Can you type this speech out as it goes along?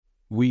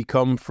we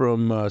come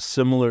from a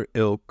similar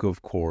ilk,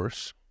 of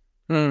course,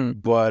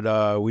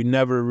 but we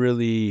never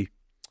really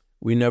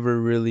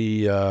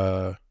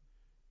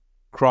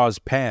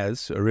crossed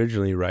paths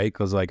originally, right?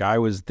 Because like I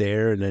was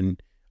there, and then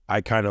I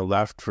kind of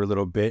left for a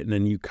little bit, and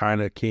then you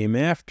kind of came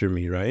after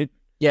me, right?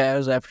 Yeah, it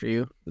was after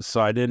you.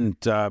 So I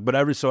didn't, but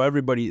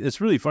everybody,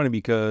 it's really funny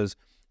because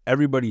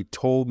everybody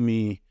told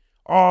me,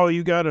 oh,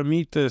 you got to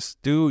meet this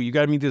dude. You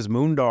got to meet this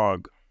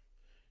Moondog.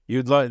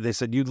 They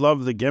said, you'd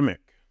love the gimmick.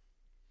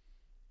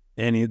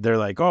 And they're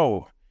like,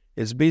 oh,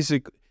 it's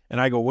basic. And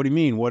I go, what do you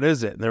mean? What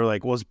is it? And they're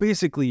like, well, it's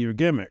basically your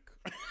gimmick.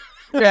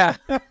 Yeah.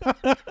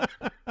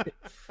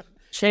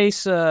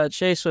 Chase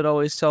would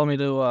always tell me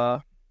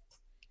to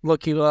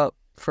look you up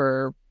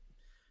for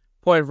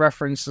point of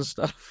reference and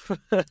stuff.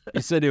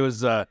 He said it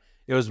was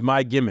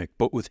my gimmick,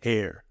 but with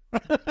hair.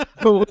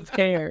 But with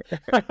hair.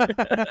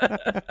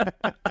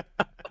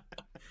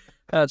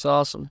 That's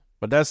awesome.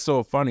 But that's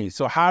so funny.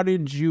 So how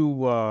did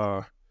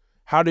you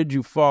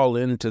fall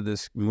into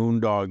this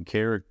Moondog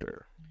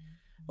character?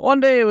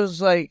 One day it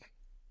was like,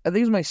 I think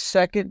it was my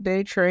second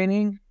day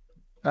training.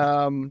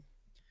 And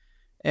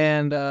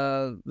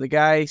the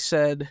guy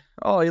said,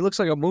 oh, he looks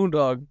like a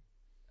Moondog.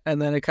 And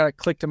then it kind of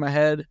clicked in my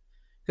head.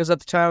 Because at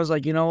the time I was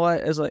like, you know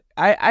what? It's like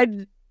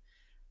I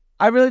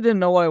really didn't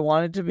know what I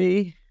wanted to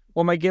be,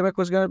 what my gimmick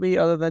was going to be,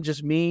 other than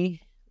just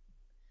me.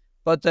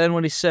 But then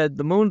when he said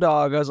the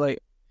Moondog, I was like,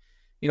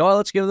 you know what?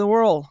 Let's give it a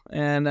whirl.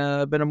 And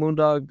I've been a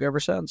Moondog ever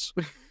since.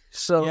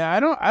 So yeah,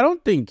 I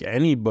don't think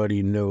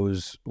anybody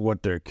knows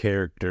what their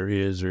character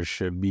is or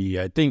should be.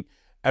 I think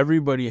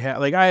everybody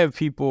like I have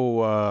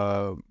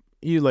people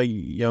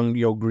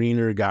young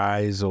greener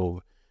guys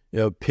will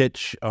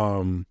pitch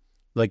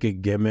like a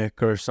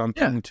gimmick or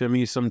something to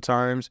me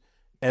sometimes,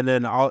 and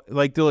then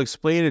they'll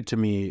explain it to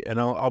me, and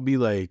I'll be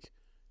like,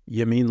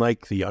 you mean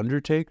like the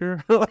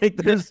Undertaker? Like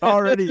there's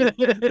already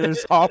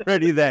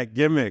that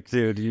gimmick,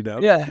 dude, you know?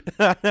 Yeah.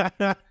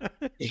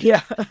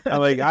 Yeah.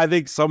 I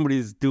think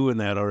somebody's doing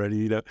that already,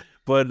 you know?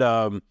 But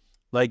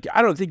like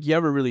I don't think you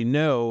ever really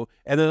know.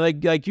 And then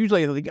like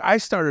usually like I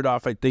started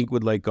off I think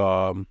with like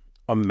a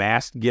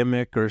masked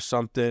gimmick or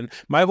something.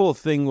 My whole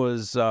thing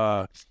was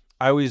I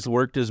always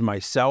worked as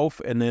myself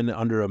and then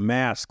under a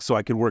mask so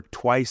I could work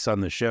twice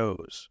on the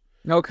shows.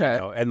 Okay. You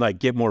know, and like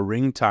get more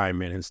ring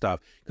time in and stuff.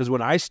 Because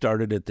when I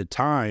started at the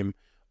time,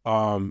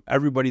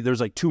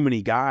 there's like too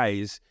many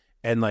guys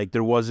and like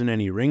there wasn't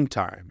any ring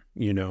time,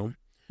 you know?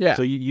 Yeah.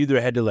 So you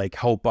either had to like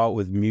help out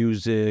with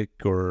music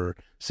or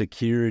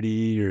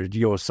security or,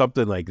 you know,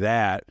 something like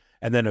that.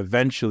 And then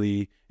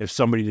eventually if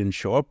somebody didn't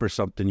show up or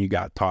something, you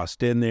got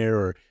tossed in there,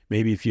 or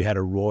maybe if you had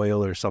a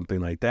royal or something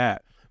like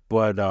that.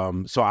 But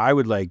so I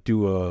would like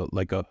do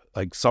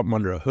something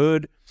under a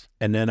hood,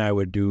 and then I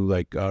would do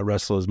like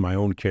wrestle as my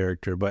own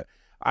character. But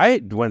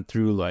I went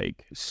through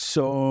like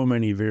so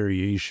many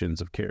variations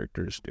of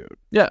characters, dude.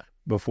 Yeah.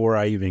 Before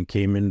I even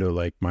came into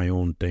like my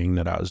own thing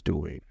that I was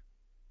doing.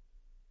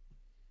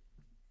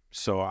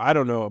 So I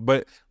don't know,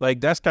 but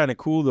like that's kind of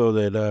cool though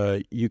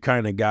that you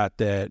kind of got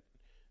that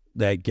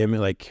gimmick,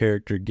 like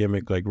character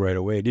gimmick, like right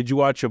away. Did you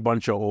watch a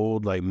bunch of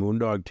old like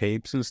Moondog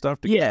tapes and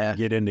stuff to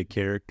get into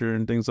character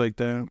and things like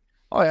that?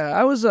 Oh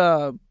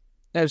yeah,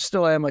 I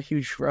still am a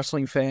huge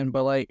wrestling fan,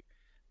 but like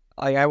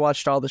I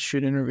watched all the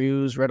shoot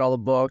interviews, read all the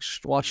books,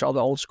 watched all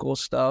the old school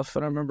stuff,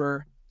 and I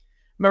remember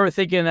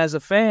thinking as a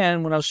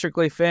fan, when I was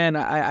strictly a fan,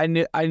 I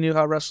knew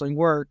how wrestling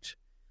worked,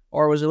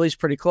 or was at least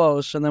pretty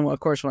close. And then of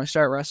course when I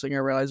started wrestling, I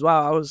realized,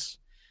 wow, I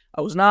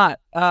was not.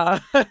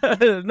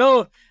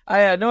 No, I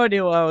had no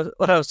idea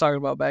what I was talking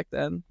about back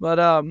then. But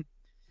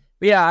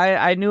yeah,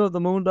 I knew of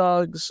the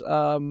Moondogs.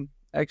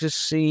 I just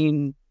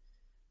seen,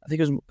 I think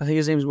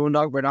his name is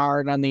Moondog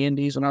Bernard on the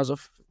Indies when I was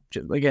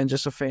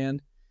just a fan.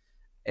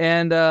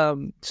 And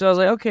so I was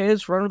like, okay,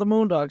 let's run with the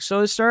Moondog. So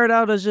it started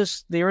out as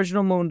just the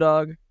original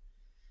Moondog.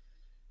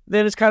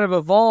 Then it's kind of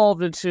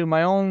evolved into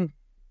my own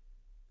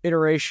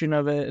iteration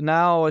of it. And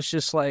now it's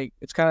just like,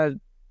 it's kind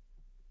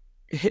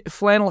of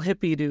flannel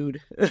hippie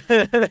dude.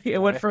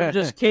 It went from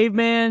just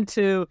caveman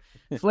to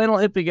flannel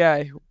hippie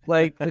guy,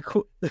 like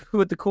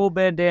with the cool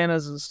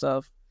bandanas and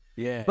stuff.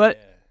 Yeah. But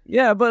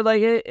but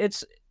like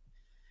it's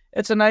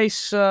a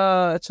nice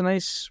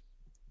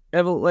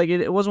like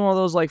it wasn't one of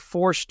those like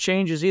forced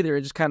changes either.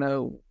 It just kind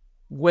of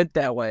went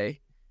that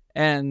way,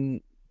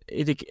 and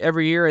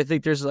every year I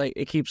think there's like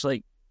it keeps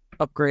like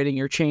upgrading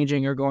or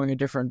changing or going a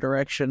different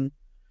direction.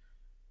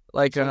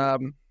 Like yeah.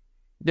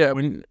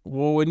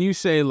 When you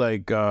say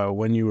like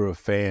when you were a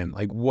fan,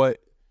 like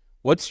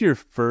what's your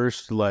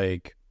first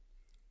like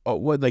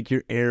what like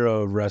your era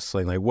of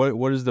wrestling? Like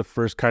what is the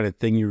first kind of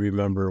thing you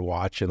remember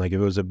watching? Like if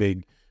it was a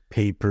big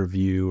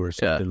pay-per-view or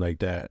something like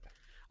that.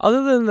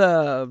 Other than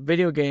the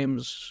video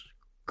games,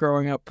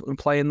 growing up and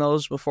playing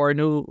those before I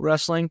knew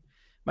wrestling,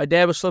 my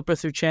dad was flipping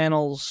through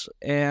channels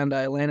and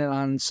I landed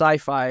on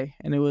Sci-Fi,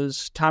 and it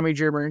was Tommy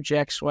Dreamer and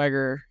Jack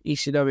Swagger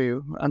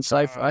ECW on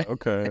Sci-Fi.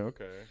 Okay.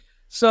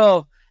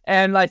 So,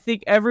 and I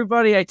think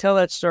everybody I tell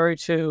that story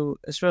to,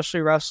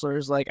 especially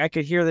wrestlers, like I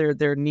could hear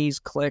their knees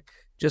click,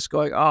 just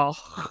going, oh,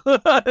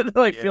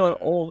 like feeling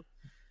old.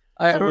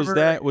 I So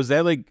remember was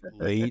that like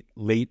late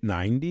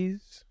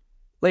 90s?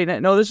 late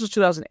night. No, this was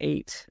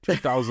 2008.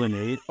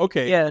 2008.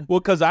 Okay. Yeah. Well,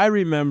 cuz I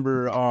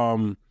remember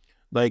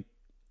like,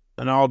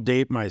 and I'll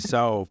date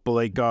myself, but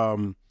like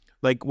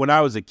when I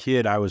was a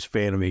kid, I was a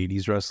fan of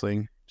 80s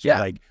wrestling. So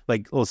Yeah.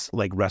 like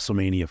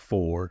WrestleMania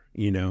 4,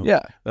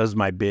 Yeah. That was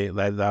my big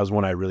that was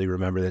one I really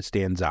remember that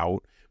stands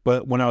out.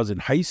 But when I was in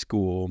high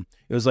school,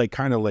 it was like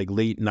kind of like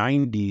late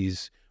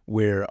 90s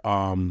where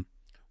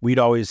we'd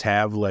always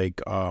have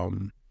like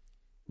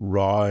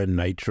Raw and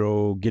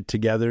Nitro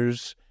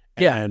get-togethers.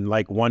 Yeah. And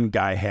like one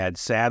guy had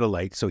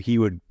satellite, so he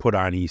would put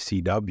on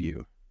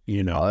ECW,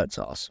 Oh, that's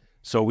awesome.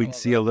 So we'd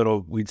see a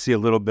little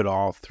bit of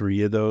all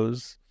three of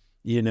those,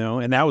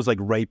 and that was like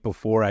right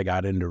before I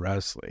got into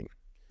wrestling.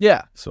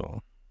 Yeah.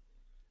 So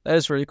That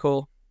is really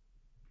cool.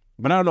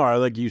 but I don't know, are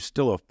like you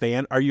still a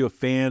fan? Are you a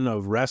fan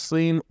of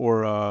wrestling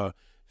or a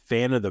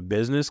fan of the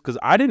business? Because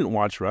I didn't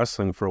watch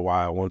wrestling for a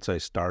while once I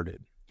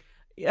started.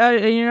 Yeah,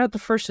 and you're not the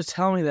first to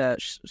tell me that,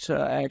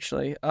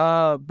 actually.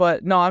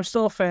 But no, I'm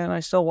still a fan.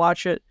 I still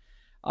watch it.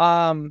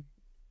 I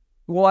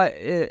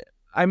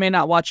may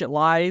not watch it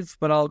live,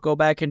 but I'll go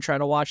back and try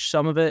to watch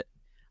some of it.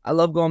 I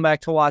love going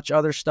back to watch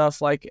other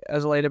stuff. Like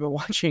as of late, I've been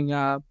watching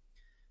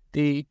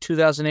the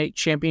 2008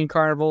 Champion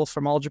Carnival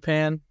from All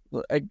Japan.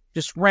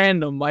 Just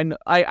random.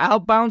 I'll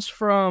bounce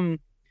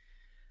from,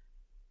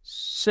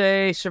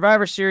 say,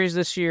 Survivor Series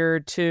this year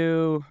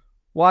to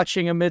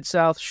watching a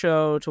Mid-South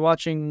show to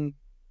watching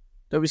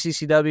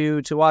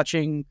WCCW to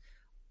watching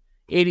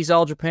 80s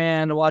All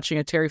Japan to watching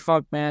a Terry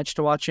Funk match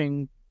to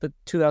watching the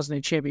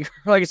 2008 champion.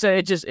 Like I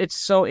said, it's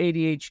so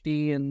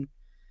ADHD and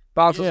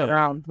bounces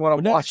around what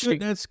I'm watching.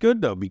 That's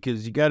good though,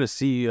 because you got to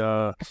see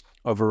a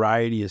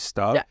variety of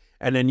stuff,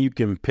 and then you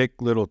can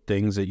pick little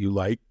things that you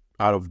like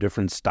out of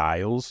different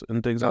styles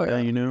and things like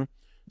that.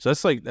 So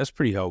that's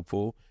pretty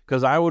helpful,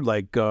 because I would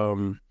like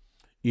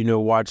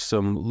watch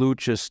some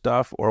lucha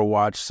stuff or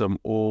watch some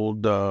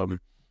old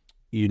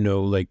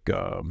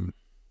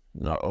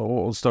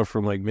old stuff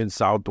from like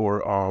Mid-South,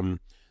 or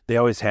they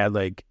always had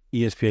like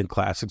ESPN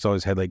Classics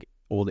always had like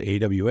old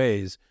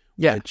AWAs,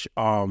 which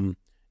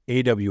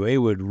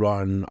AWA would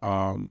run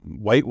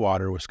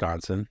Whitewater,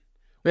 Wisconsin,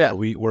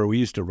 where we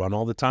used to run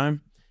all the time.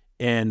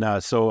 And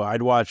so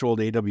I'd watch old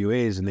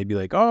AWAs and they'd be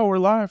like, oh, we're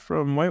live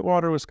from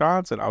Whitewater,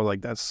 Wisconsin. I was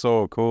like, that's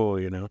so cool,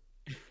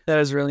 That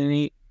is really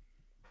neat.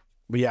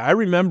 But yeah, I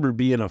remember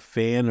being a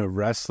fan of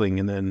wrestling,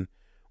 and then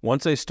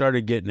once I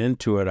started getting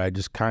into it,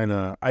 I'd kind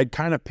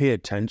of pay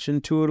attention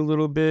to it a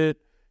little bit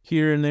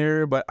here and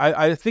there. But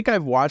I think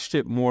I've watched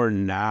it more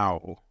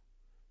now,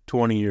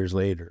 20 years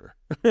later.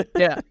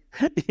 Yeah.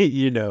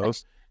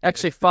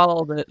 Actually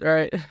followed it,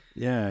 right?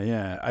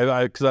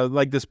 Yeah. Because I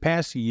like this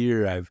past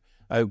year,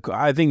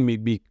 I think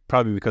maybe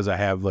probably because I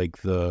have like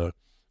the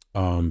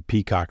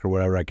Peacock or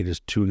whatever, I could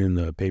just tune in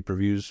the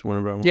pay-per-views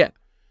whenever I want. Yeah.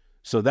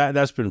 So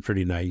that's been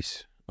pretty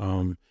nice.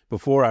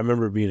 Before, I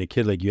remember being a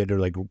kid, like you had to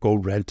like go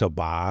rent a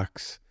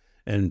box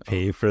and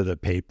pay for the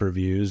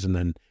pay-per-views and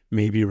then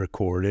maybe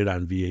record it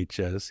on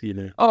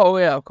VHS, Oh,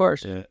 yeah, of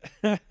course. Yeah.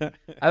 I've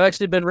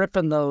actually been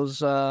ripping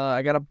those.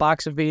 I got a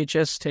box of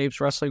VHS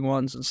tapes, wrestling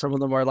ones, and some of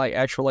them are like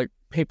actual like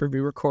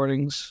pay-per-view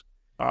recordings.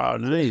 Oh,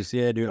 nice.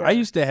 Yeah, dude. I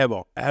used to have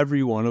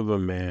every one of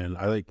them, man.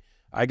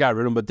 I got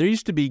rid of them, but there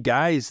used to be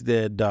guys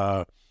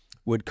that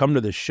would come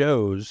to the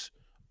shows,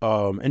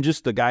 and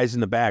just the guys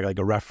in the back, like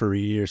a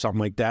referee or something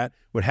like that,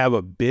 would have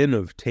a bin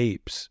of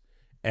tapes,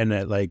 and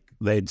that like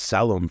they'd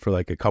sell them for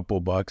like a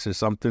couple bucks or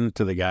something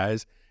to the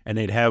guys, and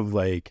they'd have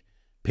like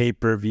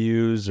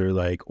pay-per-views or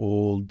like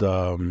old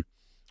NWA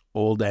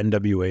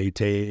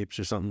tapes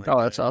or something like that.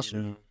 Oh, that's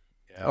awesome.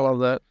 Yeah. I love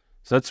that.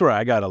 So that's where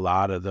I got a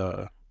lot of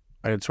the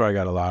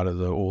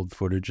old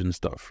footage and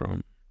stuff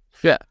from.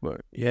 Yeah.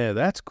 But yeah,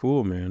 that's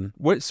cool, man.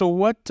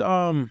 So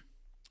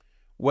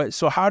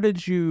how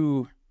did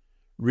you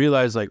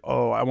realize like,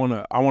 oh, I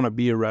want to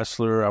be a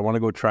wrestler, I want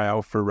to go try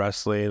out for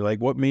wrestling? Like,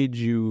 what made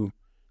you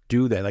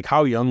do that? Like,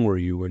 how young were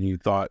you when you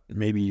thought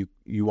maybe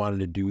you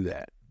wanted to do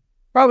that?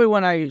 Probably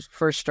when I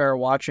first started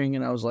watching,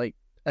 and I was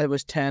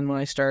 10 when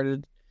I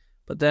started.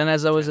 But then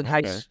as I was in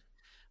when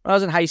I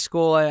was in high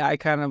school, I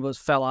kind of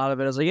fell out of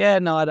it. I was like, yeah,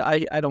 no,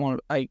 I don't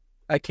want to,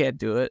 I can't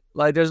do it.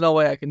 Like, there's no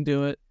way I can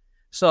do it.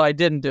 So I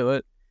didn't do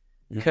it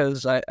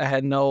because I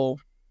had no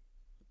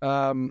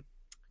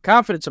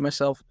confidence in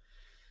myself.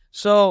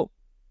 So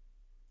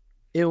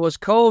it was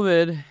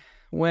COVID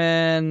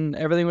when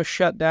everything was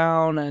shut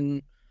down,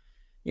 and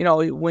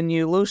when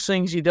you lose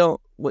things, you don't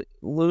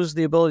lose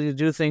the ability to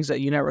do things that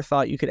you never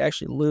thought you could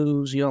actually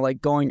lose, like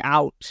going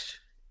out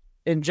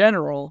in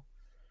general.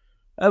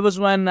 That was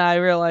when I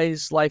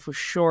realized life was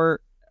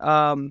short.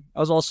 I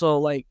was also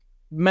like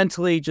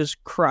mentally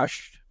just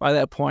crushed by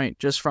that point,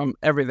 just from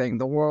everything,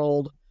 the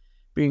world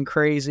being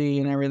crazy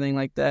and everything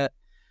like that.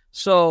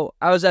 So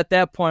I was at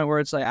that point where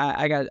it's like,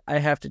 I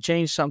have to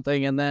change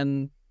something. And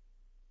then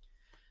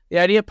the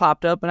idea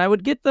popped up, and I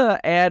would get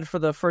the ad for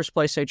the first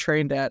place I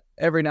trained at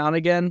every now and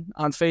again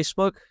on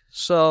Facebook.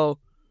 So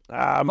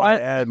my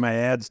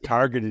ads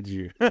targeted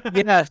you.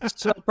 Yeah.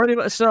 So pretty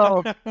much.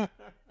 So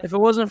If it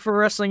wasn't for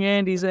Wrestling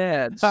Andy's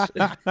ads.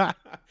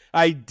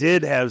 I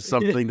did have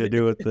something to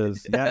do with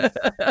this. Yes.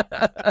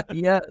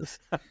 Yes.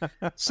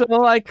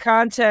 So I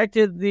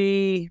contacted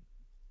the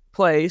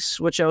place,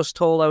 which I was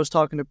told I was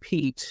talking to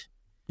Pete.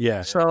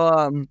 Yeah.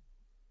 So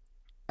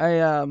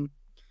I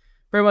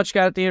pretty much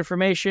got the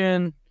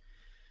information,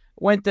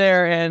 went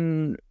there,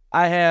 and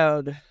I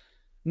had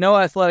no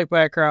athletic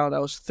background. I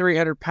was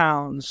 300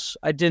 pounds.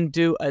 I didn't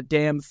do a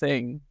damn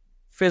thing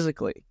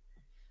physically.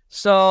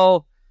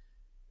 So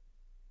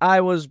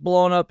I was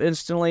blown up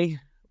instantly,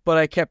 but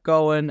I kept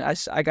going.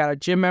 I got a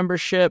gym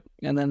membership,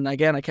 and then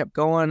again, I kept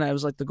going. I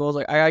was like, the goal is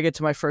like, I got to get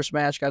to my first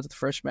match, got to the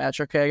first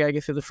match. Okay, I got to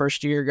get through the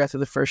first year, got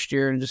through the first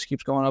year, and it just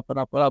keeps going up and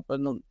up and up.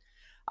 And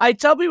I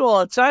tell people all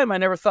the time, I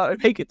never thought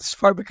I'd make it this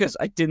far because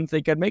I didn't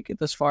think I'd make it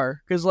this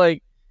far. Because,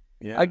 like,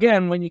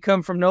 again, when you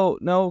come from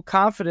no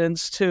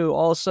confidence to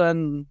all of a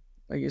sudden,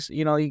 I guess,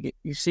 you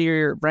see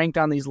you're ranked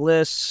on these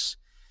lists.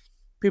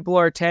 People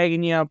are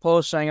tagging you on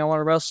posts saying, I want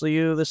to wrestle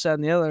you, this, that,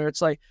 and the other.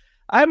 It's like,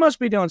 I must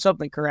be doing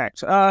something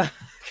correct.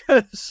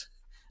 Because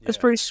it's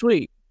pretty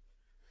sweet.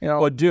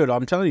 Well, dude,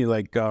 I'm telling you,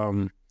 like,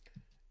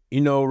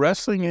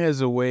 wrestling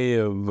has a way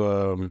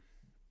of,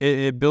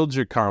 it builds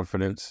your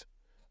confidence.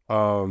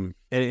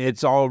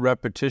 It's all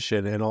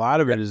repetition, and a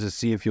lot of it is to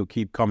see if you'll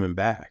keep coming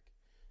back.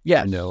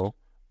 Yes.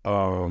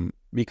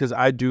 Because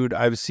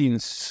I've seen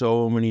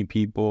so many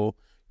people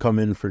come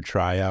in for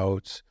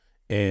tryouts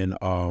and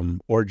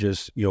or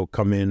just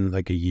come in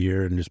like a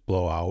year and just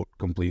blow out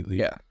completely.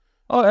 Yeah.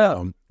 Oh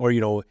yeah.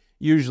 Or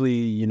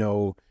usually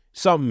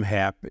something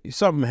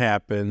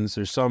happens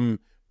or some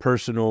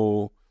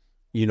personal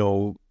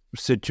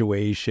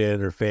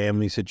situation or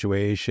family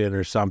situation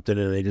or something,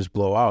 and they just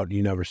blow out.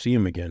 You never see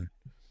them again.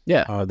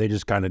 Yeah. They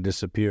just kind of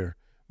disappear.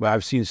 But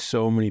I've seen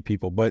so many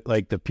people. But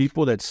like the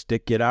people that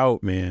stick it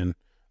out, man,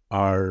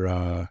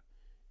 are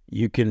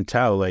you can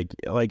tell like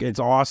it's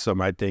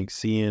awesome. I think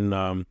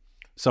seeing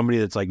somebody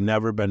that's like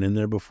never been in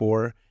there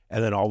before,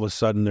 and then all of a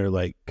sudden they're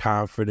like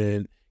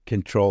confident,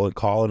 controlling,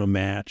 calling a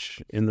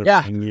match in the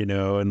ring,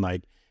 and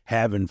like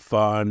having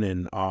fun.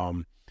 And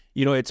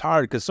it's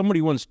hard because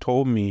somebody once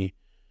told me,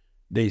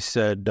 they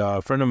said,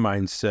 a friend of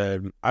mine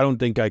said, I don't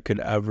think I could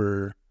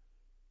ever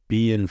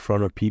be in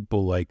front of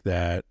people like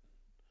that,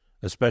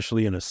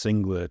 especially in a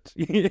singlet,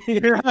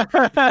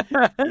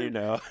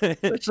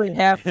 especially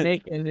half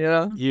naked,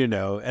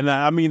 and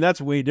I mean,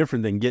 that's way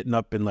different than getting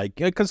up and like,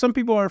 because some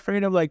people are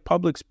afraid of like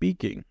public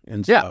speaking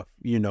and stuff,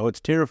 it's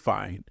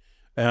terrifying.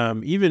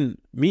 Even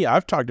me,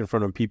 I've talked in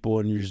front of people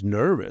and you're just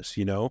nervous,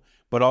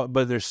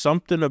 but there's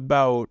something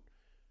about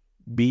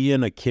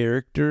being a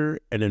character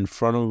and in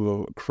front of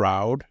a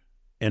crowd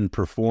and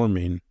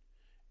performing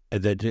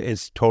that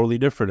it's totally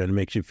different and it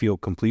makes you feel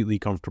completely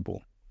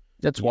comfortable.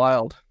 That's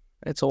wild.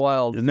 It's a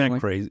wild. Isn't that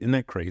crazy? Isn't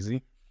that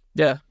crazy?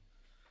 Yeah.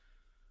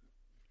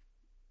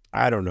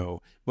 I don't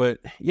know, but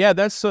yeah,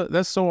 that's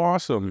so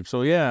awesome.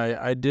 So yeah,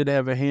 I did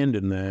have a hand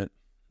in that.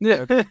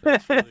 Yeah,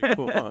 that's really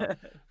cool. Huh?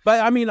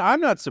 But I mean,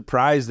 I'm not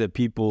surprised that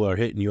people are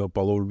hitting you up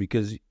all over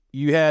because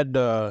you got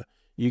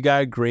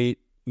great,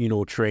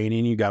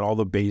 training. You got all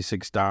the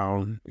basics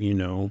down.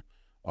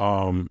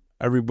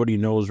 Everybody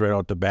knows right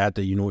out the bat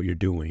that you know what you're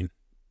doing.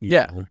 You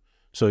know?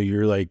 So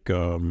you're like,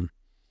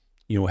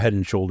 head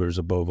and shoulders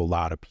above a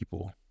lot of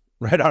people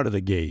right out of the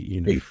gate.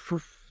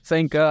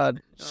 Thank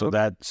God. So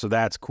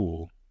that's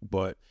cool.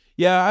 But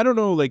yeah, I don't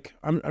know. Like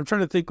I'm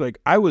trying to think. Like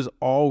I was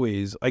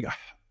always like,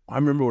 I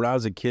remember when I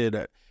was a kid.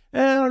 I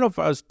don't know if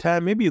I was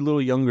 10, maybe a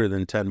little younger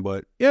than 10,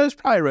 but yeah, it was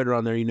probably right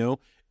around there.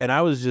 And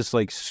I was just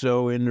like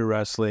so into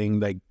wrestling.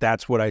 Like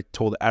that's what I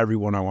told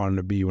everyone I wanted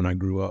to be when I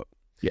grew up.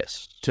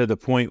 Yes. To the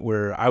point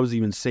where I was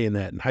even saying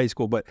that in high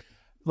school. But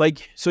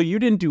like, so you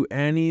didn't do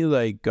any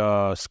like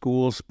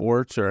school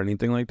sports or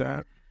anything like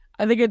that?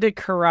 I think I did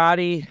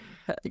karate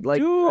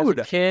like Dude,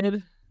 as a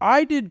kid.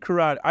 I did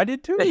karate. I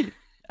did too.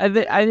 I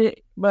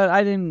did, but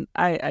I didn't.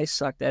 I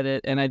sucked at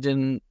it, and I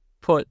didn't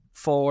put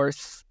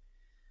forth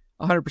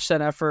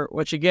 100% effort.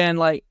 Which again,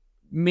 like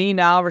me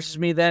now versus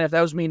me then. If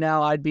that was me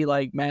now, I'd be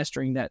like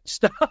mastering that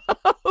stuff.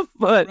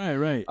 But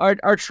right,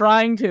 are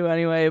trying to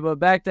anyway. But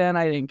back then,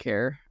 I didn't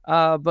care.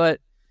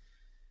 But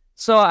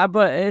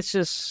it's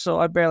just so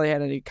I barely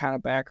had any kind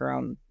of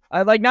background.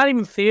 I like not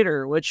even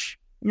theater, which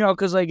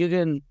because like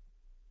again.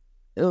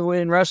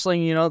 In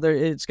wrestling,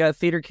 it's got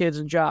theater kids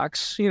and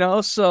jocks,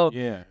 so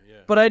yeah.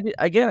 But I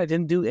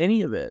didn't do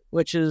any of it,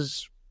 which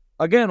is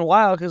again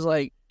wild because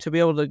like to be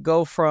able to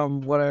go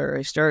from where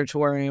I started to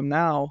where I am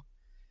now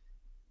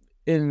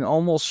in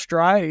almost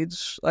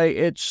strides, like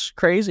it's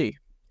crazy.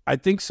 I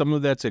think some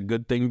of that's a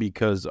good thing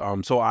because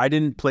so I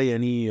didn't play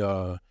any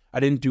I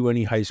didn't do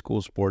any high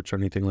school sports or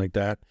anything like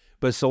that.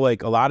 But so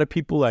like a lot of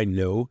people I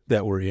know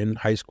that were in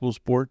high school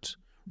sports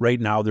right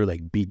now, they're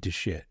like beat to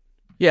shit.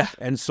 Yeah.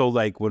 And so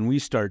like when we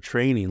start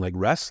training, like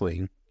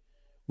wrestling,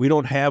 we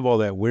don't have all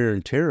that wear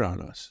and tear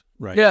on us,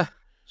 right? Yeah.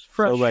 It's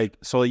fresh.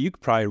 So you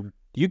could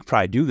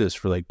probably do this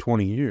for like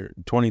 20,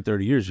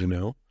 30 years,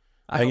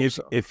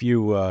 if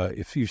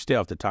you stay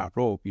off the top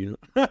rope,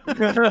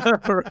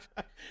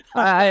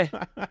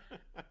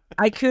 I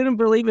I couldn't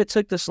believe it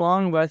took this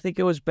long, but I think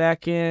it was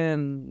back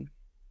in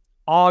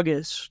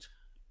August.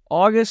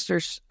 I think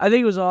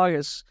it was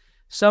August.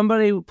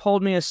 Somebody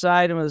pulled me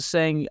aside and was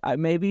saying,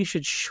 maybe you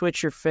should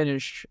switch your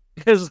finish.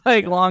 Because,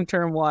 like,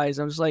 long-term wise,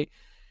 I'm just like,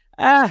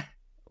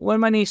 when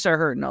my knees start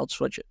hurting, I'll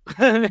switch it.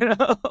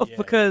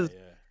 Because,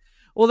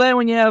 well, then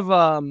when you have,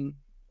 I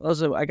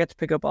got to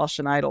pick up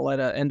Austin Idol at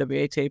a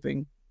NWA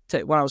taping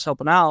when I was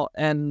helping out.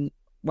 And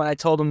when I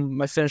told him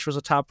my finish was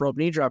a top rope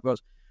knee drop, he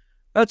goes,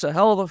 that's a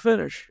hell of a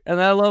finish.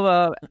 And I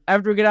love,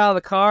 after we get out of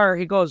the car,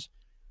 he goes,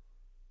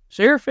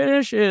 so your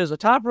finish is a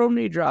top rope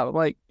knee drop. I'm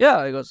like,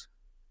 yeah. He goes,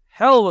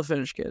 hell of a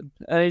finish, kid.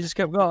 And he just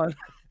kept going.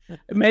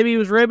 Maybe he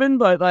was ribbing,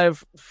 but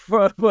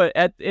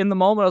in the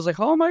moment, I was like,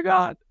 oh my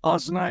God,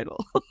 Austin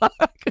Idol.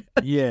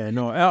 Yeah,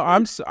 no,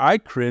 I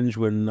cringe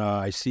when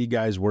I see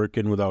guys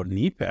working without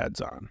knee pads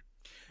on.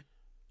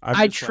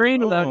 I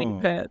train without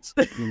knee pads.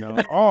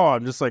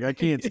 I'm just like, I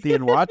can't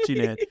stand watching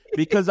it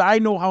because I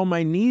know how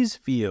my knees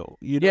feel.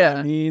 You know what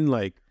I mean?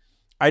 Like,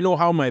 I know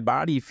how my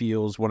body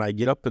feels when I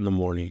get up in the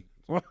morning.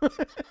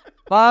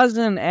 Boz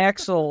and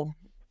Axel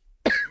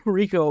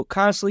Rico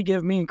constantly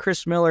give me and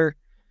Chris Miller,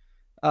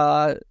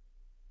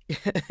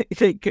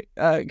 they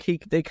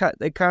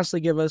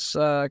constantly give us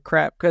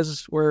crap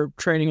because we're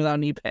training without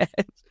knee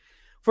pads.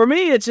 For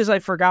me, it's just I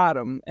forgot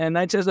them, and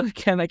I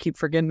keep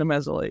forgetting them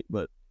as of late.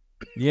 But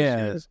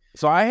yeah,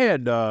 so I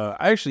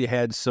actually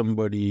had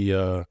somebody,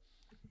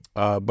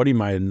 buddy of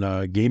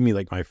mine, gave me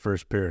like my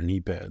first pair of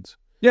knee pads.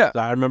 Yeah, so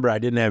I remember I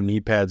didn't have knee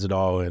pads at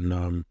all,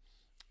 and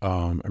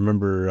I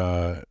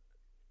remember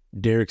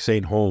Derek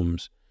St.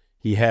 Holmes,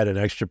 he had an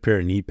extra pair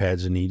of knee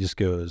pads, and he just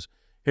goes,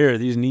 here,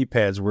 these knee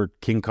pads were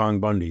King Kong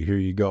Bundy. Here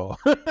you go.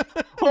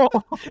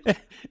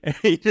 And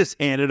he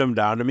just handed them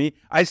down to me.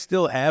 I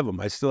still have them.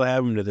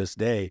 To this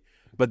day.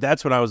 But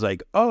that's when I was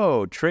like,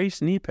 oh,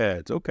 Trace knee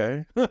pads.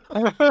 Okay.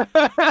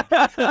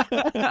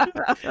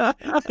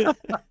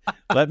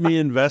 Let me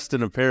invest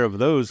in a pair of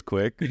those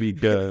quick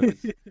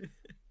because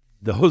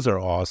those are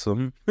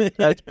awesome.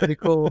 That's pretty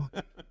cool.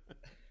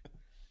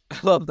 I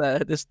love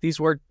that.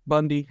 These work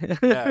Bundy.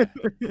 Yeah.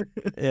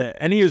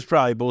 And he was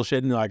probably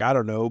bullshitting, like, I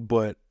don't know,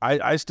 but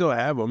I still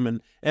have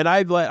them, and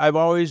I've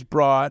always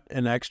brought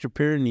an extra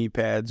pair of knee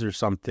pads or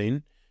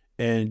something,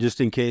 and just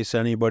in case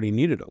anybody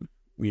needed them.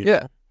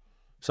 Yeah.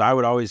 So I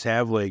would always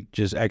have like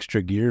just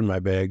extra gear in my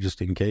bag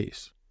just in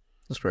case.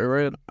 That's pretty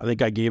right. I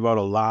think I gave out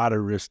a lot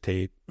of wrist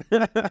tape.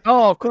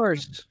 Oh, of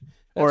course.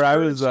 Or I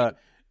was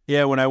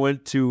when I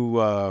went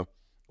to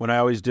when I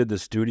always did the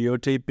studio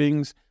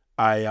tapings,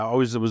 I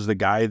always was the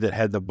guy that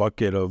had the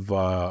bucket of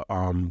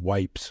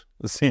wipes,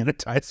 the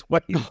sanitized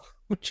wipes.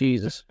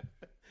 Jesus.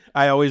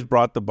 I always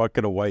brought the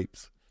bucket of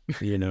wipes,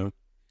 and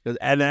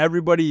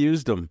everybody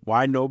used them.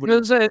 Why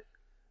nobody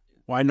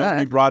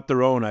brought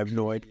their own? I have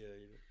no idea.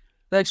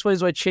 That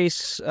explains why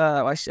Chase.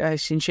 I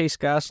seen Chase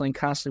Gosling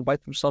constantly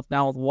wipe himself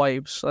down with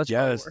wipes. So that's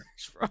where it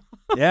works from.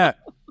 Yeah,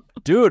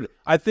 dude.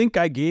 I think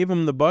I gave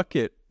him the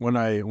bucket when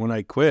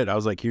I quit. I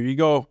was like, "Here you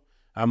go."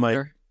 I'm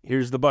like,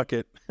 "Here's the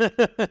bucket."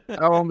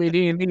 I won't be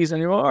needing these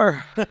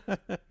anymore.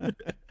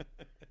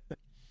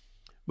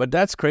 But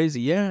that's crazy.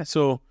 Yeah.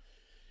 So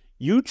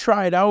you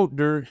tried out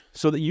kind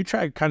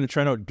of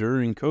tried out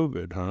during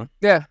COVID, huh?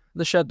 Yeah,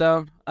 the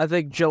shutdown. I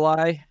think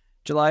July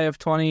of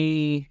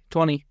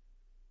 2020.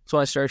 That's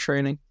when I started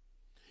training.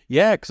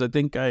 Yeah, because I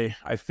think I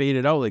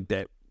faded out like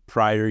that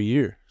prior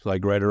year. So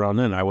like right around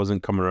then, I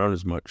wasn't coming around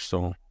as much.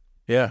 So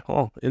yeah.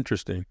 Oh,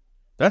 interesting.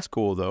 That's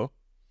cool though.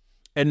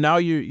 And now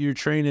you're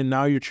training.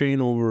 Now you're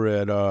training over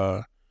at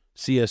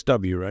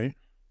CSW, right?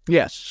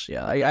 Yes.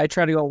 Yeah. I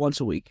try to go once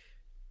a week.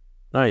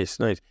 Nice.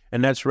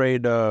 And that's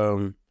right.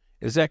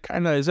 Is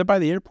that by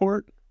the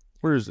airport?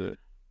 Where is it?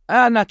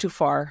 Not too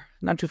far.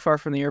 Not too far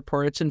from the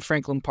airport. It's in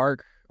Franklin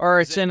Park, or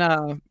it's in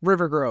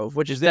River Grove,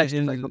 which is next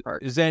to Franklin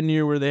Park. Is that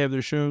near where they have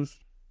their shows?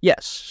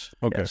 Yes.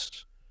 Okay.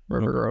 Yes.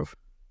 River Grove.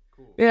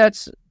 Cool. Yeah.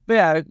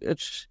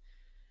 It's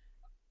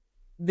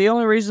the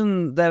only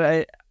reason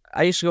that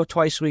I used to go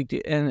twice a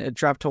week and it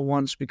dropped to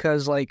once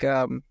because like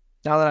now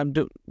that I'm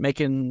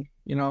making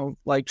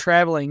like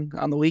traveling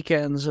on the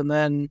weekends, and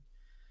then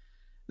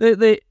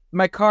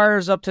my car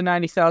is up to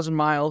 90,000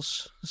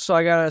 miles, so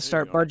I gotta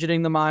start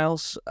budgeting the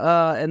miles,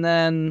 and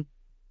then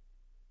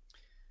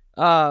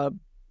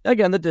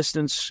again the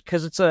distance,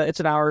 because it's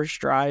an hour's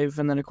drive,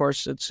 and then of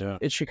course it's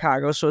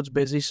Chicago, so it's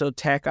busy, so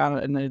tack on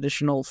an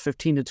additional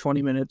 15 to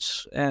 20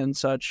 minutes and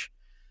such.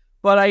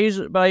 But I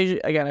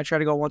try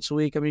to go once a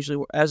week. I'm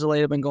usually, as of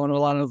late, I've been going to a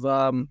lot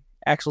of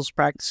Axel's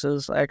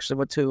practices. I actually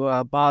went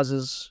to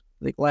Boz's,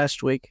 I think,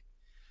 last week.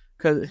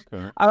 Because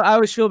I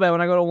always feel bad when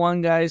I go to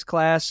one guy's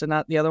class and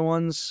not the other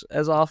ones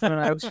as often.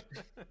 I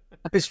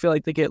always feel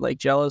like they get like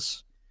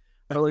jealous.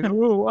 They're like,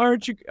 "Oh, why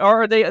aren't you?"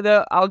 Or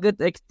I'll get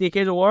the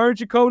occasion, "Why aren't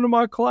you coming to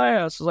my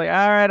class?" I was like,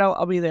 "All right,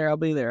 I'll be there. I'll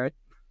be there. I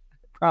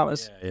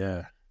promise."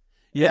 Yeah.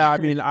 I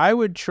mean, I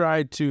would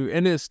try to,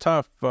 and it's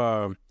tough.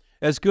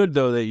 It's good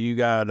though that you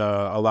got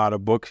a lot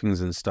of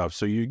bookings and stuff,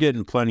 so you're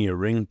getting plenty of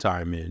ring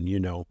time in.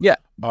 Yeah.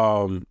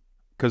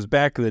 Because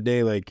back in the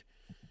day, like,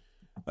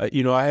 I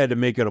had to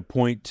make it a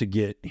point to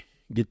get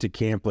get to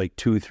camp like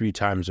 2-3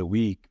 times a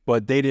week,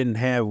 but they didn't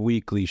have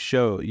weekly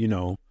show,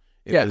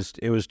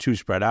 it was too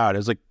spread out. It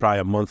was like probably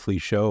a monthly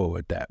show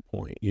at that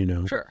point,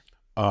 Sure.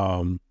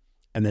 and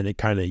then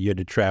you had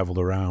to travel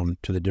around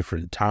to the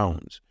different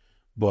towns.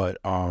 But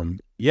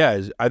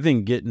I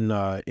think getting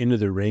into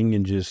the ring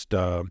and just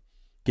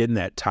getting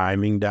that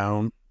timing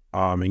down,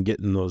 and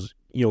getting those,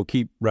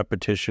 keep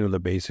repetition of the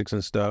basics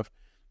and stuff,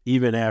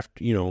 even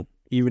after,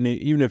 even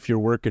if you're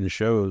working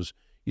shows,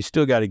 you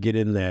still got to get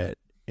in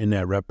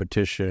that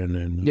repetition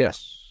and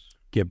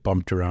get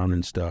bumped around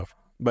and stuff.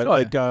 But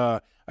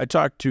I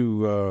talked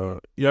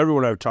to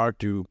everyone I've talked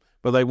to,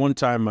 but like one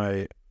time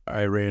I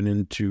ran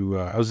into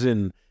I was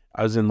in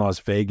Las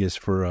Vegas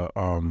for a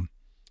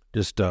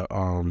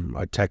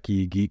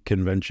techie geek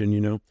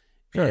convention,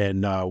 Sure.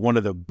 and one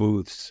of the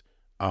booths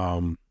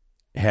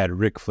had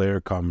Ric Flair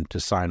come to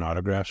sign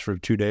autographs for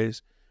 2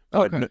 days,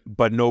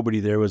 but nobody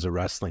there was a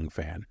wrestling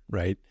fan,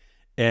 right?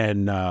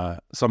 And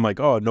so I'm like,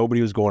 oh,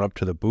 nobody was going up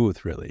to the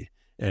booth really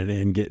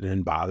and getting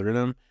and bothering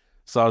him.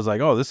 So I was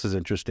like, oh, this is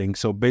interesting.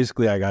 So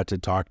basically I got to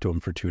talk to him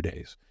for 2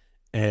 days.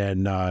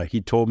 And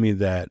he told me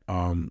that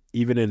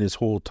even in his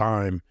whole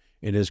time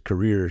in his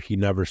career, he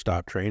never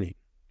stopped training.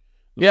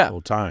 The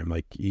whole time.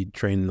 Like he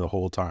trained the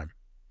whole time.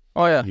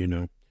 Oh, yeah.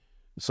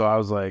 So I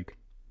was like,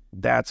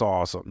 that's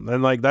awesome.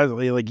 And like that,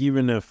 like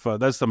even if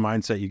that's the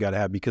mindset you got to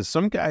have, because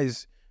some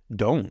guys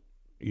don't.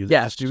 They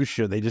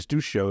just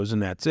do shows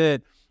and that's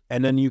it.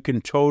 And then you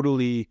can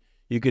totally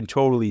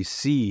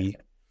see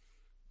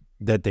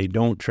that they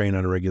don't train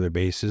on a regular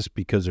basis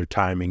because their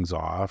timing's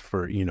off,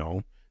 or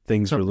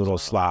things are a little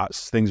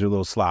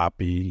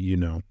sloppy.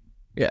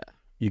 Yeah,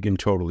 you can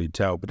totally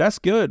tell. But that's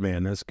good,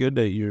 man. That's good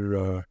that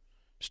you're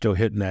still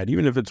hitting that,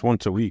 even if it's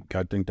once a week.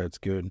 I think that's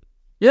good.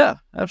 Yeah,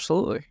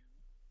 absolutely.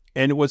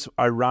 And it was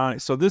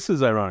ironic. So this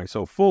is ironic.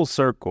 So full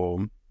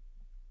circle,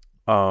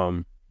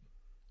 because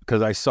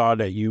I saw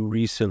that you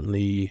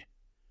recently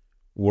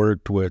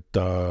worked with,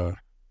 I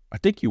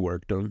think you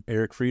worked him,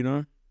 Eric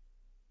Freedom.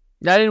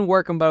 I didn't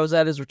work him, but I was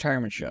at his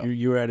retirement show.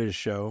 You were at his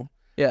show.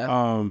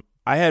 Yeah.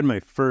 I had my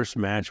first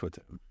match with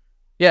him.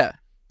 Yeah.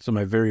 So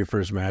my very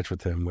first match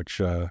with him, which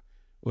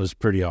was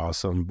pretty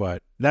awesome.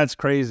 But that's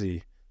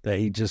crazy that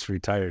he just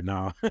retired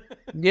now.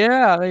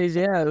 Yeah,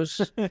 it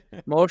was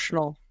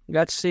emotional.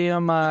 Got to see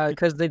him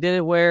because they did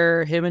it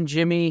where him and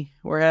Jimmy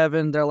were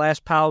having their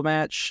last POW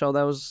match. So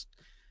that was,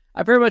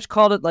 I pretty much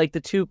called it like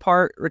the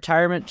 2-part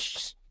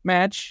retirement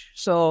match.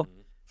 So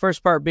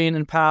first part being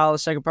in POW, the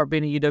second part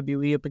being in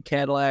UWE up in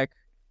Cadillac,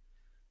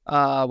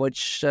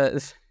 which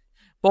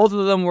both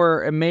of them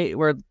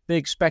were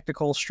big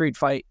spectacle street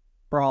fight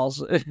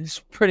brawls.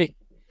 It's pretty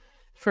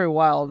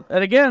wild.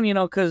 And again,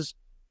 because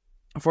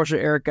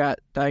unfortunately Eric got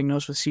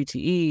diagnosed with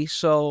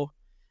CTE,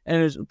 and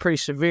it was pretty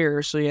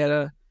severe. So he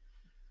had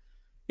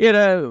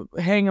to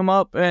hang him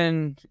up,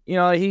 and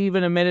he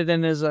even admitted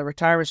in his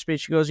retirement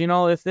speech, he goes,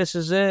 if this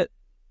is it,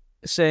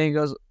 saying, he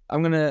goes,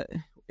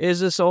 is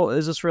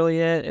this really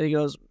it? And he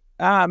goes,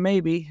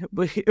 maybe.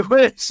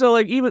 But so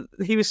like even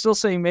he was still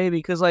saying maybe,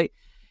 because like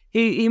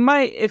he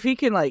might, if he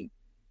can, like,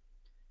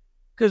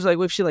 because like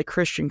we've seen like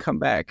Christian come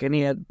back and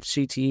he had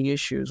CTE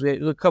issues. We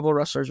had a couple of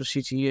wrestlers with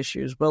CTE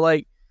issues, but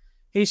like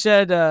he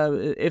said,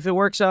 if it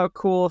works out,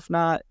 cool. If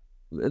not,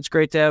 it's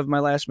great to have my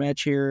last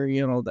match here.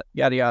 Yada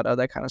yada,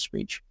 that kind of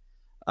speech.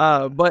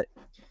 But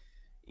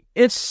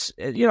it's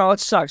it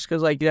sucks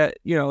because like that,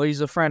 he's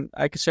a friend.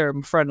 I consider him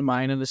a friend of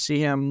mine, and to see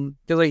him,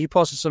 because like he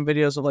posted some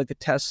videos of like the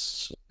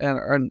tests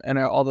and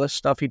all the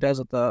stuff he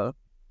does at the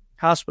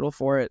hospital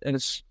for it, and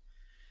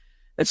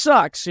it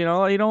sucks. You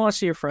don't want to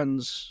see your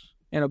friends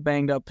in a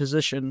banged up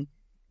position.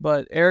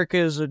 But Eric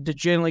is a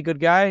genuinely good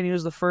guy, and he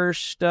was the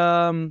first.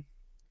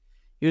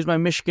 He was my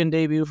Michigan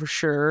debut for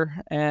sure,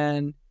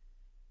 and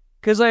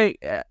because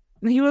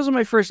he wasn't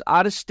my first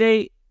out of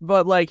state,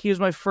 but like he was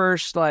my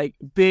first like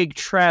big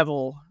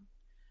travel.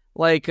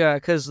 Like,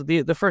 because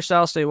the first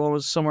out of state one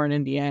was somewhere in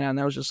Indiana, and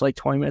that was just like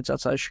 20 minutes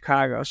outside of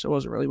Chicago, so it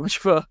wasn't really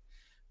much of a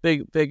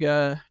big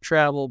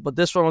travel. But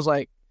this one was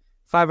like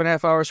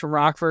 5.5 hours from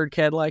Rockford,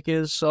 Cadillac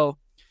is. So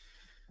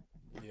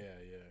yeah.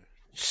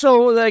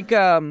 So like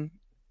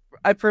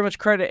I pretty much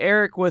credit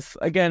Eric with,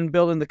 again,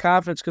 building the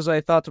confidence, because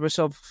I thought to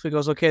myself, he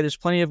goes, okay, there's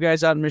plenty of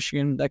guys out in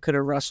Michigan that could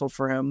have wrestled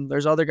for him.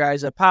 There's other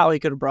guys at POW he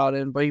could have brought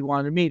in, but he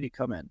wanted me to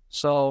come in.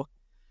 So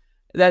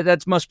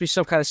that must be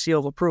some kind of seal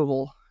of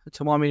approval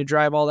to want me to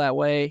drive all that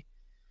way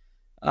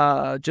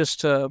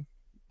just to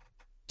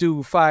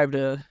do 5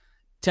 to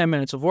 10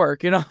 minutes of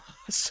work,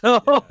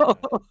 So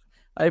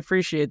I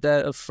appreciate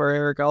that for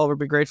Eric. I'll ever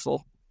be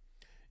grateful.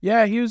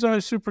 Yeah, he was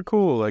always super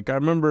cool. Like I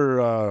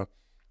remember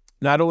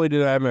not only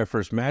did I have my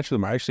first match with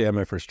him, I actually had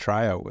my first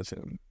tryout with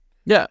him.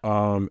 Yeah.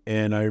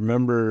 And I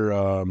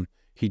remember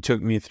he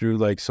took me through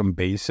like some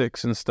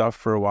basics and stuff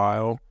for a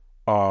while.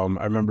 I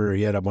remember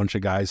he had a bunch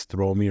of guys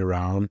throw me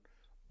around.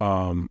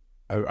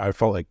 I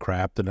felt like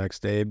crap the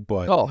next day,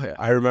 but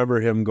I remember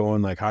him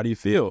going like, how do you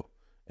feel?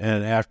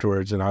 And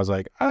afterwards, and I was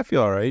like, I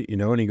feel all right,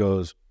 and he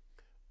goes,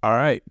 all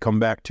right, come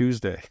back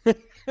Tuesday.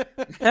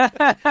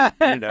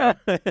 You know,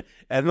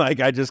 and like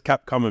I just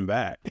kept coming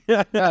back.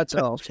 That's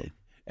awesome.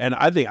 And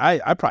I think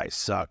I probably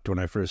sucked when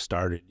I first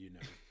started. You know.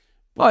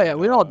 Oh yeah,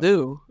 we all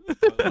do.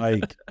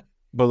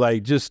 but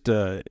like just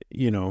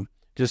you know,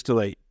 just to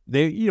like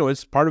they, you know,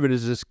 it's part of it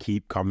is just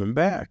keep coming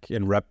back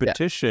and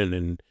repetition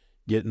and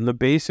getting the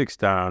basics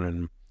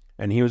down,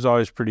 and he was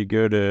always pretty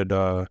good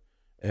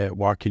at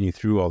walking you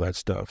through all that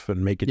stuff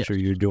and making sure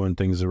you're doing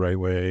things the right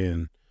way.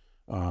 And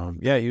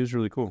yeah, he was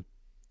really cool.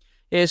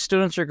 Yeah, his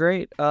students are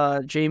great.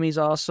 Jamie's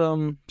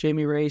awesome.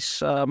 Jamie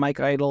Race, Mike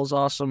Idle's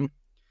awesome.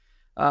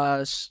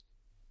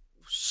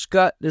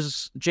 Scott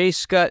Jay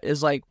Scott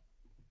is like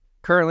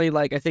currently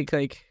like I think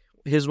like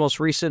his most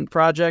recent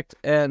project,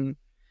 and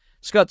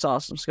Scott's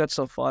awesome. Scott's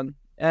so fun,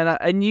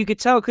 and you could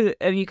tell too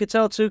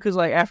because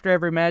like after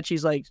every match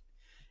he's like,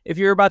 if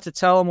you're about to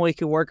tell him what he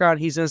can work on,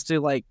 he's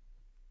instantly like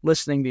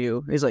listening to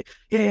you. He's like,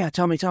 yeah,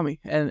 tell me,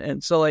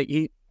 and so like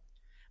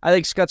I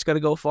think Scott's gonna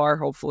go far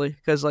hopefully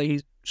because like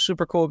he's a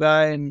super cool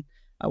guy and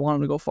I want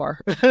him to go far.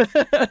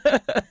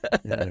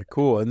 Yeah,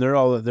 cool. And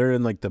they're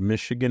in like the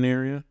Michigan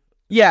area.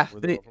 Yeah,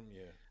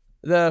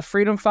 the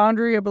Freedom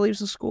Foundry, I believe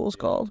the school is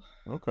called.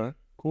 Okay,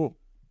 cool.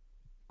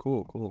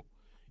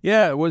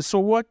 Yeah, so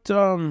what,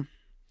 so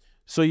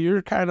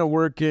you're kind of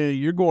working,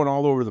 you're going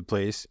all over the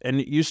place,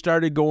 and you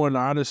started going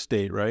out of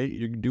state, right?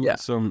 You're doing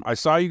I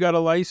saw you got a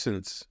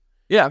license.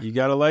 Yeah. You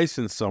got a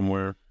license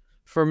somewhere.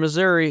 For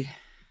Missouri.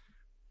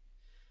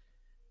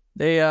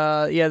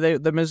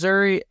 The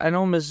Missouri, I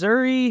know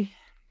Missouri,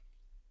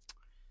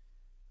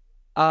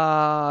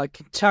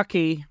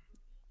 Kentucky,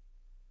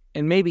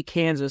 and maybe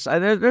Kansas.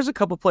 There's a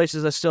couple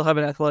places that still have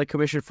an athletic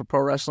commission for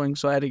pro wrestling,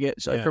 so I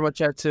pretty much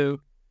had to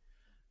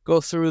go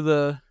through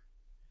the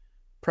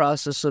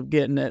process of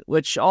getting it,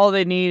 which all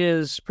they need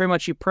is pretty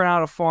much you print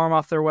out a form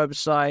off their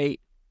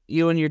website,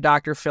 you and your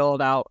doctor fill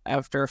it out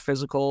after a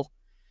physical,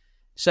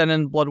 send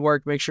in blood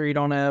work, make sure you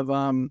don't have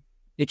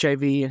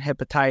HIV and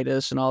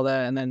hepatitis and all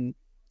that, and then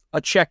a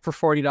check for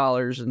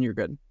 $40 and you're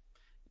good.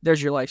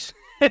 There's your license.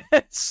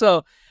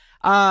 So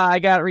I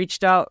got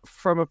reached out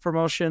from a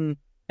promotion,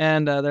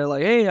 and they're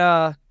like, hey,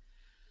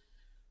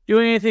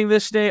 doing anything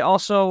this day?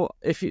 Also,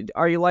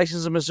 are you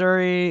licensed in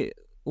Missouri?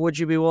 Would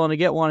you be willing to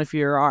get one if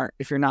you're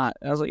not?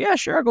 And I was like, yeah,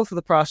 sure, I'll go through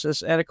the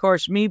process. And of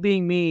course, me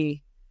being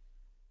me,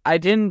 I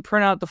didn't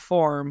print out the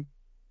form.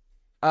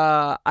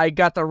 I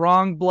got the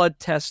wrong blood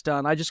test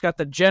done. I just got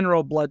the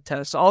general blood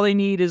test. All they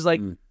need is like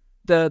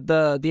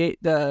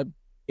the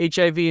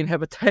HIV and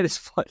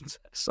hepatitis blood test.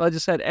 So I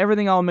just had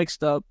everything all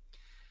mixed up.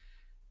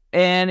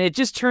 And it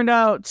just turned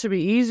out to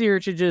be easier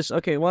to just,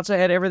 once I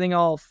had everything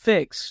all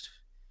fixed,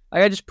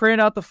 I just printed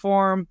out the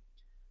form,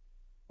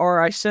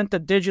 or I sent the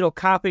digital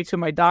copy to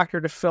my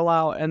doctor to fill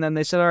out, and then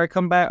they said, all right,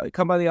 come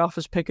by the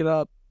office, pick it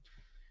up.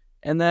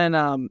 And then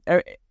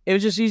it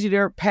was just easy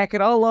to pack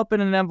it all up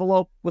in an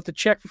envelope with a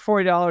check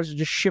for $40 and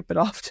just ship it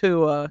off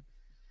to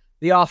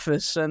the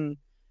office. And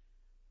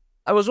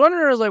I was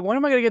wondering, I was like, when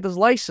am I going to get this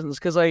license?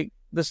 Because like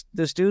this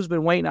dude's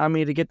been waiting on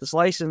me to get this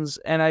license,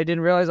 and I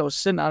didn't realize I was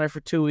sitting on it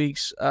for 2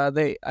 weeks.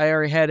 I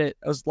already had it.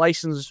 I was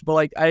licensed, but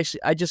like I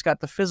just got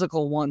the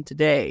physical one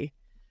today.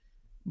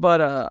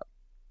 But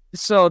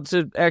so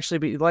to actually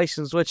be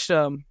licensed, which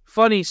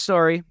funny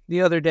story,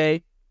 the other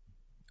day,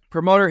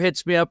 promoter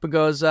hits me up and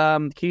goes,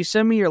 can you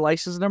send me your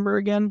license number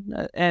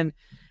again? And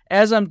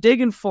as I'm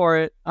digging for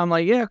it, I'm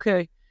like, yeah,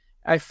 okay.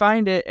 I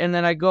find it, and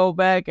then I go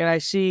back and I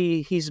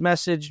see he's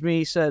messaged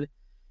me, said,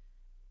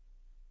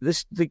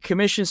 the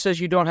commission says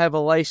you don't have a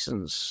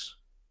license.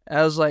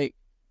 I was like,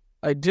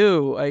 I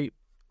do.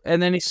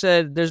 And then he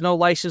said, there's no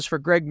license for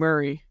Greg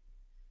Murray.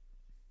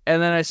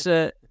 And then I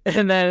said,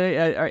 and then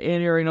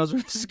Andy already knows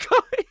where this is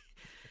going.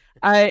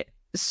 I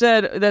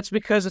said, that's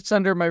because it's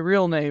under my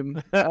real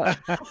name.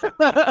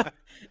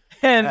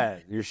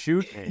 And your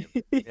shoot name.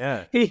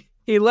 Yeah.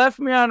 He left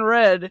me on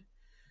red.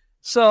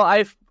 So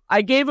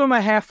I gave him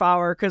a half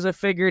hour because I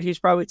figured he's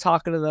probably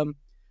talking to them.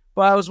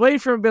 But I was waiting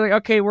for him to be like,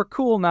 okay, we're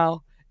cool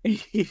now.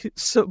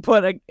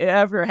 But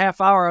after a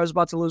half hour, I was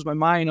about to lose my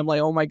mind. I'm like,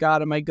 oh my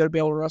God, am I going to be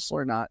able to wrestle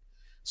or not?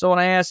 So when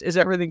I asked, is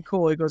everything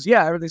cool? He goes,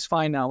 yeah, everything's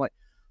fine now. I'm like,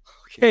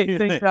 okay,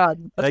 thank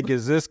God. Like,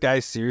 is this guy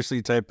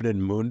seriously typing in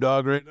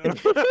Moondog right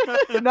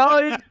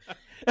No, now?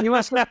 he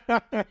must.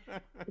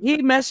 He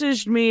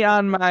messaged me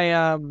on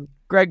my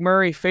Greg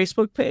Murray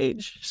Facebook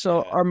page,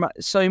 so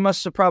he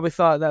must have probably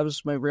thought that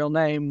was my real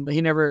name. But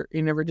he never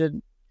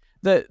did.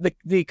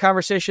 The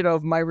conversation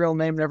of my real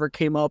name never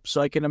came up, so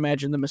I can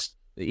imagine the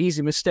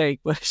easy mistake.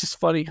 But it's just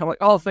funny. I'm like,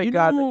 oh, thank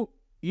God.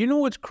 You know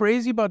what's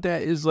crazy about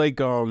that is like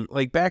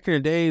back in the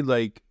day,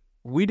 like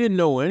we didn't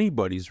know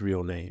anybody's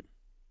real name.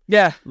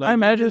 Yeah, like, I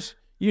imagine.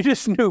 You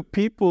just knew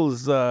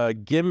people's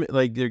gimmick,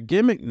 like their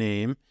gimmick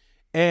name,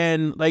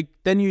 and like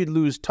then you'd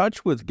lose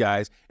touch with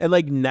guys. And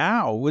like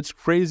now, what's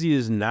crazy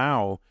is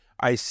now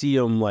I see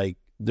them like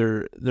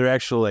their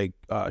actual like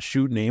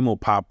shoot name will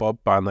pop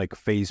up on like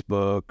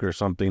Facebook or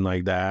something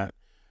like that.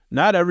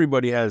 Not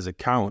everybody has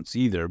accounts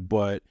either,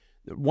 but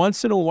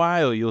once in a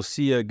while you'll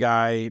see a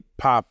guy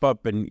pop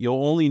up, and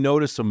you'll only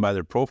notice them by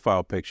their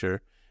profile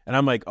picture. And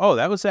I'm like, oh,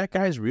 that was that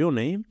guy's real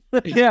name?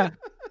 Yeah.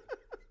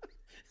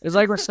 It's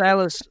like when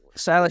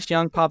Silas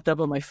Young popped up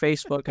on my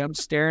Facebook. I'm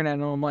staring at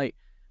him. I'm like,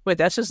 wait,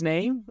 that's his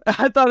name?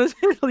 I thought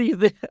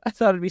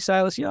it'd be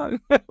Silas Young.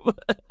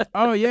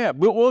 Oh, yeah.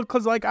 Well,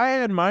 because like I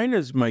had mine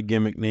as my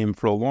gimmick name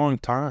for a long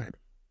time.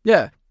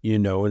 Yeah.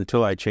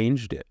 Until I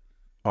changed it.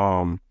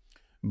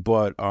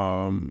 But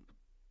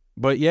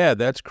yeah,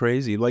 that's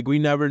crazy. Like we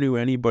never knew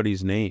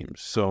anybody's names.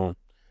 So,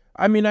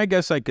 I mean, I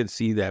guess I could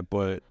see that,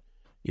 but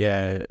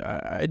yeah,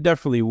 I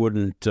definitely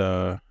wouldn't,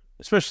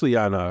 especially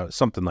on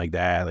something like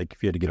that. Like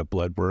if you had to get a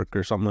blood work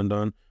or something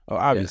done,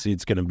 obviously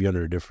it's going to be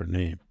under a different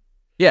name.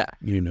 Yeah.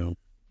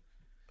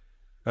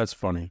 That's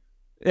funny.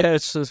 Yeah,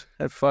 it's just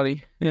that's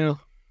funny.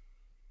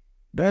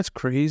 That's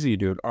crazy,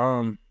 dude.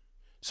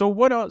 So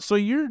what else? So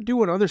you're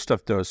doing other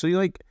stuff though. So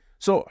you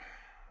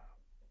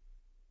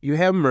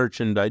have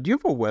merchandise. Do you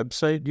have a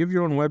website? Do you have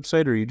your own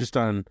website, or are you just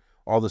on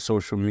all the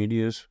social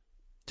medias?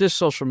 Just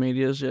social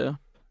medias, yeah.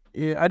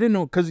 Yeah, I didn't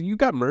know, because you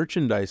got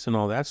merchandise and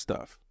all that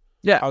stuff.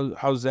 Yeah.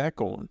 How's that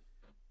going?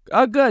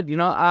 Good.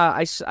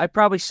 I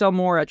probably sell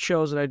more at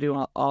shows than I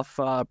do off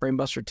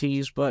Brainbuster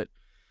Tees, but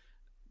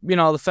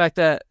the fact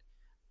that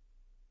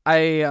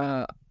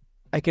I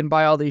can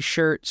buy all these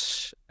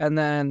shirts and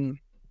then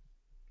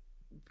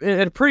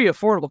at a pretty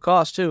affordable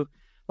cost too.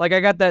 Like I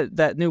got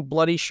that new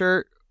bloody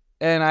shirt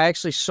and I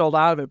actually sold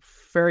out of it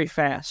very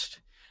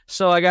fast.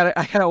 So I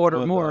gotta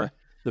order more.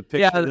 The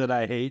picture that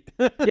I hate.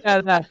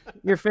 Yeah,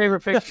 your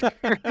favorite picture.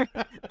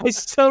 I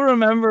still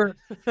remember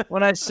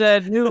when I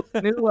said new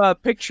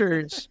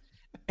pictures,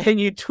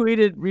 and you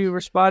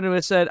responded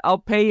and said, "I'll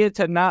pay you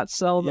to not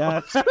sell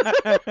those."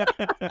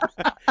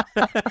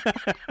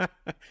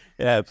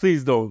 Yeah,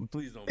 please don't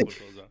put those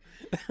up.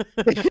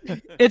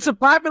 It's a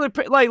popular,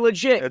 like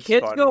legit. It's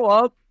kids funny. Go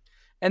up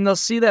and they'll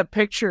see that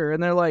picture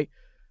and they're like,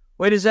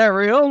 wait, is that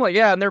real? I'm like,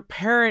 yeah, and their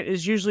parent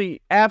is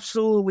usually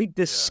absolutely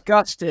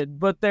disgusted,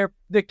 but the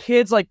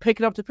kid's like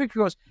picking up the picture,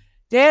 goes,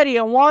 Daddy,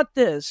 I want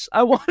this.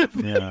 I want it.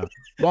 Yeah.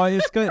 Well,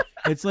 it's good.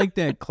 It's like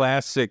that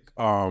classic,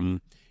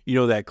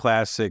 that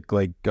classic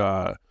like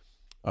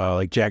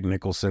Jack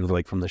Nicholson,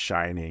 like from The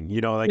Shining.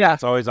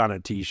 It's always on a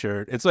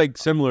T-shirt. It's like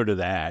similar to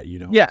that.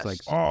 Yes. It's like,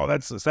 oh,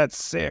 that's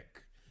sick.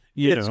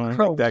 It's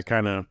like that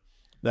kind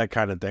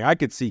of thing. I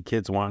could see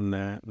kids wanting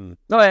that. And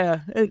oh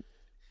yeah.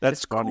 That's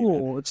it's funny.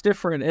 Cool. It's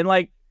different. And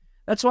like,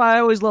 that's why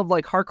I always loved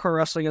like hardcore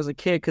wrestling as a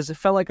kid, because it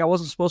felt like I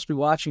wasn't supposed to be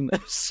watching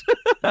this.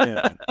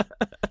 Yeah.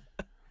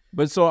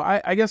 But so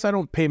I guess I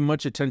don't pay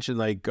much attention.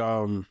 Like,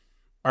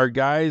 are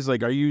guys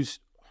like,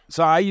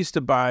 so I used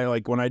to buy,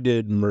 like when I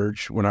did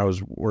merch, when I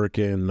was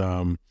working,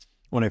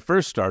 when I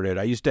first started,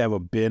 I used to have a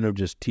bin of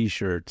just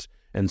T-shirts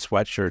and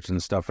sweatshirts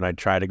and stuff, and I'd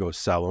try to go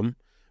sell them.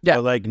 Yeah.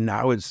 But like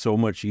now it's so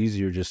much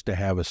easier just to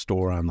have a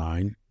store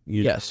online.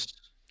 Yes.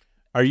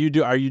 Are you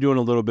doing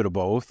a little bit of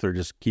both, or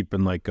just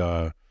keeping like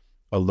a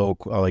low,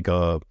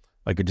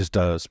 just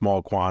a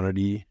small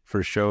quantity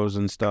for shows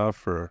and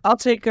stuff? Or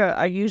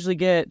I usually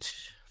get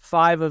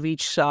 5 of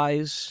each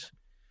size,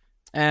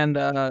 and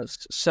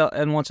sell.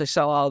 And once I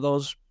sell out of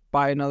those,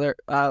 buy another.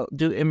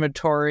 Do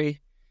inventory,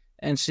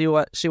 and see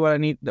what I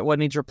need, what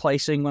needs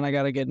replacing when I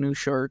got to get new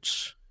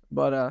shirts.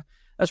 But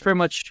that's pretty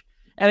much.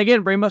 And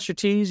again, Brainbuster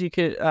Tees, you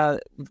could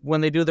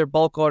when they do their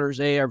bulk orders,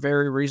 they are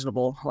very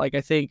reasonable. Like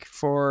I think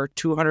for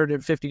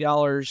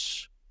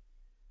 $250,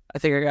 I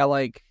think I got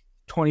like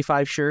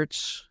 25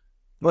 shirts.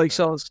 Like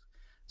so, it's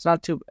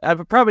not too. I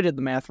probably did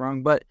the math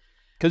wrong, but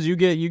because you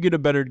get a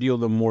better deal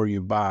the more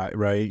you buy,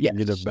 right? Yes.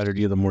 You get a better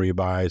deal the more you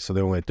buy, so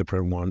they only have to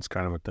print once,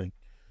 kind of a thing.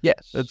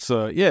 Yes, that's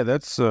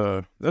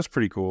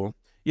pretty cool.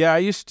 Yeah, I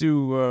used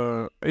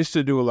to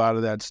do a lot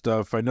of that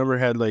stuff. I never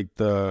had like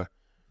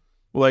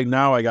like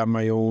now I got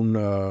my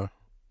own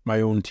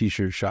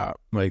T-shirt shop,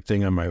 like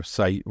thing on my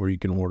site where you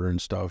can order and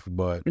stuff.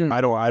 But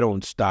I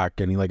don't stock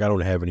any, like I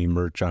don't have any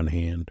merch on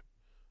hand,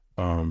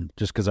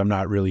 just because I'm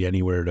not really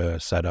anywhere to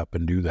set up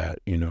and do that,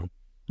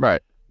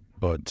 Right.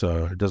 But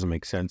it doesn't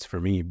make sense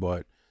for me.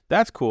 But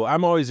that's cool.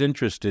 I'm always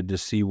interested to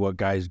see what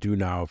guys do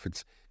now. If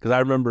it's because I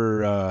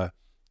remember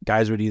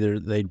guys would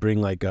they'd bring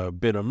like a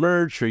bit of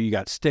merch, or you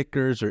got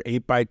stickers or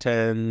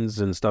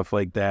 8x10s and stuff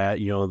like that.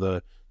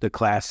 The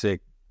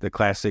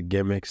classic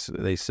gimmicks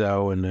they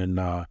sell, and then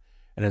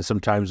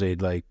sometimes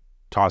they'd like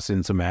toss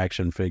in some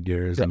action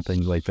figures and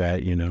things like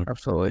that.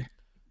 Absolutely.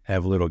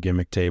 Have a little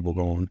gimmick table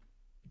going.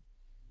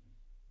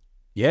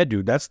 Yeah,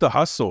 dude, that's the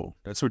hustle.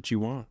 That's what you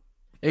want.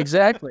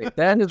 Exactly.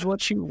 That is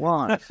what you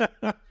want.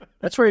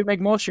 That's where you make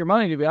most of your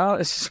money, to be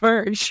honest.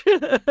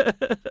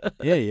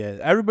 Yeah.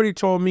 Everybody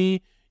told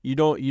me you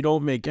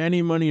don't make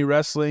any money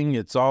wrestling.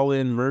 It's all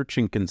in merch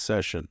and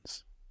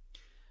concessions.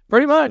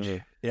 Pretty much.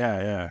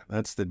 Yeah.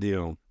 That's the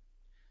deal.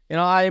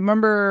 I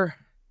remember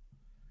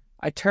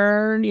I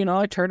turned a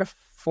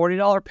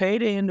 $40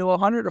 payday into a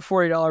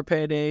 $140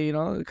 payday,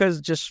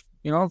 because just,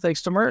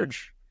 thanks to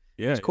merch.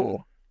 Yeah. It's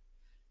cool.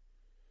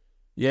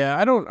 Yeah,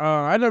 I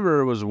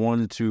never was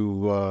one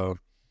to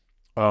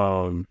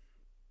dwell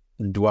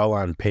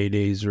on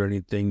paydays or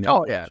anything.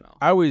 Oh yeah, no.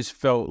 I always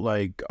felt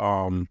like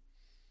like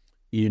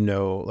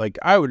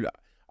I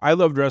I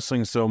loved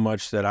wrestling so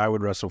much that I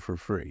would wrestle for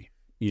free,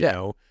 you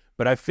know.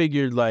 But I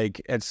figured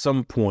like at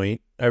some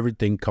point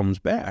everything comes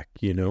back,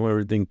 you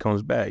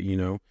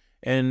know.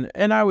 And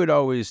I would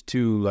always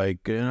too, like,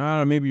 and I don't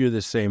know, maybe you're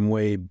the same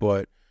way,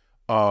 but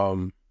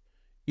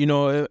you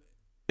know,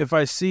 if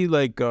I see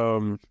like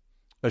a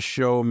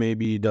show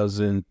maybe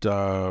doesn't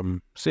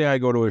say I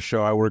go to a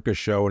show, I work a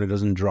show and it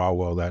doesn't draw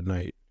well that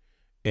night,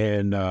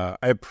 and I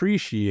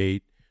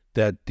appreciate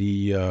that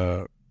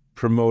the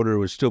promoter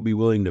would still be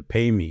willing to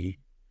pay me.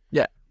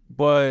 Yeah,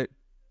 but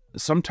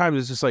sometimes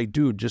it's just like,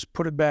 dude, just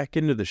put it back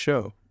into the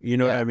show. You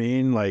know what I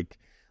mean? Like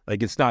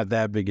it's not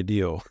that big a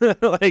deal.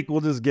 Like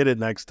we'll just get it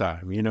next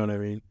time. You know what I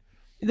mean?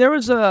 There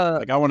was a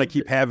like I want to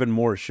keep having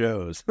more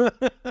shows.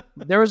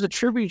 There was a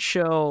tribute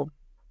show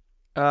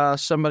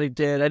somebody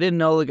did. I didn't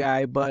know the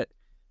guy, but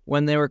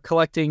when they were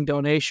collecting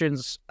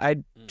donations,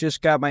 I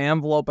just got my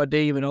envelope. I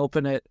didn't even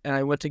open it, and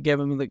I went to give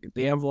him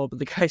the envelope,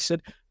 and the guy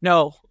said,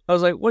 "No." I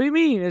was like, "What do you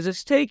mean? Is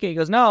this taking?" He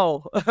goes,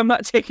 "No, I'm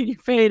not taking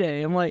your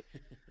payday." I'm like,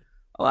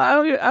 "Well,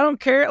 I don't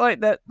care."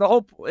 Like that. The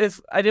whole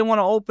if I didn't want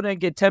to open it, and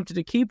get tempted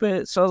to keep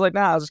it, so I was like,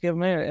 "Nah, I'll just give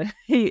him it."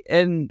 He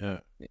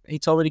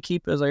told me to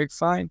keep it. I was like,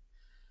 "Fine."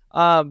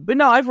 But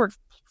no, I've worked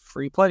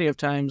free plenty of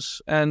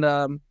times,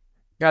 and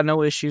got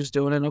no issues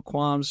doing it, no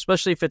qualms,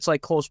 especially if it's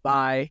like close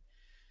by,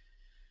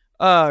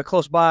 or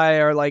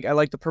like I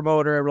like the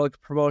promoter, I really like the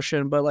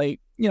promotion, but like,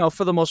 you know,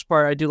 for the most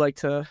part, I do like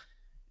to,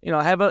 you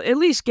know, have at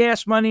least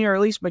gas money or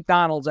at least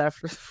McDonald's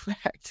after the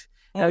fact.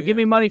 Give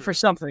me money for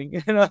something,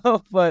 you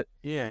know. But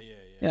yeah.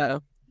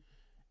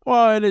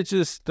 Well, and it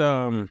just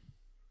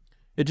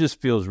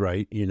feels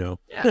right, you know.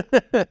 Yeah.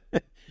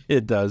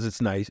 It does.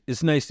 It's nice.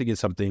 It's nice to get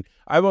something.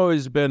 I've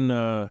always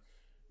been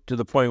to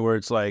the point where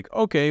it's like,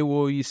 okay,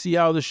 well, you see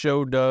how the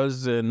show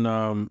does, and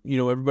you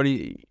know,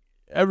 everybody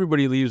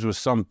leaves with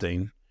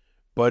something,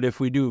 but if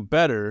we do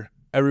better,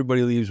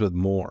 everybody leaves with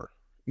more.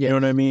 You know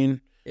what I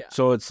mean? Yeah.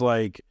 So it's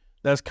like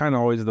that's kind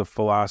of always the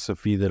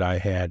philosophy that I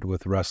had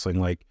with wrestling.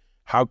 Like,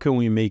 how can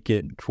we make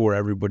it to where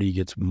everybody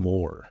gets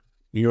more?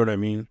 You know what I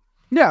mean?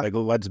 Yeah. Like,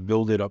 let's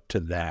build it up to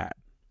that.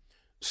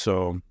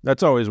 So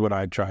that's always what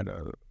I try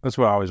to. That's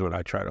always what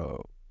I try to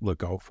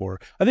look out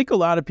for. I think a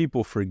lot of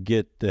people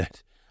forget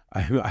that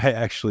I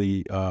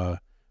actually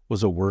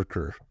was a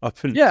worker up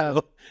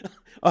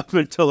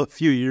until a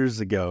few years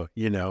ago.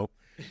 You know,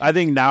 I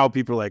think now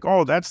people are like,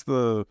 "Oh, that's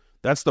the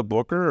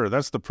booker or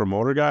that's the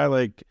promoter guy."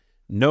 Like,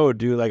 no,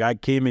 dude. Like, I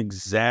came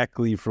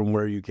exactly from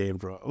where you came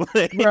from.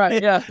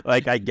 Right? Yeah.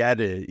 Like, I get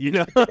it. You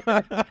know,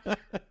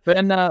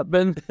 been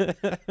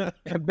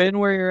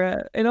where you're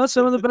at. You know,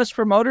 some of the best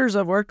promoters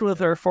I've worked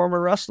with are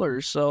former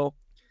wrestlers. So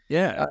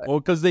yeah, well,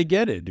 because they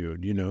get it,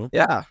 dude. You know.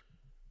 Yeah.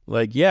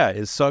 Like, yeah,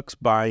 it sucks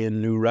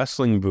buying new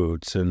wrestling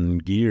boots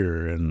and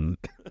gear, and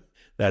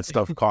that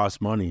stuff costs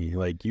money.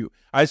 Like,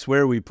 I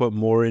swear we put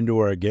more into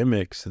our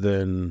gimmicks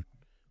than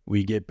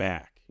we get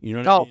back. You know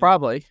what I mean?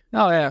 Probably.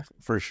 Oh, yeah.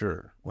 For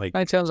sure. Like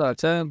 9 times out of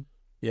 10.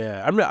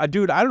 Yeah.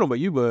 Dude, I don't know about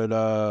you,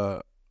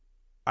 but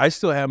I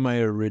still have my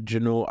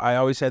original. I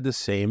always had the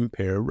same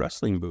pair of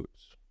wrestling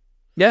boots.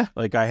 Yeah.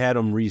 Like, I had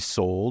them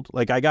resoled.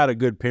 Like, I got a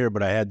good pair,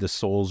 but I had the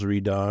soles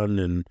redone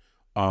and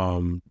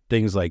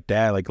things like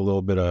that, like a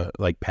little bit of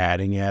like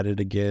padding added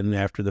again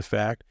after the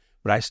fact,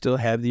 but I still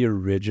have the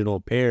original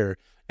pair.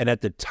 And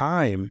at the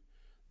time,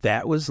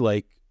 that was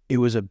like, it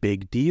was a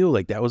big deal.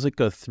 Like, that was like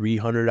a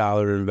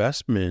 $300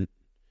 investment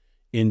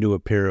into a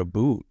pair of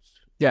boots.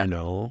 Yeah. You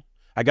know,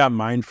 I got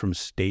mine from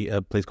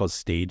a place called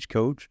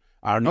Stagecoach.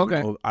 I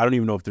don't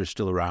even know if they're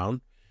still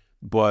around,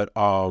 but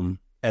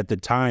at the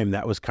time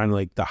that was kind of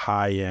like the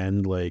high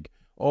end, like,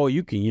 oh,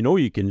 you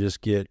can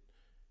just get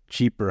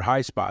cheaper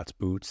high spots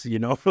boots, you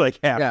know, for like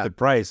half the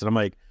price. And I'm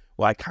like,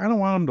 well, I kind of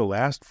want them to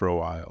last for a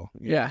while.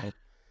 Yeah.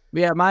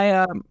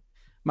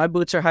 My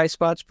boots are high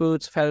spots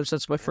boots. I've had them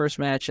since my first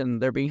match, and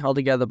they're being held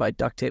together by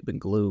duct tape and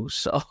glue.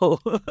 So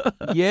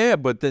yeah,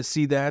 but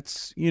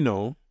that's, you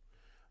know,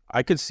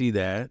 I could see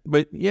that.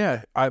 But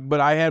yeah,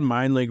 I had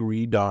mine like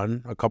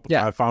redone a couple.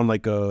 I found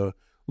like a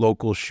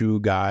local shoe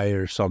guy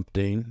or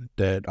something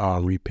that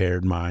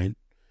repaired mine,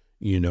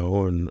 you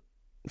know, and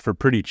for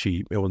pretty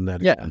cheap. It wasn't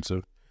that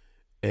expensive.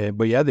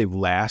 But yeah, they've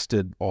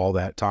lasted all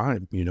that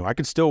time. You know, I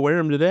could still wear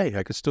them today.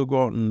 I could still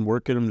go out and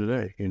work in them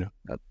today. You know,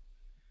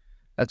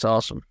 that's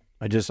awesome.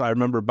 I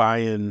remember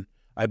I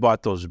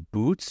bought those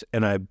boots,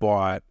 and I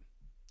bought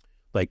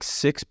like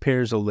 6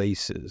 pairs of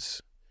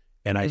laces,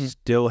 and I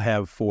still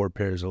have 4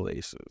 pairs of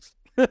laces.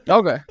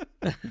 Okay.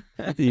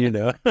 You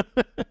know,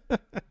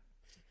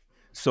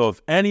 so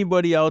if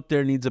anybody out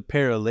there needs a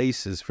pair of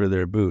laces for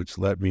their boots,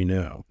 let me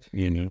know.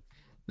 You know,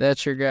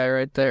 that's your guy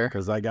right there.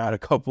 Because I got a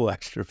couple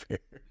extra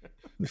pairs.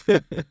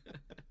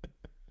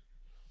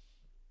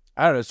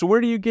 I don't know. So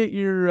where do you get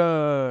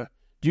your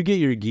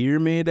gear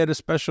made at a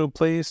special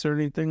place or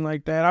anything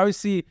like that? I always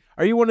see,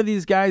 are you one of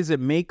these guys that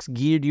makes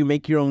gear? Do you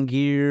make your own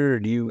gear, or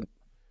do you?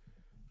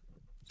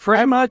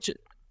 Pretty much.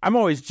 I'm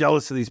always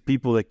jealous of these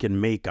people that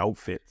can make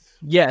outfits.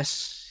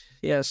 Yes,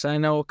 I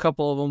know a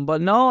couple of them,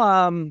 but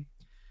no,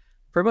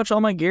 pretty much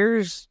all my gear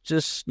is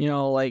just, you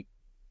know, like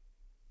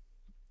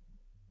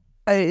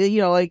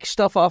like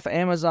stuff off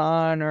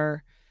Amazon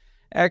or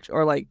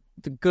like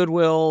the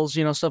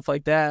Goodwills, stuff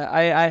like that.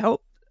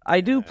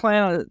 I do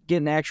plan on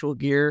getting actual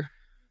gear,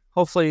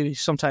 hopefully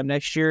sometime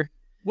next year.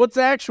 What's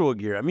actual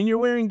gear? I mean, you're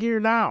wearing gear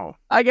now.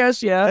 I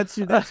guess, yeah.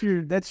 That's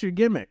your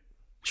gimmick.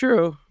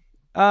 True.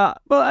 But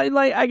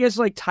I guess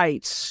like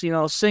tights,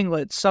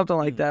 singlets, something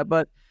like that.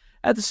 But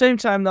at the same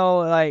time, though,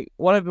 like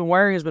what I've been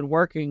wearing has been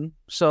working.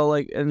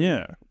 So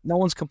no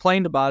one's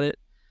complained about it.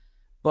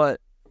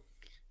 But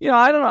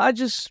I don't know. I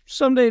just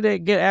someday to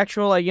get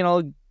actual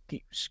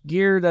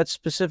gear that's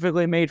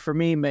specifically made for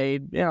me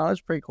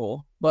that's pretty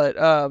cool.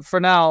 But for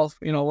now,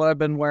 what I've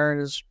been wearing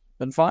has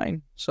been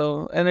fine.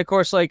 So, and of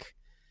course, like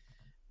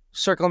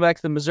circling back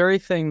to the Missouri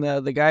thing,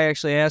 the guy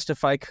actually asked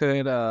if I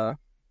could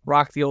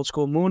rock the old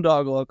school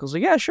Moondog look. I was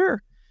like, yeah,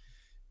 sure.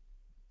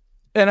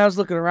 And I was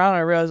looking around and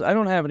I realized I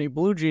don't have any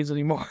blue jeans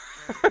anymore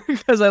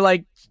because I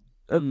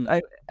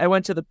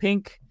went to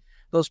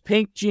those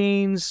pink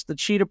jeans, the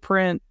cheetah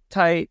print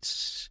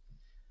tights,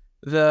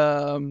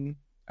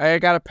 I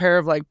got a pair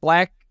of like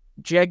black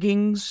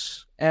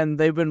jeggings and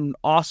they've been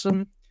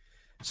awesome.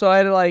 So I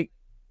had to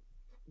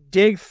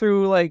dig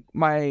through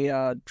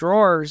my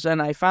drawers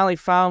and I finally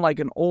found like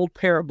an old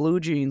pair of blue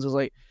jeans. I was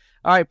like,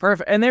 all right,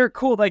 perfect. And they were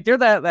cool. Like they're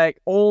that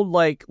old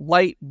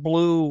light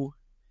blue,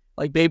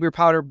 like baby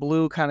powder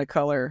blue kind of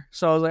color.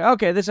 So I was like,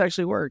 okay, this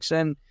actually works.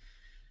 And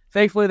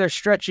thankfully they're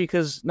stretchy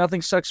because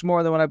nothing sucks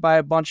more than when I buy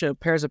a bunch of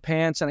pairs of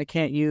pants and I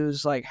can't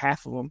use like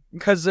half of them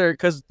because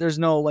there's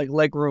no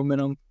leg room in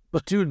them.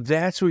 But dude,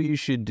 that's what you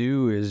should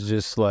do is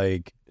just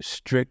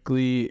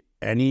strictly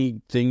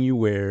anything you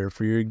wear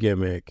for your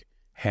gimmick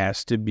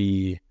has to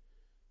be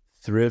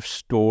thrift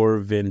store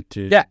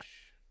vintage.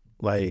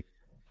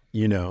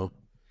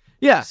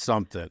 Yeah.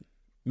 Something.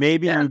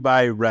 Maybe you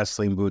buy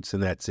wrestling boots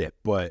and that's it.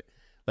 But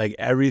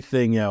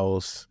everything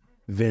else,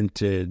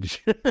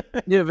 vintage.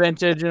 Yeah,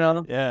 vintage,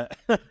 Yeah.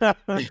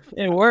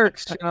 It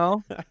works,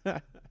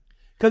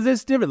 Because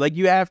it's different.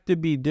 You have to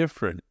be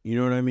different. You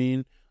know what I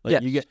mean?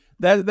 You get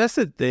that's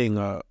the thing.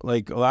 A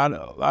lot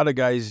of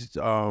guys,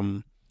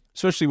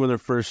 especially when they're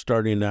first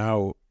starting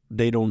out,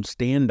 they don't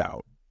stand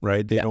out,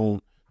 right? They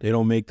don't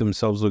make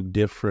themselves look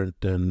different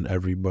than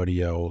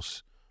everybody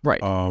else.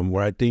 Right.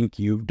 Where I think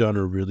you've done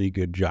a really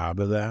good job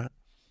of that.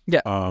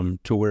 Yeah.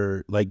 To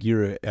where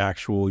you're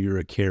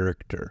a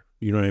character.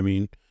 You know what I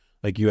mean?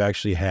 You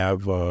actually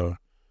have a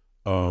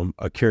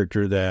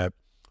character that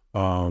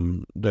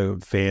the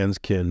fans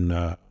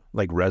can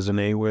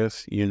resonate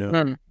with.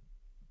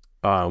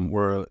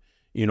 Where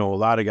a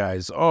lot of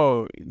guys,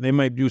 they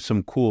might do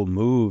some cool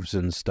moves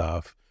and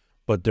stuff,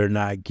 but they're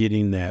not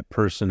getting that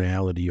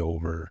personality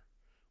over.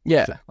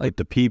 Yeah, with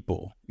the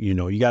people.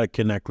 You got to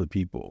connect with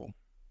people.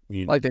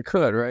 Like they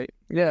could, right?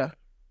 Yeah.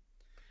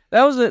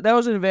 That was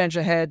an advantage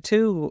I had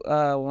too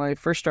when I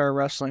first started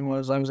wrestling.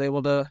 Was I was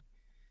able to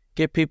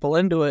get people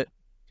into it.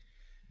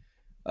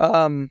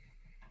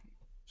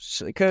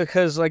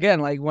 Because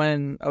again,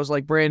 when I was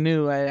brand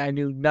new, I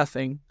knew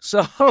nothing.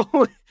 So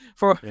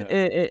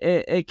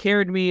it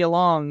carried me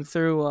along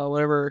through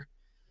whatever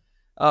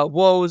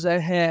woes I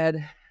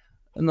had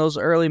in those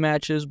early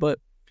matches. But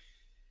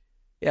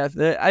yeah,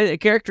 the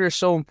character is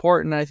so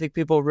important. I think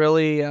people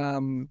really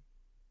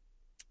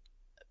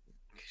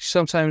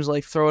sometimes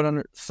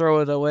throw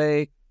it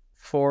away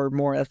for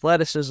more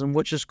athleticism,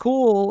 which is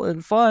cool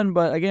and fun.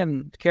 But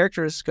again, the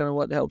character is kind of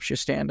what helps you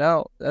stand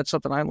out. That's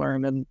something I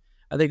learned, and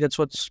I think that's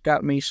what's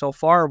got me so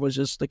far was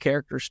just the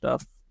character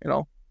stuff,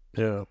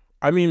 Yeah.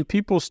 I mean,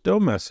 people still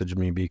message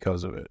me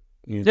because of it.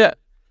 Yeah.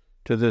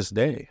 To this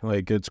day.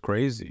 It's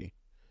crazy.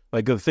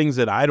 The things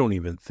that I don't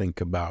even think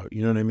about.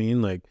 You know what I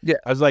mean? Yeah.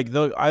 I was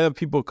I have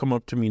people come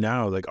up to me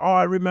now oh,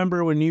 I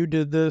remember when you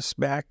did this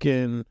back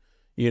in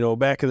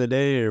the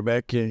day or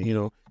back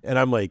in, and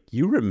I'm like,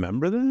 you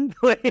remember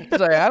that?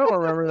 It's I don't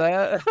remember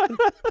that.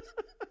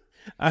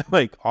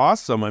 I'm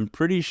awesome. I'm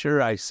pretty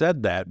sure I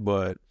said that,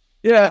 but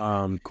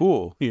yeah,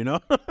 cool.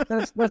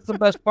 That's the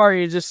best part.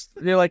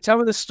 You're like, tell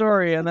me the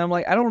story, and I'm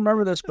like, I don't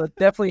remember this, but it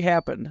definitely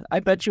happened. I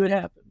bet you it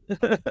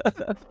happened.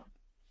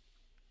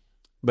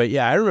 But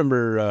yeah, I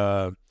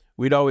remember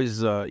we'd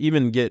always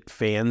even get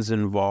fans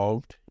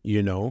involved,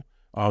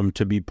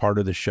 to be part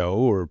of the show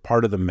or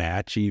part of the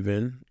match,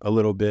 even a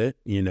little bit,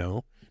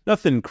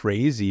 nothing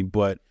crazy,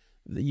 but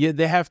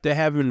they have to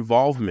have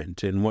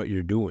involvement in what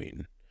you're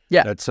doing.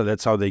 Yeah.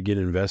 That's how they get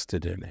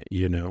invested in it,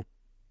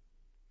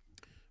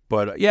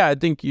 But yeah, I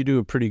think you do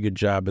a pretty good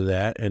job of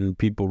that, and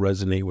people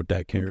resonate with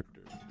that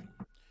character.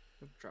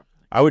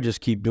 I would just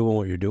keep doing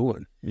what you're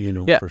doing,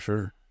 for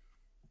sure.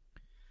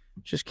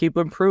 Just keep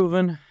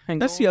improving.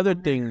 That's the other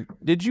thing.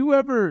 Did you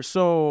ever,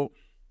 so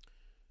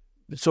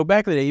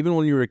back in the day, even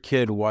when you were a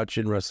kid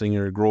watching wrestling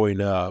or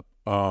growing up,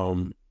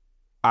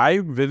 I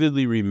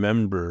vividly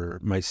remember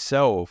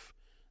myself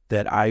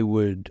that I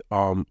would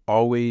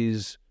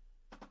always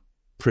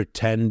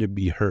pretend to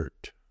be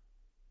hurt.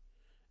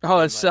 Oh,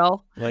 a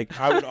cell? I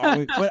would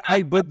always,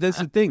 but that's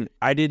the thing.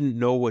 I didn't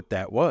know what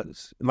that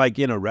was,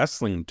 in a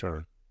wrestling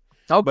term.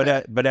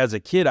 Okay. But as a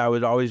kid, I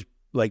would always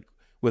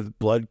with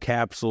blood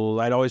capsules.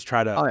 I'd always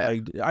try to. Oh,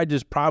 yeah. I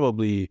just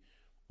probably.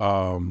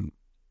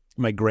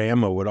 My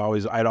grandma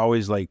I'd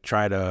always like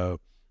try to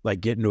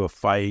like get into a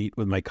fight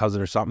with my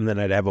cousin or something. Then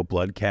I'd have a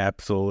blood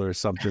capsule or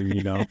something,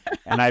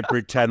 and I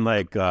pretend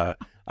like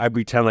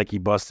he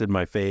busted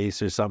my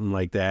face or something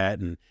like that,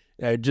 and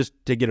just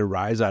to get a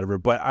rise out of her.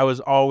 But I was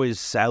always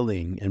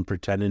selling and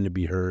pretending to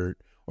be hurt,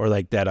 or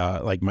like that,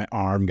 like my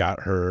arm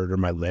got hurt or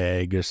my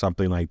leg or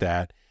something like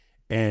that,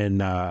 and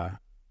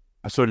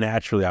so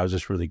naturally I was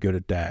just really good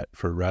at that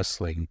for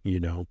wrestling,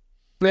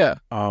 Yeah.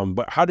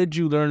 But how did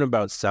you learn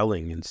about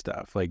selling and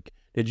stuff? Like,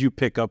 did you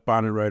pick up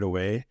on it right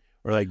away,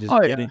 or like just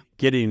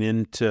getting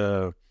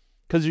into?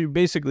 Because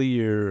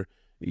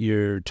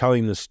you're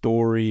telling the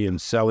story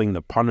and selling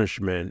the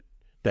punishment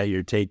that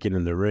you're taking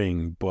in the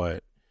ring.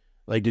 But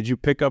like, did you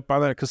pick up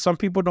on that? Because some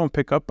people don't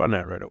pick up on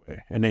that right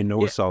away, and they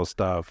know sell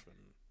stuff.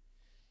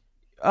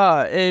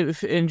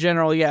 In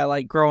general, yeah.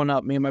 Like growing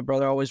up, me and my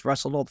brother always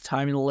wrestled all the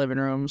time in the living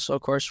room. So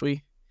of course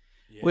we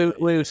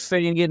was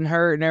fighting, getting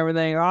hurt and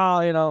everything.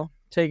 Oh,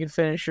 taking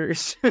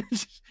finishers, a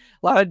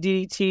lot of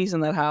DDTs in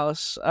that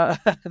house. I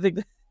think,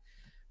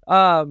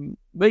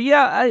 but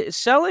yeah,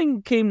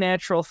 selling came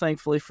natural,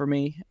 thankfully for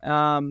me.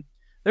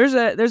 There's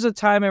a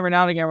time every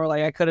now and again where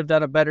like I could have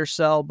done a better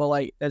sell, but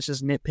like that's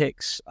just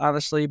nitpicks,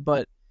 honestly.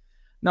 But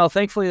no,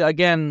 thankfully,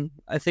 again,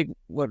 I think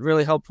what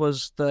really helped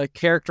was the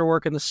character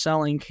work and the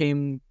selling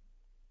came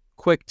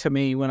quick to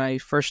me when I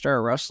first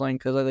started wrestling,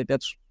 because I think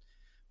that's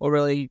what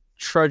really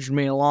trudged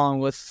me along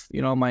with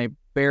my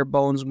bare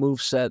bones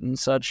moveset and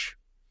such.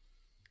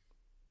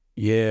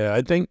 Yeah,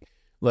 I think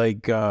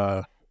like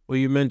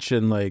you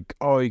mentioned like,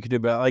 oh, you could do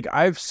better. Like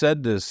I've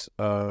said this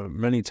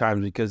many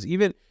times, because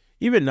even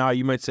now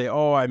you might say,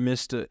 oh, I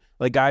missed it.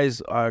 Like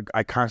guys,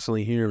 I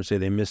constantly hear them say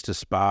they missed a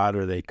spot,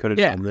 or they could have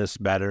done this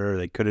better, or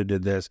they could have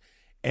did this.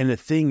 And the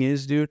thing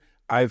is, dude,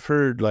 I've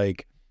heard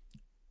like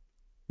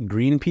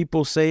green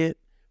people say it,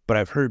 but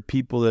I've heard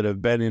people that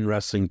have been in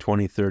wrestling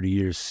 20, 30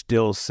 years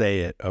still say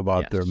it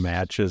about their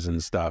matches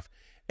and stuff.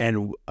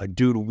 And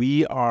dude,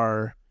 we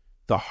are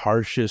the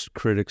harshest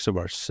critics of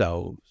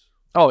ourselves.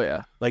 Oh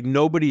yeah. Like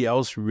nobody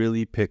else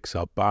really picks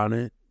up on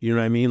it. You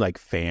know what I mean? Like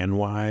fan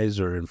wise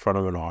or in front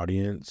of an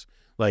audience.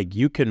 Like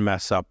you can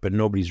mess up, but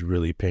nobody's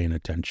really paying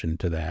attention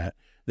to that.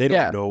 They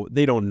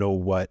don't know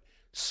what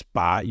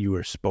spot you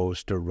were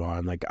supposed to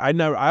run. Like I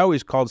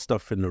always called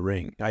stuff in the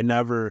ring.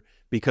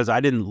 Because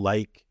I didn't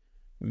like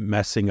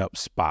messing up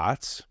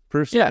spots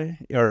per se,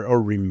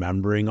 or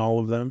remembering all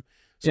of them.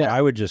 So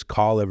I would just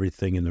call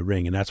everything in the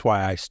ring, and that's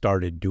why I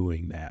started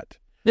doing that.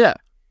 Yeah.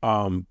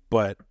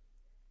 But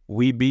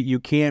you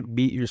can't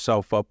beat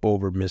yourself up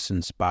over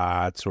missing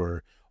spots,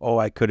 or, oh,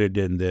 I could have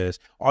done this.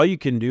 All you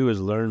can do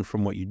is learn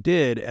from what you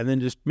did and then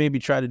just maybe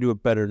try to do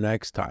it better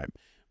next time.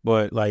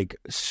 But like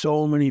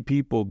so many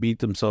people beat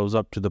themselves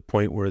up to the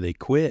point where they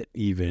quit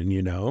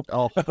even,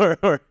 Oh.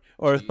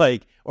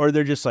 or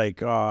they're just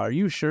like, oh, are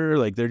you sure?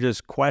 Like they're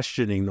just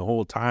questioning the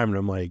whole time. And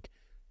I'm like,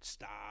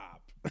 stop.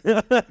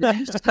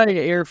 Just tell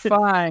you, you're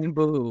fine,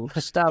 boo.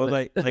 Stop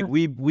it. Like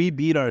we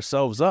beat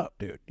ourselves up,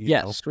 dude.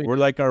 Yes, we're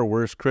like our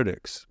worst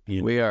critics.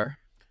 We are.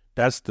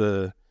 That's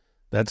the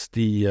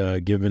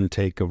give and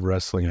take of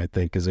wrestling, I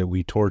think, is that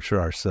we torture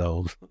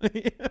ourselves.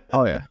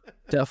 Oh yeah,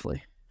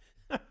 definitely.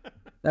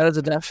 That is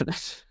a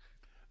definite.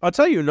 I'll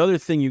tell you another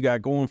thing you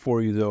got going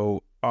for you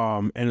though,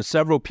 and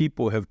several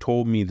people have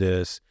told me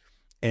this,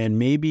 and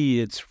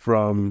maybe it's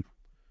from.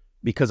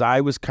 Because I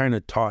was kind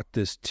of taught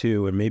this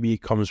too, and maybe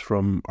it comes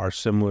from our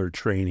similar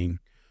training.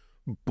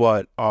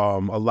 But a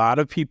lot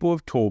of people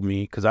have told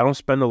me, because I don't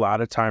spend a lot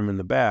of time in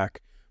the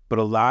back, but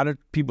a lot of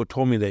people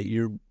told me that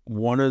you're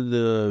one of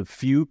the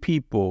few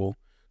people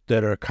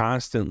that are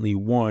constantly,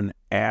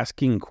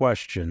 asking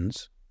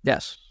questions.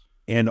 Yes.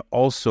 And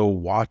also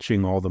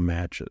watching all the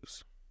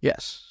matches.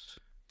 Yes.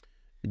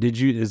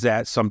 Is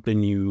that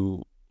something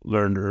you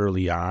learned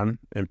early on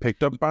and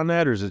picked up on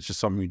that, or is it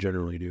just something you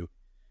generally do?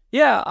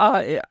 Yeah,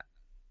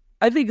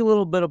 I think a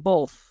little bit of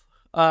both,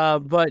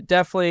 but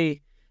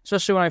definitely,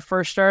 especially when I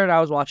first started, I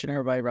was watching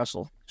everybody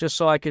wrestle just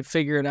so I could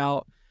figure it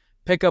out,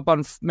 pick up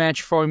on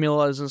match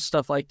formulas and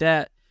stuff like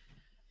that,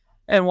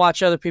 and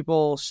watch other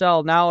people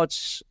sell. Now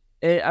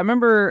I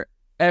remember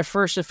at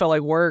first it felt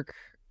like work,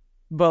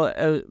 but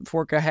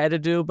work I had to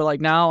do. But like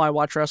now I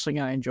watch wrestling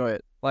and I enjoy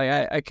it.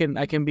 Like I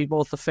can be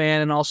both a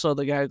fan and also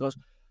the guy who goes,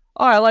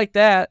 oh, I like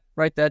that,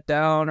 write that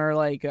down, or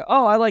like,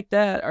 oh, I like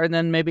that, or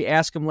then maybe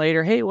ask him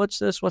later, hey, what's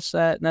this, what's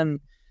that, and then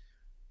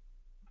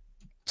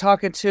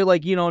talking to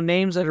like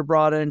names that are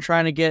brought in,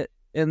 trying to get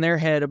in their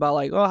head about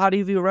like, oh, how do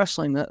you view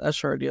wrestling, that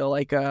sort of deal.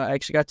 Like I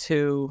actually got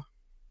to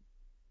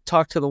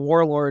talk to the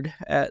Warlord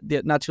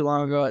not too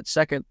long ago at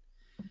Second,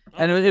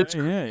 and it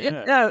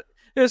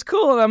was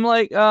cool. And I'm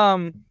like,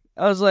 I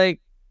was like,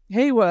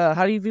 hey,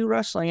 how do you view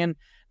wrestling? And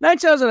 9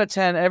 times out of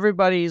 10,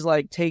 everybody's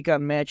like take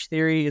on match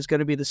theory is going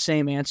to be the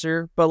same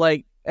answer, but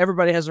like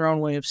everybody has their own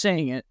way of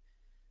saying it.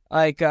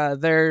 Like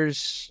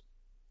there's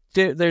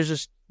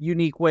just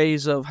unique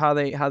ways of how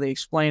they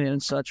explain it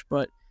and such.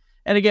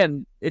 And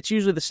again, it's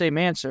usually the same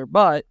answer,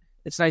 but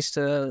it's nice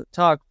to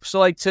talk. So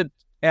like to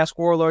ask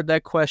Warlord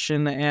that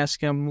question, ask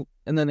him,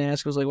 and then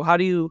ask was like, well, how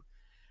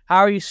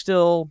are you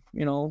still,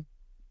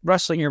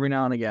 wrestling every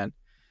now and again?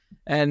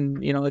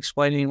 And,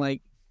 explaining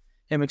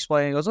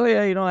goes, oh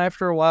yeah,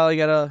 after a while you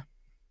gotta,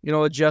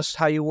 adjust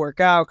how you work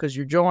out because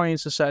your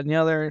joints, this, that, and the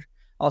other.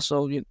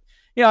 Also,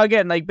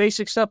 again, like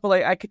basic stuff, but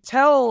like I could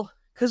tell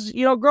because,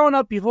 growing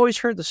up, you've always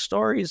heard the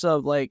stories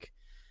of like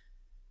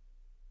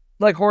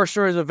horror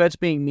stories of vets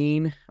being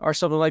mean or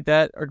something like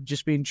that, or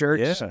just being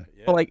jerks. Yeah.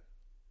 But like,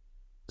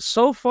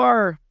 so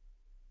far,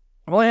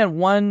 I've only had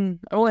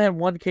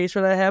one case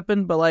where that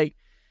happened, but like,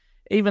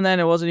 even then,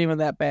 it wasn't even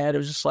that bad. It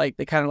was just like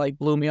they kind of like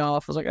blew me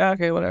off. I was like,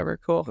 okay, whatever,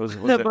 cool. Was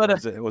it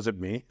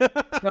me? No,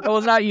 it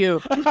was not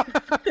you.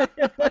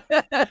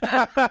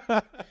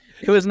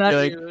 It was not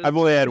like, you. I've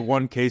only had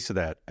one case of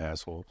that,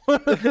 asshole.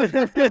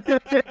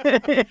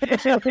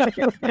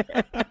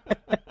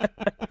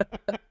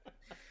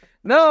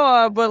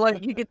 No, but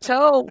like you could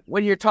tell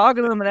when you're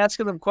talking to them and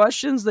asking them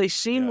questions, they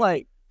seem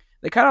like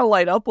they kind of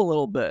light up a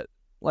little bit.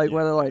 Like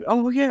when they're like,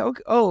 oh yeah,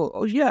 okay,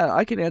 oh yeah,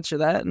 I can answer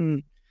that,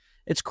 and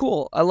it's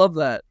cool. I love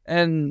that,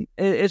 and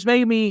it's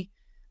making me,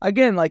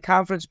 again, like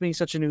confidence being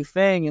such a new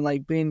thing, and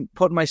like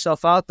putting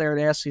myself out there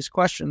to ask these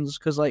questions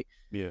because like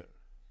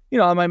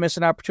I might miss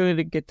an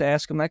opportunity to get to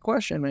ask him that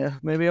question.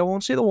 Maybe I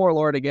won't see the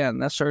Warlord again.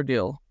 That's our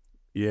deal.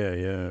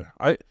 Yeah.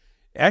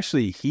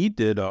 He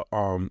did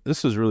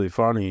this was really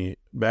funny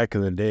back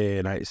in the day,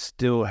 and I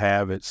still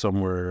have it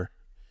somewhere.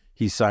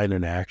 He signed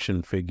an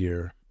action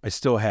figure. I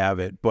still have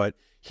it, but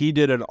he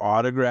did an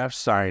autograph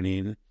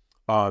signing.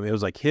 It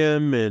was like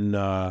him and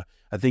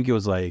I think it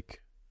was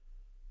like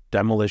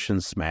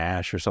Demolition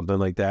Smash or something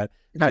like that.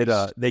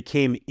 Nice. They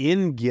came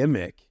in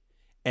gimmick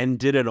and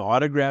did an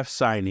autograph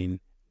signing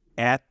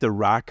at the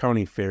Rock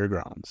County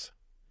Fairgrounds.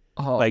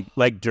 Oh.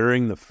 Like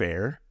during the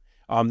fair.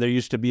 There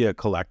used to be a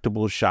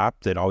collectibles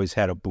shop that always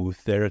had a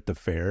booth there at the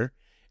fair,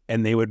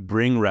 and they would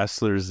bring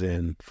wrestlers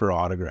in for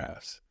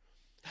autographs.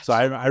 So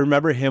I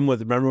remember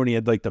remember when he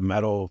had like the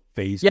metal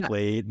face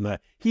plate, and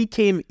he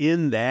came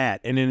in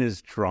that and in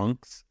his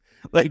trunks,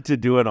 like to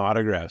do an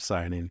autograph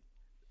signing.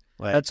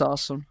 Like, that's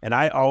awesome. And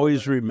I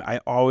always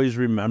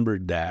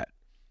remembered that.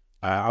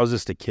 I was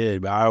just a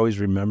kid, but I always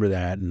remember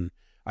that, and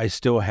I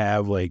still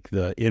have like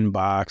the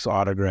inbox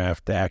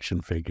autographed action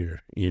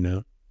figure.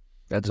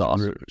 That's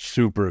awesome.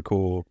 Super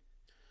cool.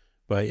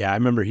 But yeah, I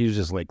remember he was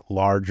just like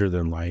larger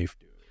than life.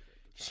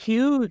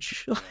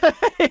 Huge.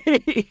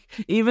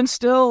 Even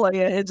still, like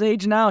at his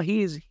age now,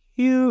 he's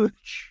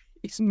huge.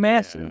 He's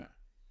massive.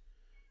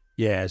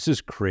 Yeah, it's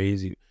just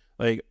crazy.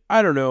 Like,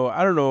 I don't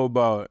know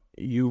about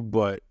you,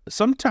 but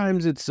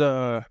sometimes it's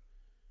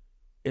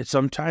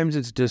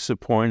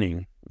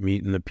disappointing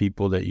meeting the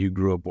people that you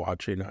grew up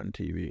watching on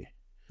TV.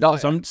 Oh,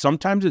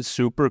 sometimes it's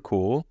super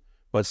cool,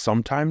 but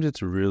sometimes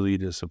it's really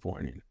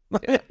disappointing.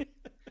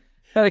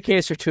 Had a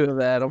case or two of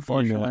that,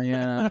 unfortunately.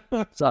 Yeah,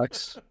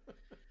 sucks.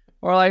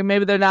 Or like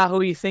maybe they're not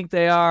who you think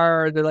they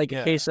are, or they're like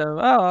a case of,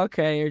 oh,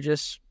 okay, you're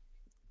just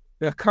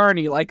a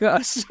carny like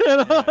us.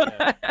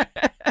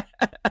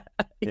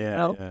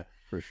 Yeah,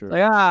 for sure.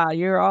 Like,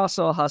 you're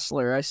also a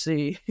hustler. I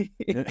see.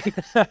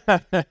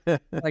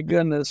 My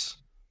goodness.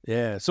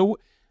 Yeah. So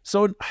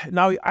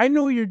now I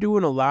know you're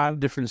doing a lot of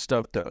different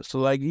stuff though. So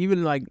like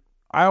even like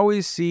I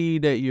always see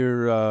that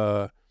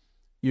you're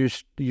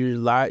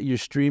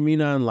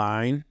streaming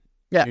online.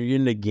 Yeah. You're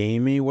into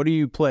gaming. What do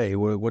you play?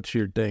 What's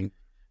your thing?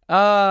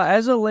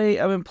 As of late,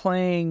 I've been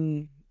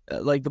playing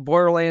like the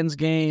Borderlands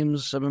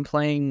games. I've been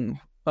playing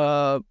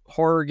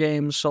horror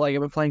games. So like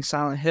I've been playing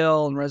Silent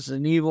Hill and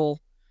Resident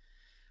Evil.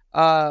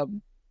 I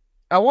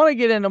want to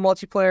get into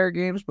multiplayer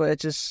games, but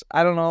it's just,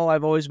 I don't know.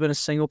 I've always been a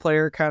single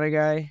player kind of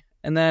guy.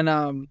 And then,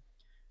 of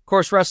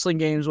course, wrestling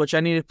games, which I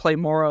need to play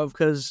more of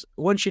because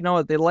once you know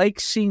it, they like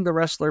seeing the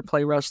wrestler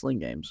play wrestling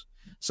games.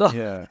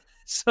 So,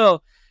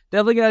 so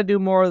definitely got to do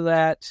more of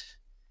that.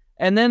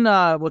 And then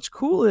what's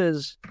cool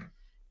is,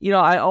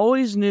 I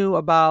always knew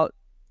about,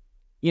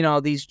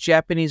 these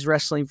Japanese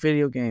wrestling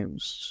video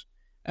games.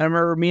 And I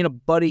remember me and a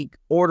buddy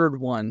ordered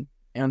one,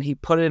 and he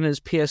put it in his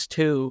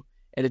PS2,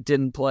 and it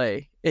didn't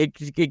play. It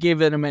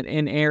gave it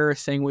an error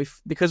thing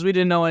because we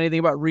didn't know anything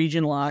about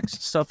region locks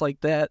and stuff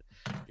like that.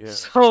 Yeah.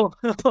 So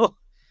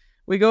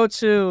we go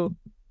to,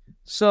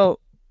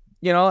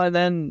 and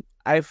then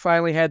I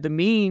finally had the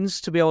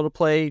means to be able to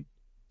play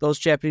those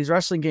Japanese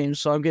wrestling games.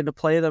 So I'm getting to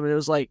play them, and it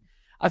was like,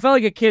 I felt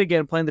like a kid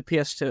again playing the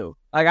PS2.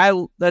 Like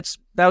that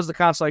was the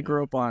console I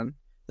grew up on.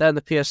 That and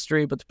the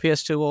PS3, but the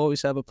PS2 will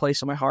always have a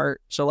place in my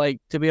heart. So like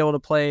to be able to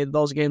play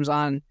those games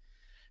on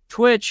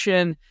Twitch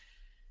and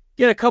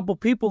get a couple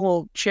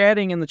people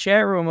chatting in the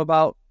chat room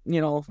about,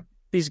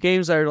 these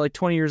games that are like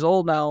 20 years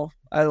old now.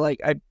 I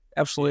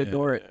absolutely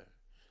adore it.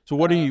 So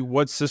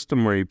what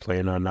system are you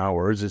playing on now?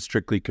 Or is it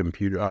strictly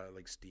computer,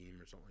 like Steam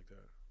or something like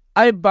that?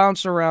 I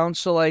bounce around.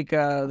 So like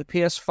the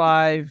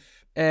PS5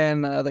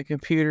 and the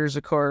computers,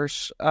 of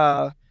course.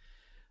 But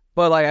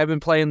like I've been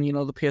playing, the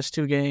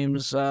PS2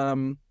 games,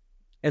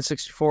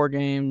 N64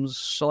 games.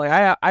 So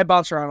like I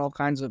bounce around all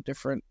kinds of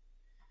different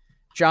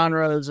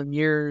genres and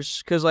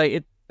years because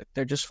like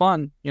they're just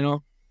fun,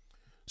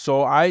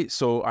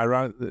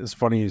 It's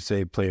funny you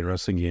say playing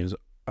wrestling games.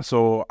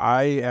 So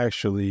I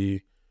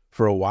actually,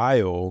 for a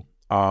while,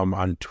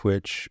 on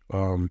Twitch,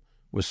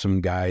 with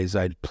some guys,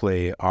 I'd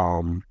play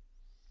the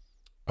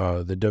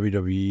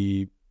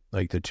WWE,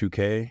 like the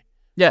 2K.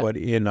 Yeah. But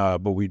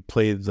we'd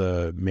play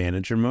the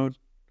manager mode.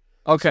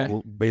 Okay.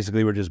 So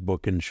basically, we're just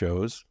booking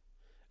shows.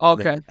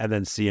 Okay. And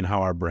then seeing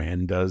how our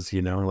brand does,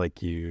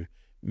 like you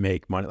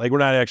make money. Like we're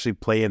not actually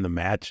playing the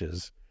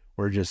matches.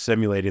 We're just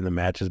simulating the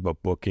matches,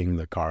 but booking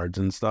the cards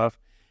and stuff.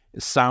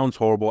 It sounds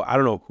horrible. I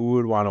don't know who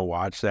would want to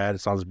watch that.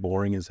 It sounds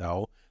boring as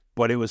hell,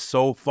 but it was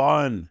so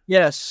fun.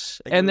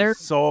 Yes. And there's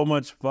so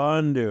much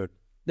fun, dude.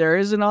 There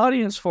is an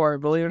audience for it,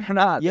 believe it or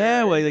not.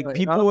 Yeah,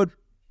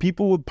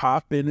 people would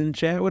pop in and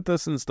chat with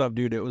us and stuff,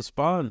 dude. It was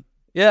fun.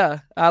 Yeah,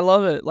 I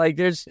love it. Like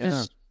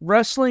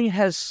wrestling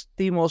has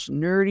the most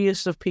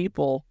nerdiest of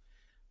people,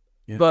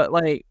 but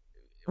like,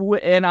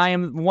 and I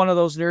am one of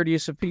those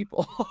nerdiest of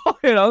people,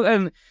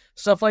 and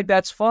stuff like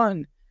that's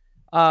fun.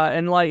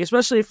 And like,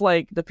 especially if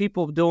like the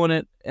people doing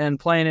it and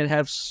playing it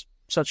have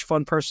such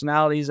fun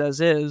personalities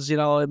as is,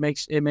 it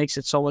makes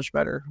it so much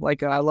better.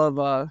 Like I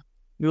love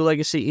New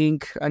Legacy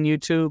Inc. on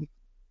YouTube.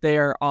 They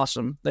are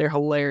awesome. They're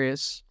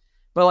hilarious.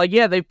 But like,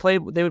 yeah, they would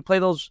play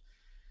those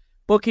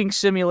booking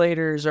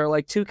simulators or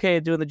like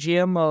 2K doing the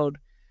GM mode.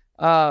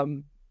 I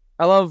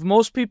love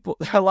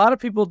a lot of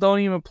people don't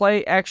even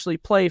actually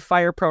play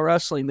Fire Pro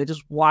Wrestling. They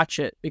just watch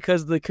it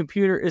because the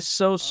computer is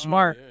so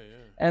smart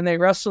and they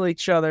wrestle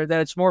each other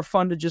that it's more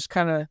fun to just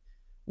kind of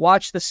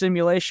watch the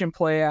simulation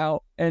play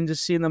out and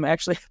just see them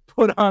actually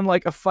put on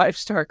like a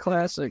 5-star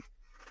classic.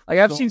 Like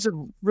I've seen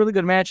some really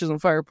good matches on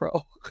Fire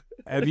Pro.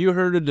 Have you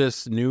heard of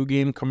this new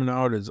game coming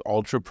out? It's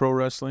Ultra Pro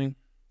Wrestling.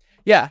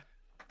 Yeah.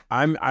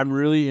 I'm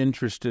really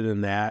interested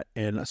in that.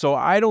 And so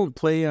I don't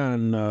play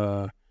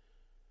on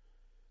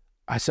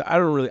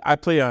I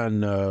play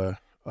on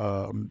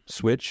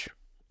Switch.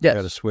 Yes. I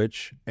got a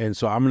Switch. And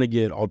so I'm going to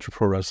get Ultra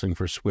Pro Wrestling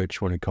for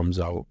Switch when it comes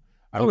out.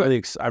 I'm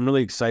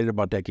really excited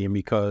about that game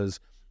because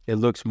it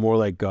looks more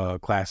like a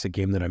classic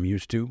game that I'm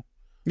used to.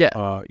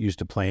 Yeah. Used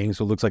to playing.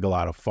 So it looks like a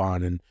lot of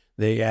fun. And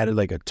they added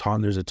like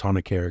there's a ton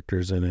of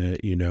characters in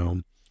it,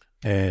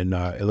 and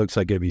it looks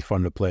like it'd be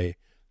fun to play.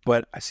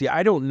 But see,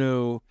 I don't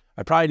know.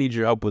 I probably need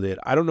your help with it.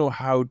 I don't know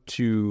how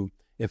to,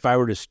 if I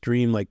were to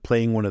stream like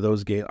playing one of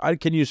those games.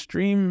 Can you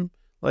stream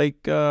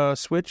like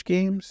Switch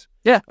games?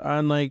 Yeah.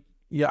 I don't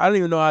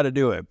even know how to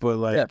do it, but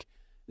like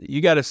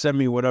you got to send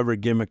me whatever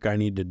gimmick I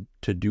need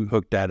to do,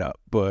 hook that up.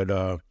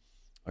 But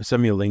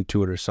send me a link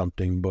to it or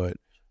something. But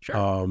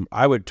sure.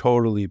 I would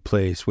totally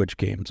play Switch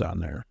games on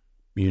there.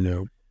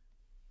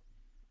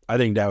 I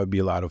think that would be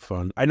a lot of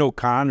fun. I know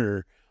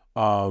Connor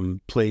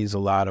plays a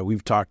lot of.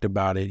 We've talked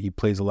about it. He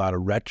plays a lot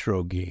of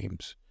retro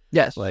games.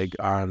 Yes. Like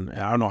I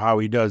don't know how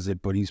he does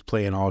it, but he's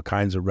playing all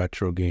kinds of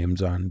retro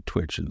games on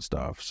Twitch and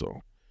stuff.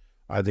 So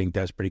I think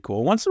that's pretty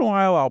cool. Once in a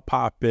while, I'll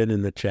pop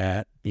in the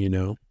chat,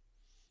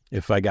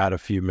 if I got a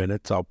few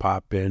minutes, I'll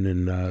pop in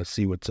and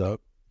see what's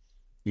up,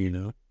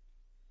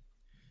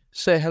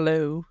 Say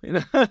hello.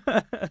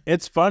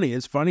 It's funny.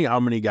 It's funny how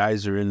many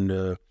guys are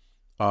into,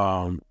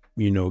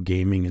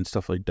 gaming and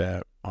stuff like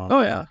that.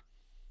 Oh, yeah.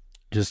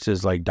 Just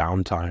as like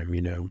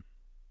downtime,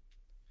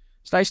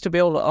 It's nice to be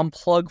able to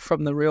unplug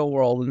from the real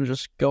world and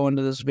just go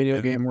into this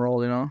video game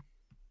world,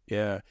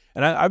 Yeah.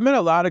 And I've met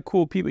a lot of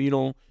cool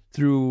people,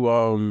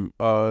 through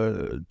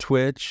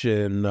Twitch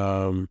and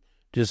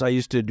I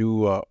used to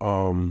do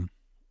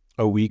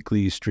a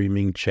weekly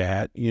streaming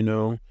chat,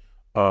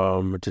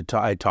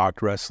 I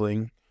talked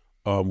wrestling,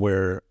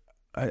 where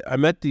I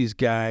met these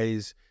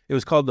guys. It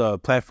was called, the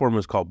platform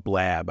was called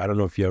Blab. I don't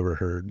know if you ever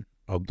heard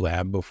of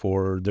Blab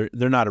before.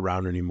 They're not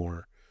around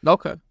anymore.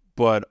 Okay.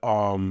 But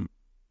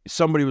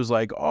somebody was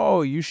like,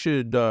 oh, you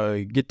should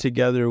get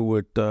together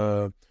with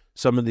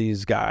some of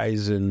these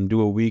guys and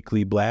do a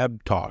weekly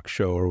Blab talk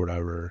show or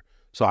whatever.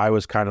 So I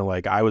was kind of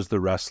like, I was the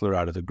wrestler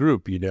out of the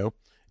group,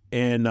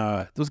 and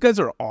those guys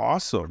are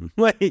awesome.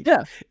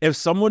 If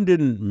someone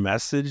didn't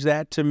message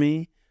that to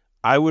me,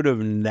 I would have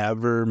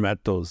never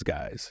met those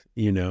guys,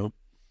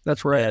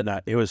 That's right.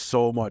 And it was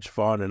so much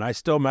fun. And I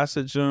still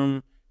message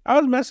them. I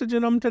was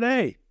messaging them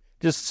today,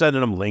 just sending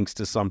them links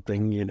to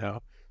something,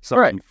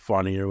 something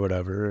funny or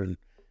whatever. And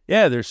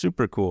yeah, they're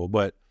super cool.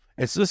 But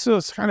it's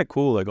kind of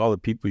cool, like all the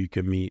people you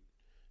can meet.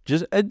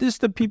 Just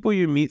the people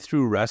you meet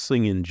through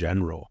wrestling in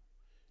general.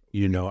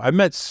 I've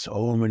met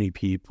so many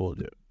people,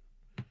 dude.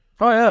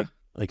 Oh, yeah.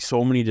 Like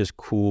so many just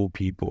cool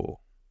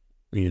people,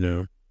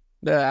 Yeah,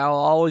 I'll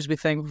always be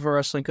thankful for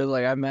wrestling because,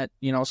 like, I met,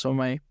 some of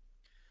my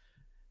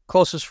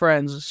closest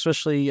friends,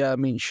 especially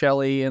meeting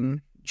Shelly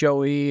and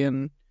Joey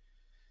and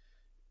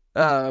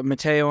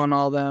Mateo and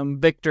all them,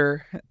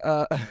 Victor.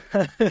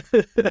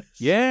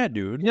 Yeah,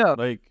 dude. Yeah.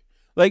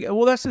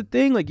 Well, that's the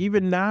thing. Like,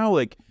 even now,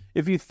 like,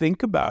 if you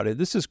think about it,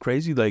 this is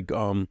crazy. Like,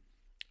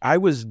 I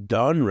was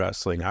done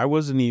wrestling. I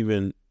wasn't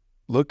even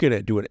looking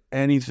at doing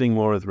anything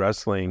more with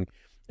wrestling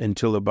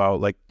until about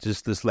like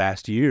just this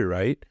last year,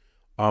 right?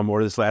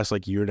 Or this last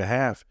like year and a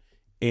half.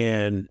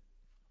 And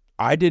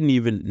I didn't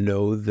even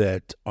know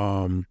that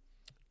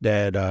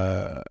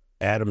that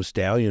Adam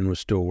Stallion was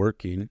still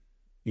working,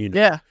 you know.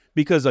 Yeah.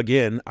 Because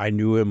again, I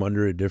knew him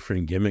under a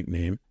different gimmick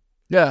name.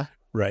 Yeah.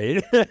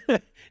 Right.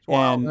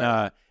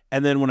 Wow,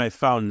 and then when I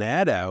found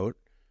that out,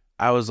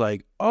 I was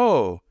like,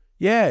 oh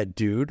yeah,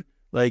 dude,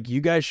 like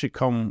you guys should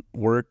come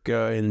work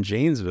in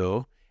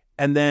Janesville.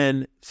 And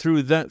then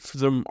through that,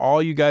 from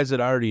all you guys that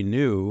I already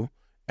knew,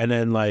 and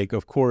then like,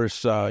 of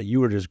course,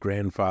 you were just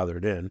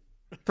grandfathered in.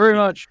 pretty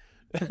much.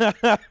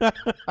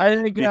 I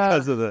think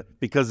because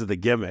of the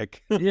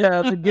gimmick.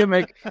 Yeah, the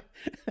gimmick.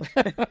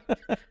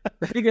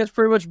 I think it's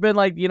pretty much been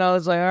like,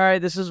 it's like, all right,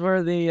 this is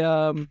where the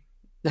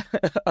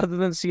other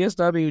than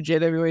CSW,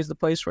 JWA is the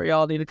place where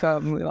y'all need to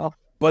come.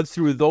 But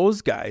through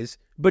those guys,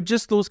 but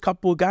just those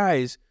couple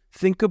guys,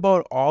 think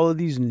about all of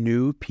these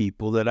new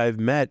people that I've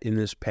met in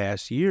this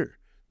past year.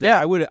 Yeah,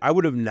 I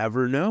would have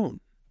never known.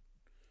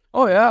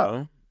 Oh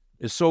yeah,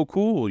 it's so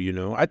cool.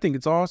 I think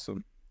it's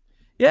awesome.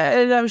 Yeah,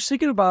 and I was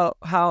thinking about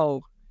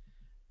how,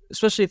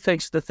 especially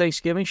thanks to the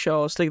Thanksgiving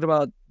show, I was thinking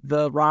about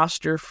the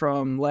roster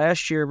from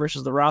last year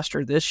versus the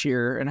roster this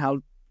year and how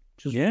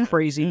just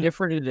crazy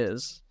different it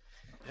is.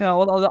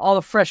 All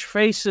the fresh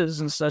faces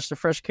and such, the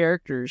fresh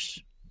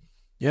characters.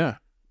 Yeah.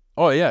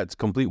 Oh yeah, it's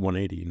complete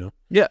 180.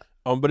 Yeah.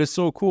 But it's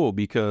so cool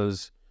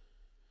because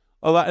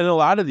a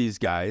lot of these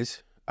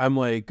guys, I'm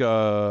like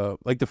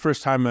the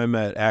first time I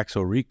met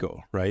Axel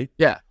Rico, right?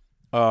 Yeah.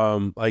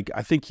 Like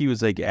I think he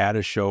was like at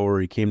a show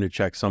or he came to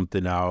check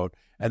something out,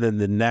 and then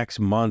the next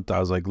month I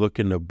was like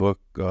looking to book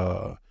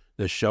the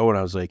show, and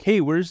I was like,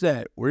 hey, where's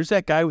that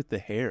guy with the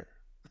hair?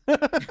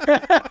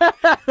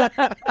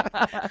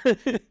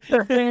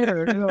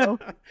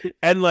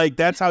 And like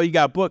that's how he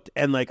got booked,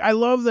 and like I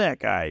love that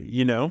guy,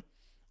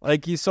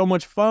 like he's so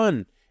much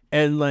fun,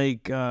 and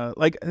like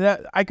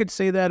that I could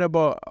say that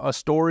about a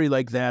story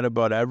like that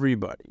about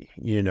everybody,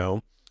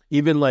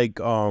 even like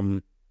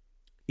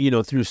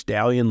through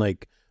Stallion,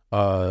 like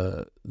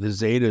the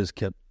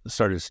Zetas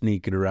started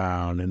sneaking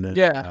around, and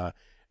then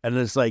and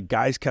it's like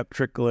guys kept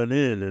trickling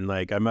in, and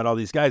like I met all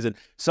these guys, and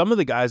some of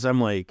the guys I'm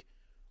like,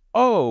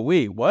 oh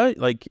wait, what?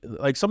 Like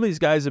some of these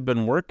guys have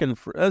been working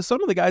for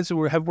some of the guys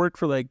who have worked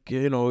for like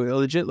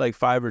legit like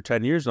 5 or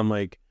 10 years. I'm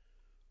like,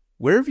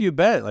 where have you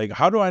been? Like,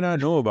 how do I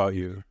not know about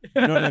you?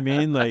 You know what I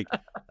mean? Like,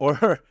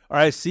 or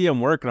I see him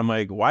work, and I'm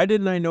like, why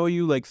didn't I know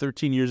you like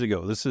 13 years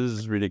ago? This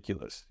is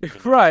ridiculous.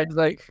 Right?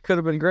 Like, could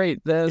have been great.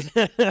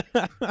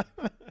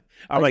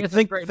 I'm like,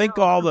 think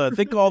all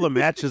the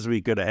matches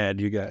we could have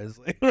had, you guys.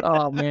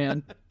 Oh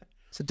man,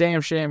 it's a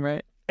damn shame,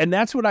 right? And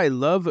that's what I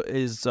love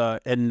is,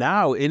 and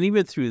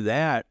even through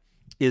that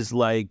is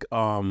like,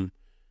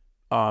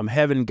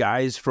 having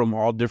guys from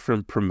all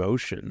different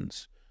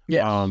promotions.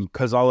 Yeah.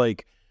 Cause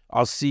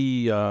I'll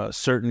see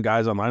certain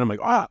guys online. I'm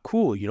like,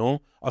 cool.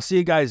 I'll see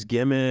a guy's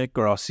gimmick,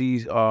 or I'll see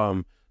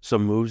some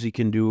moves he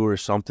can do or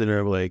something.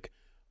 Or like,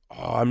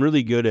 I'm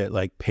really good at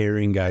like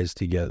pairing guys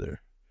together,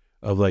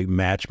 of like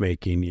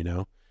matchmaking.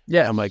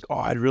 Yeah. I'm like,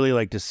 I'd really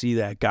like to see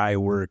that guy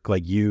work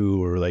like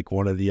you or like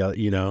one of the other,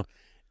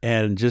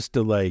 and just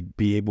to like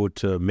be able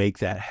to make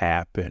that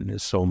happen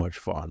is so much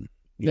fun.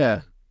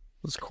 Yeah,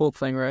 it's a cool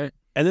thing, right?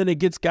 And then it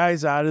gets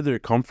guys out of their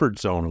comfort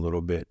zone a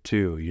little bit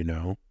too,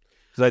 Because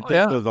I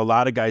think a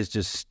lot of guys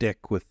just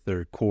stick with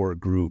their core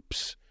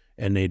groups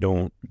and they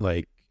don't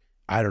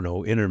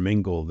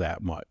intermingle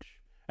that much.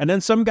 And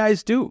then some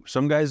guys do.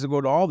 Some guys go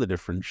to all the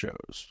different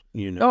shows,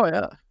 Oh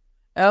yeah.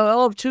 I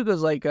love too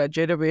because like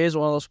JWA is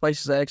one of those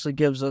places that actually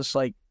gives us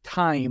like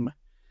time.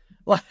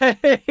 Like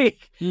I think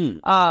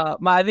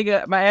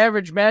my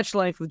average match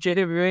length with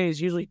JWA is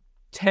usually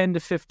 10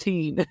 to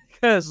 15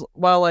 because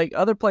while like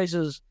other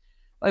places,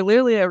 like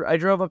literally I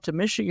drove up to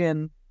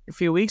Michigan a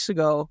few weeks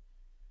ago.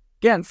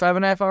 Again,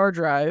 5.5 hour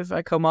drive.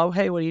 I come up,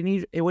 hey, what do you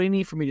need? What do you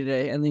need from me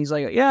today? And he's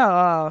like,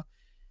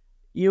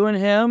 you and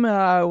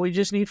him, we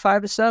just need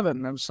 5 to 7.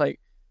 And I'm just like,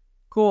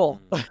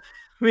 cool.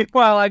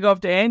 Meanwhile, I go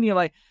up to Andy, I'm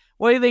like,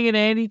 what are you thinking,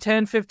 Andy?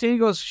 10, 15? He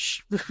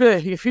goes,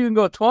 if you can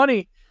go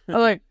 20. I'm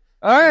like,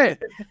 all right.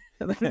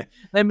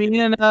 Then me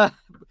and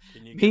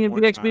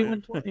BXB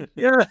went 20.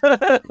 Yeah.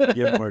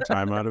 Give more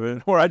time out of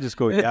it. Or I just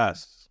go,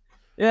 yes.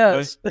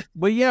 Yes.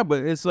 But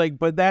it's like,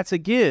 but that's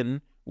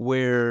again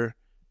where.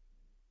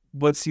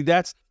 But see,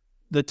 that's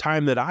the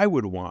time that I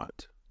would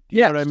want.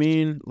 You know what I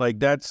mean? Like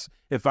that's,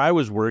 if I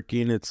was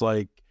working, it's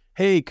like,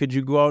 hey, could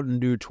you go out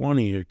and do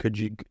 20? Or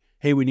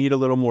hey, we need a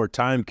little more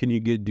time. Can you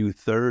do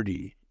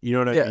 30? You know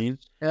what I mean?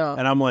 Yeah.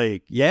 And I'm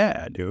like,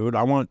 yeah, dude,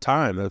 I want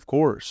time. Of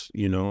course,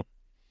 So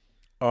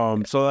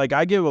like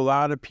I give a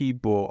lot of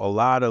people a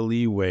lot of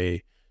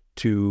leeway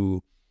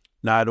to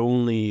not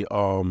only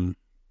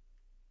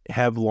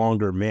have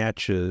longer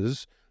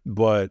matches,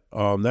 but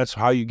that's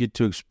how you get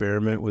to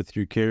experiment with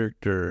your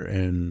character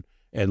and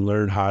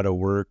learn how to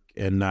work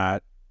and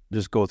not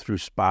just go through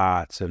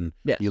spots, and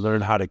you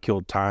learn how to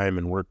kill time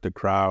and work the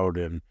crowd,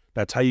 and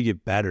that's how you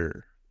get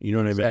better. You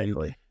know what I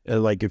mean?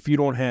 Like if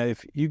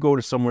you go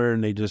to somewhere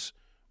and they just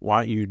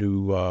want you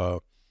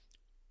to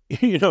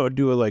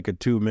do like a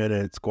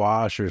 2-minute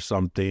squash or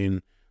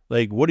something,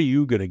 like what are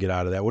you gonna get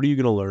out of that? What are you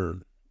gonna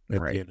learn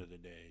at the end of the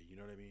day? You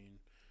know what I mean?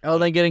 Oh,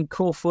 then getting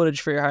cool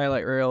footage for your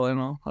highlight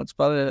reel, that's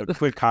about it. A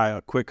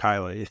quick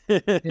highlight.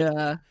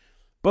 Yeah.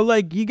 But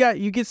like you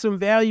get some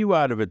value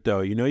out of it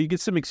though, you get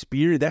some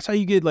experience. That's how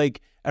you get,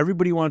 like,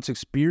 everybody wants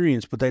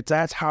experience, but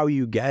that's how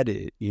you get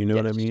it. You know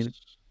what I mean?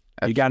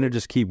 Absolutely. You got to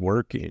just keep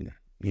working,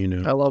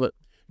 I love it.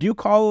 Do you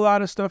call a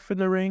lot of stuff in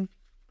the ring?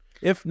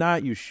 If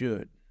not, you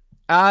should.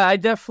 I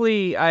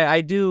definitely,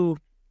 I do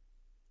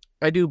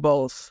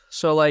both.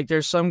 So like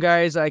there's some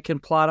guys I can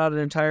plot out an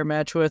entire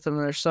match with, and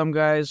there's some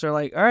guys that are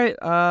like, all right,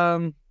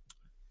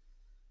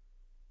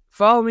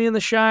 follow me in the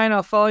shine,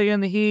 I'll follow you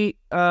in the heat.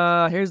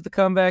 Here's the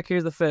comeback,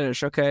 here's the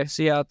finish. Okay,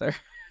 see you out there.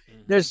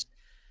 There's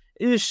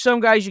some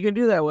guys you can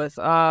do that with.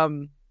 But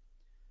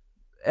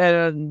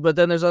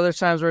then there's other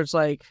times where it's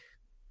like,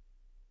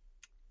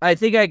 I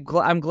think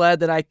I'm glad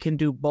that I can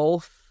do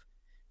both,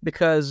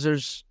 because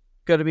there's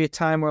going to be a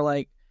time where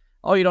like,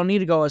 oh, you don't need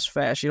to go as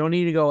fast, you don't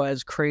need to go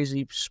as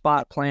crazy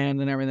spot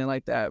planned and everything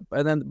like that.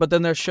 But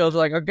then there's shows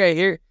like, okay,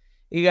 here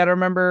you got to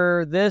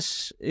remember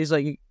this. He's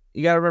like,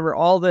 you got to remember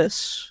all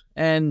this,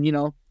 and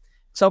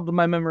it's helped with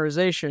my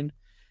memorization.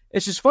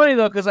 It's just funny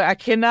though, because I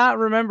cannot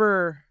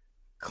remember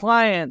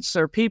clients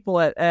or people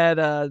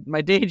at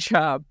my day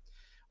job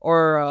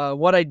or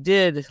what I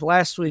did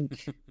last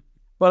week,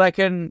 but I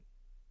can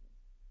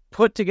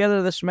put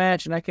together this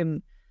match and I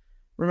can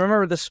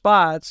remember the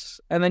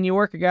spots. And then you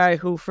work a guy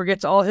who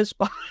forgets all his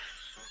spots.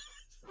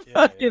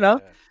 Yeah.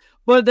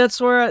 But that's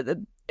where,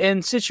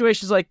 in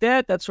situations like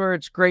that, that's where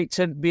it's great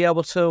to be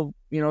able to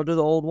do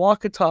the old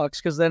walk and talks,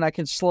 because then I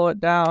can slow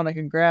it down, I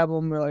can grab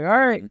them, we're like,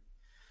 all right,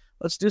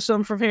 let's do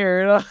something from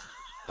here.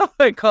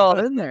 I call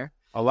it in there.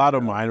 A lot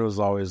of mine was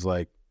always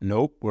like,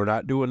 nope, we're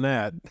not doing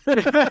that.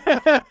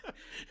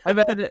 I've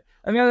had that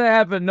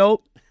happen.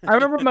 Nope. I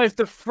remember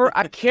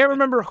I can't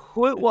remember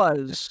who it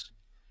was,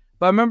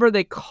 but I remember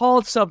they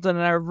called something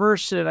and I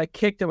reversed it. I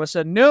kicked him. I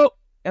said, nope.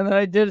 And then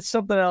I did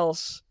something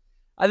else.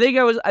 I think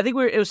it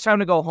was time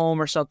to go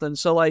home or something.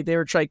 So like they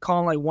were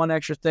calling like one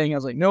extra thing. I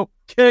was like, nope,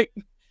 kick.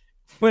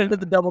 Went into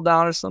the double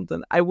down or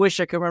something. I wish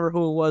I could remember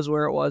who it was,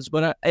 where it was,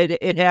 but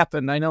it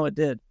happened. I know it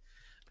did.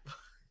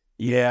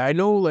 Yeah, I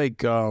know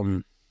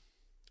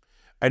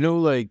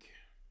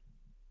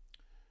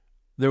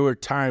there were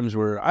times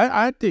where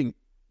I think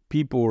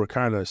people were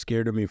kind of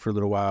scared of me for a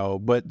little while,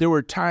 but there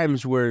were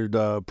times where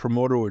the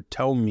promoter would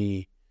tell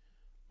me,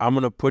 I'm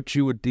going to put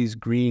you with these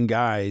green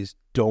guys.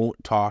 Don't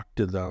talk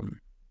to them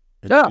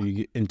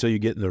until you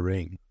get in the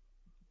ring.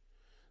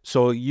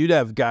 So you'd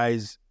have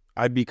guys,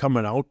 I'd be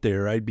coming out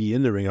there, I'd be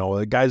in the ring, and all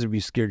the guys would be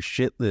scared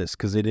shitless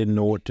because they didn't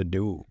know what to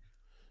do.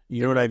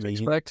 You know what I mean?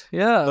 Expect,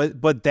 yeah.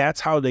 But that's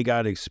how they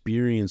got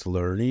experience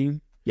learning.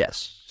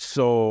 Yes.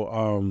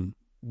 So,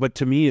 but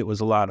to me, it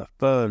was a lot of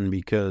fun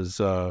because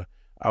I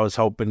was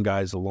helping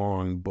guys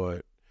along.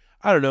 But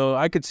I don't know.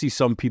 I could see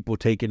some people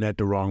taking that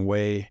the wrong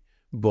way.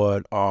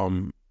 But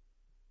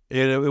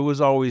it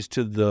was always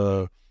to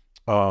the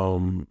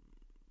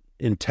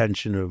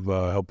intention of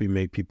helping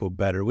make people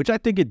better, which I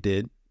think it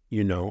did,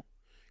 because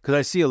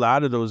I see a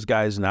lot of those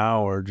guys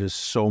now are just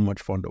so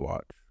much fun to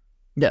watch.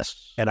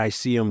 Yes. And I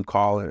see them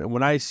calling.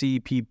 When I see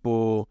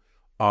people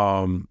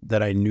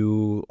that I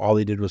knew all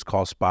they did was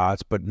call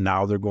spots, but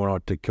now they're going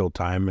out to kill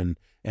time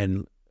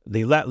and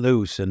they let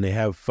loose and they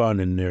have fun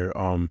and they're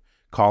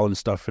calling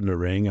stuff in the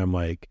ring. I'm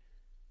like,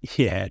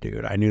 yeah,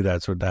 dude, I knew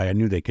I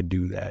knew they could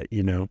do that,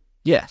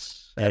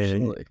 Yes,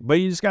 absolutely. But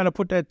you just got to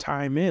put that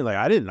time in. Like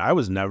I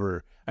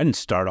didn't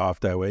start off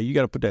that way. You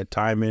got to put that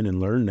time in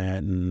and learn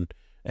that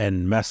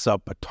and mess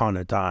up a ton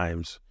of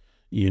times,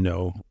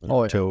 until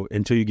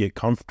you get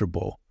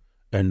comfortable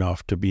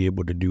enough to be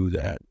able to do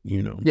that,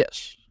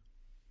 Yes.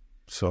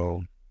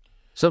 So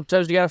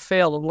sometimes you got to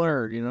fail to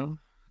learn,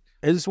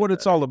 It's what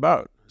it's all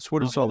about. It's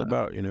what it's all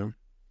about,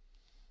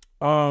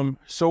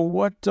 So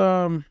what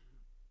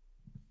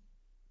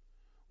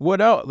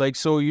else? Like,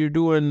 so you're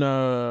doing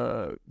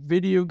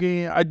video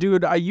game.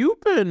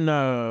 You've been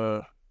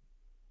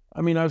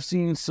I've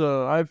seen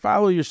I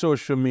follow your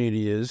social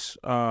medias.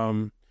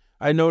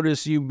 I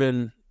notice you've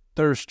been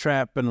thirst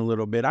trapping a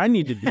little bit. I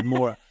need to do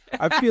more.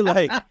 I feel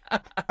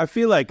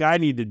like I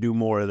need to do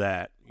more of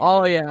that.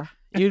 Oh yeah.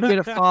 You'd get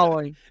a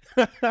following.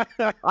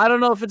 I don't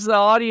know if it's the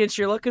audience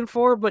you're looking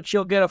for, but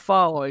you'll get a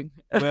following.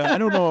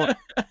 Well,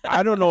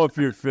 I don't know if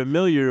you're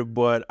familiar,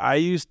 but I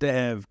used to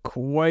have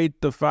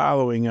quite the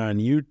following on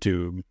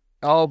YouTube.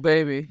 Oh,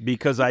 baby.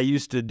 Because I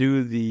used to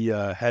do the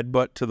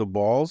headbutt to the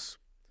balls.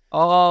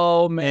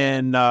 Oh,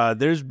 man. And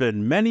there's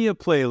been many a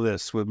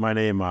playlist with my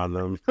name on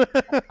them.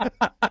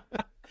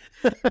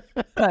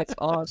 That's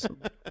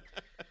awesome.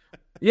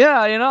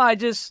 Yeah,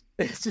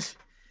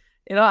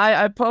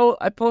 I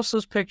post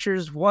those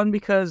pictures, one,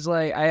 because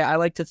like I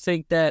like to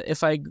think that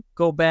if I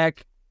go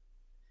back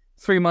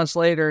 3 months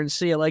later and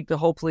see, I like to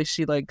hopefully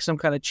see like some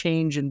kind of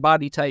change in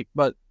body type,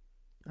 but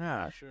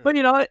sure. But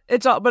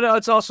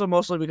it's also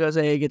mostly because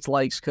it gets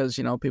likes because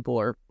people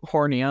are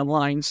horny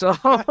online, so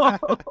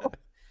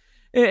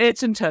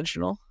it's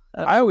intentional.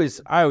 I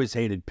always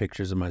hated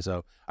pictures of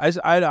myself.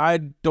 I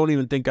don't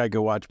even think I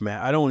could watch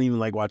I don't even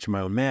like watching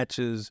my own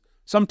matches.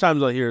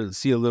 sometimes I'll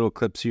see a little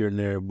clips here and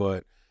there,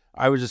 but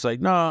I was just like,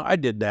 no, I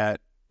did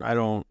that.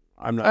 I'm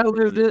not. I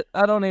lived it.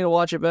 I don't need to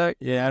watch it back.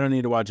 Yeah, I don't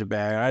need to watch it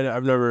back. I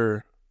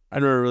never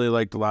really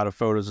liked a lot of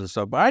photos and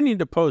stuff, but I need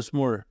to post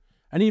more.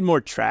 I need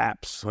more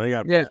traps. I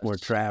got to post more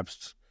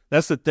traps.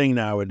 That's the thing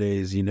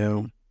nowadays, you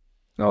know.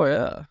 Oh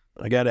yeah.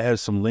 I got to have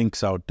some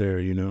links out there,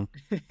 you know.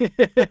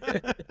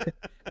 The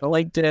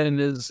LinkedIn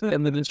is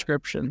in the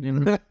description, you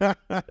know.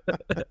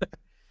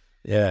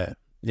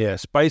 Yeah,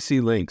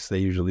 spicy links they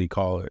usually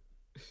call it.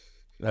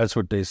 That's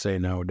what they say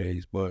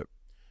nowadays, but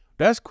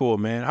that's cool,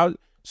 man.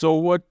 So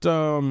what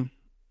else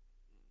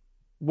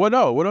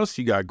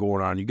you got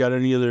going on? You got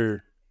any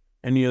other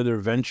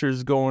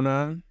ventures going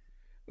on?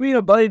 Me and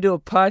a buddy do a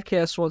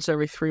podcast once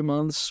every 3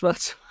 months.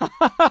 That's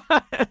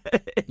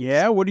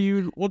yeah. Well,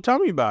 tell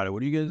me about it.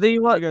 What do you guys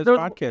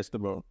podcast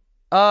about?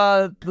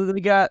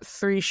 We got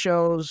 3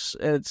 shows.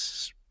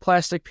 It's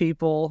Plastic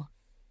People,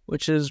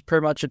 which is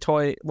pretty much a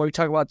toy where we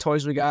talk about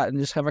toys we got and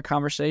just have a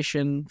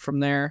conversation from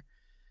there.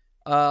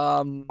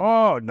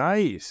 Oh,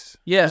 nice.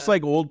 Yeah. It's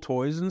like old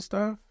toys and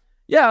stuff.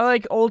 Yeah,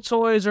 like old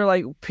toys or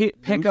like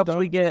pickups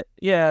we get.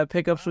 Yeah,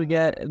 pickups we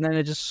get, and then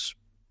it just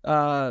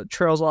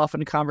trails off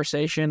into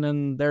conversation,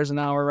 and there's an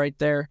hour right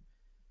there.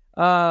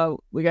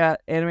 We got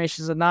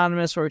Animations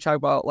Anonymous, where we talk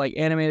about like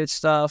animated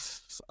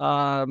stuff.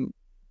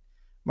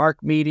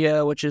 Mark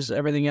Media, which is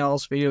everything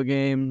else, video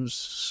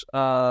games,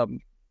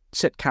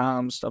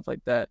 sitcoms, stuff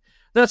like that.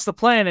 That's the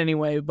plan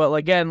anyway. But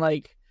again,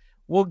 like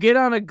we'll get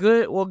on a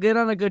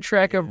good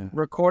track of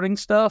recording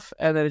stuff,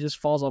 and then it just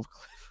falls off a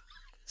cliff.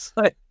 It's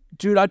like,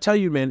 dude, I tell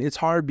you, man, it's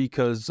hard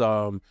because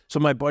so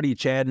my buddy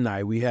Chad and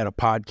I, we had a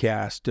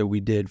podcast that we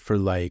did for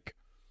like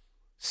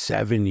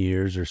 7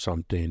 years or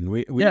something.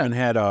 We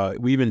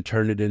even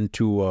turned it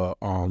into a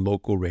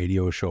local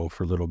radio show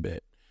for a little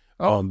bit.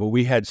 But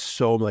we had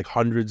like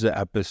hundreds of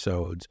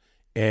episodes,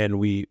 and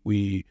we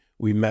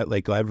met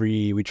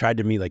we tried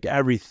to meet like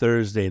every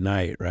Thursday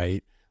night,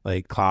 right?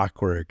 Like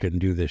clockwork, and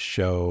do this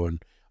show,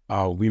 and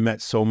we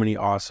met so many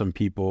awesome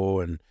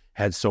people and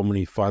had so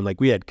many fun.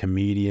 Like we had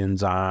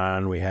comedians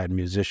on, we had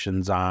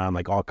musicians on,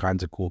 like all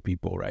kinds of cool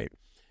people, right?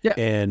 Yeah.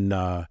 And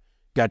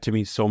got to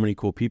meet so many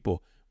cool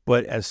people.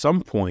 But at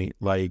some point,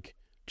 like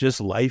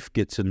just life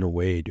gets in the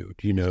way, dude,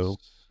 you know?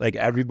 Like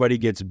everybody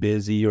gets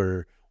busy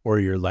or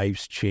your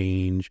life's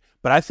change.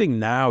 But I think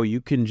now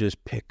you can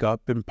just pick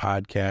up and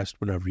podcast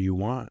whenever you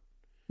want.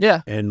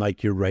 Yeah. And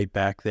like you're right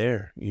back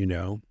there, you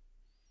know?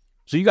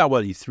 So you got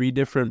 3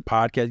 different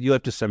podcasts? You'll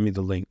have to send me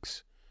the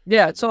links.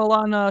 Yeah, it's all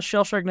on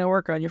Shell Shark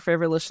Network on your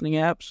favorite listening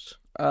apps.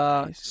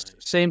 Nice.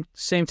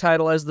 Same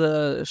title as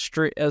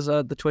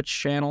the Twitch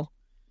channel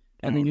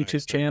and the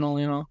YouTube channel,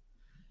 you know.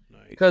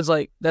 Nice. Because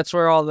like that's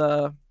where all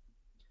the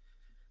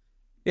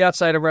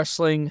outside of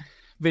wrestling,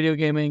 video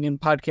gaming, and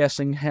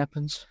podcasting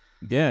happens.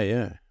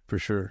 Yeah, for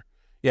sure.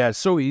 Yeah, it's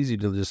so easy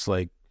to just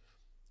like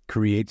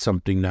create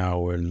something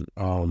now, and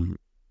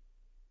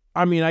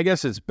I mean, I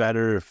guess it's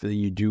better if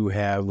you do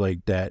have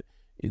like that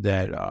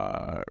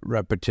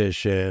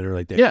repetition or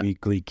like that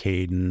weekly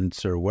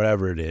cadence or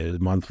whatever it is,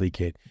 monthly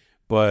cadence.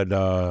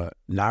 But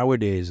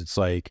nowadays it's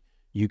like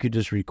you could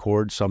just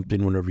record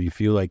something whenever you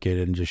feel like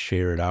it and just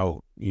share it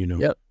out, you know.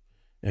 Yep.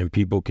 And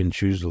people can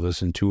choose to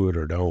listen to it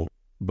or don't.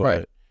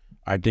 But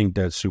I think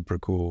that's super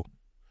cool.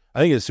 I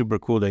think it's super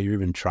cool that you're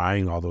even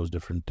trying all those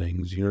different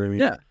things. You know what I mean?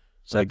 Yeah.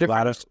 It's like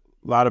a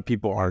lot of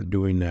people aren't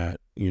doing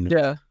that, you know.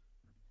 Yeah.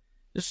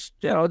 Just,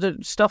 you know,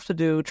 stuff to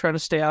do, trying to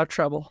stay out of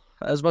trouble,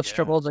 as much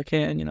trouble as I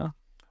can, you know.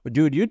 But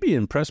dude, you'd be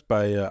impressed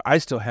by, I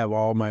still have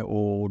all my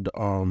old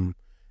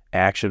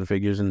action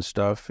figures and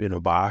stuff in a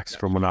box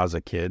from when I was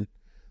a kid.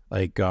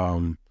 Like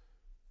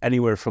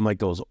anywhere from like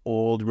those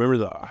old,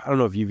 I don't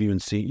know if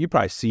you've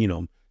probably seen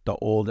them, the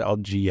old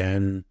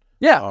LGN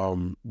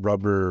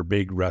rubber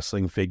big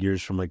wrestling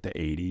figures from like the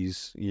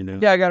 80s, you know?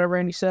 Yeah, I got a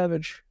Randy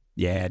Savage.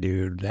 Yeah,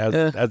 dude,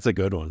 that's a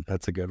good one.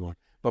 That's a good one.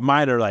 But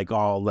mine are like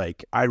all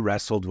like, I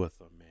wrestled with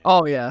them, man.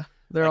 Oh yeah,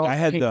 they're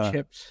like, all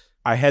chips.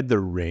 I had the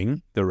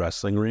ring, the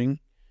wrestling ring,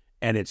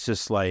 and it's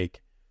just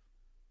like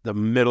the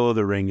middle of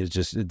the ring is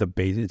just the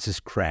base. It's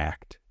just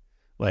cracked,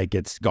 like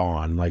it's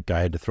gone. Like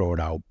I had to throw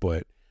it out,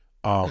 but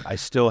I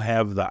still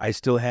have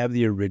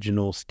the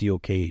original steel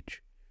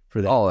cage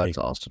for that. Oh, that's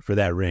awesome. For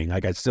that ring.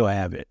 Like I still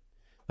have it,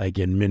 like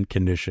in mint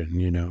condition,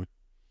 you know.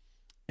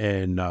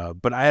 And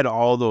but I had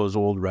all those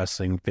old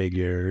wrestling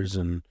figures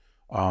and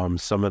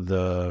some of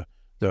the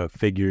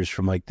figures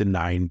from like the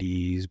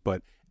 90s,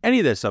 but any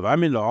of that stuff,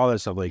 I'm into all that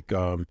stuff, like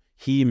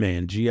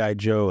He-Man, G.I.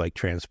 Joe, like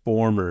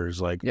Transformers,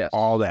 like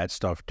all that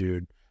stuff,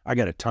 dude. I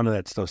got a ton of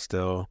that stuff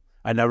still.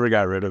 I never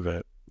got rid of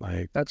it.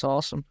 Like that's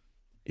awesome.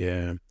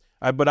 Yeah.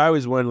 But I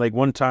was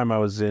one time I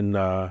was in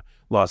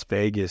Las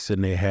Vegas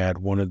and they had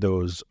one of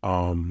those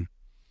like,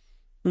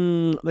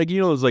 you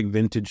know, those like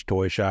vintage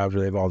toy shops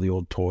where they have all the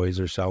old toys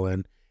they're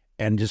selling.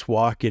 And just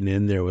walking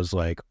in there was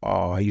like,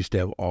 oh, I used to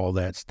have all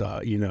that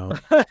stuff, you know.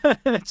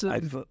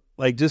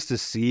 Like just to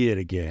see it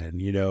again,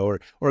 you know,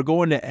 or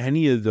going to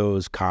any of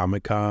those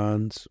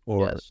Comic-Cons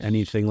or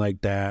anything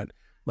like that,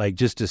 like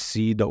just to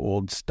see the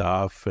old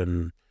stuff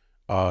and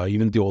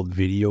even the old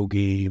video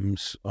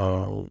games.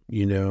 I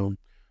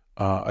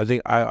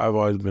think I've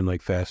always been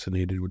like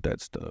fascinated with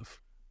that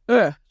stuff.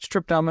 Yeah, just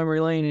trip down memory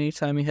lane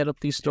anytime you head up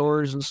these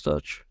stores and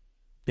such.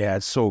 Yeah,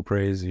 it's so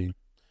crazy.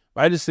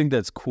 I just think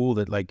that's cool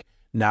that like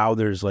now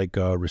there's like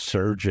a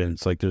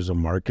resurgence, like there's a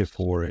market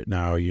for it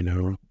now,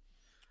 even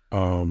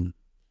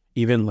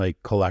like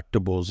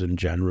collectibles in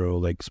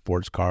general, like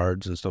sports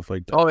cards and stuff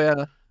like that. Oh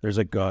yeah, There's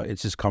like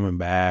it's just coming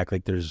back.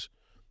 Like there's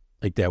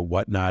like that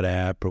Whatnot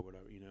app or whatever,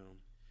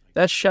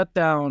 that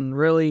shutdown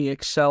really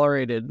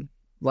accelerated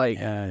like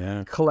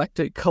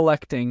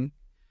collecting.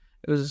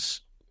 It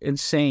was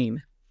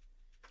insane.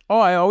 Oh,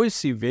 I always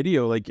see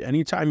video. Like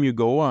anytime you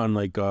go on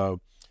like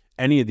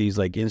any of these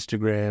like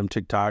Instagram,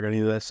 TikTok, any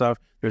of that stuff,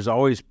 there's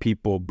always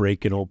people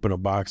breaking open a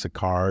box of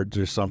cards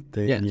or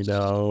something, Yes.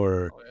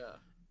 or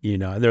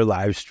they're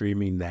live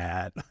streaming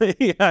that.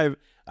 I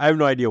have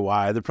no idea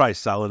why. They're probably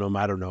selling them.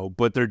 I don't know,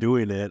 but they're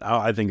doing it.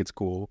 I think it's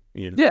cool.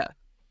 Yeah.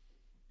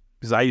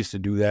 Because I used to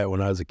do that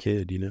when I was a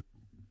kid.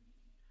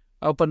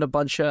 I opened a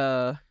bunch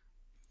of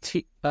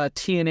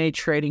TNA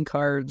trading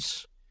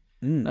cards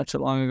not too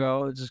long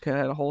ago. It just kind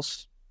of had a whole.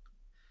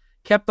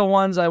 Kept the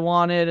ones I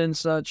wanted and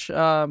such.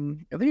 I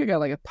think I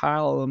got like a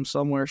pile of them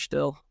somewhere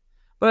still.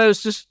 But it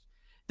was just,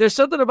 there's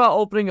something about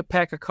opening a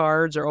pack of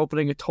cards or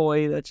opening a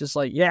toy that's just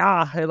like,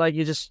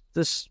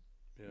 this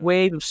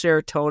wave of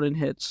serotonin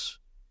hits.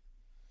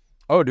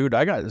 Oh, dude,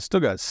 I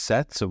still got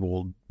sets of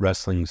old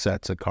wrestling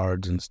sets of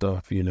cards and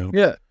stuff,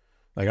 Yeah.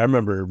 Like I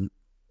remember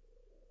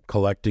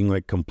collecting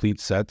like complete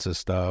sets of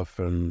stuff,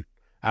 and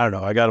I don't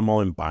know, I got them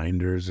all in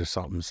binders or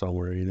something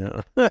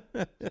somewhere,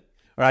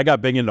 Or I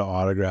got big into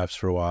autographs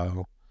for a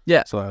while.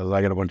 Yeah. So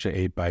I got a bunch of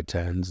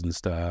 8x10s and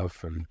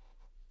stuff, and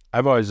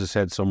I've always just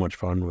had so much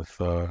fun with.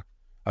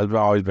 I've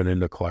always been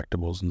into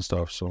collectibles and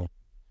stuff. So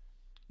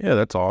yeah,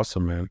 that's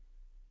awesome, man.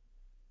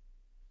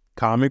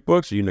 Comic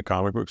books? Are you into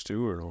comic books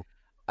too, or no?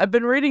 I've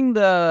been reading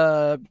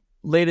the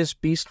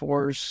latest Beast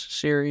Wars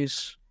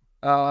series,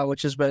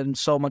 which has been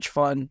so much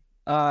fun.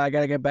 I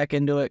gotta get back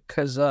into it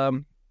because I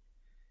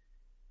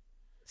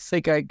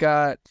think I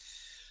got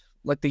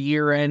like the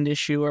year-end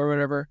issue or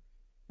whatever.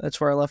 That's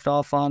where I left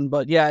off on.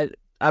 But yeah,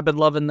 I've been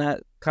loving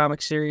that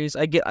comic series.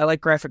 I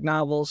like graphic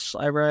novels.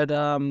 I read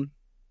it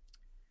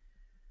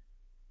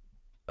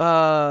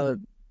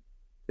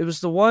was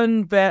the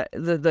one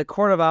the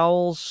Court of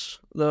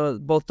Owls,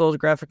 both those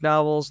graphic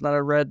novels. And then I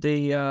read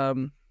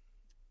the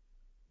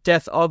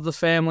Death of the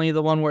Family,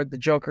 the one where the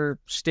Joker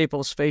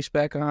stapled his face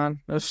back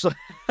on.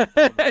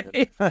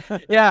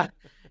 Yeah,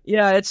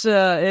 it's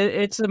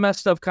a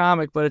messed up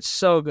comic, but it's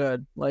so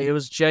good. Like it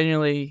was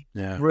genuinely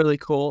really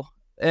cool.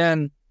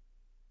 And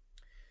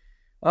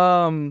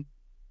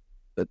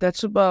but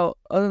that's about,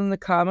 other than the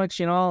comics,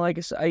 like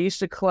I used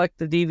to collect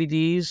the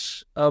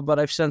DVDs, but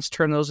I've since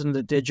turned those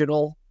into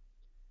digital,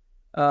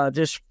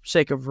 just for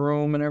sake of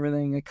room and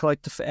everything. I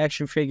collect the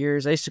action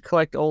figures. I used to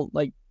collect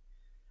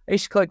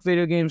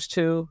video games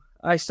too.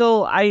 I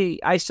still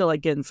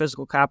like getting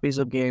physical copies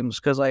of games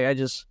because I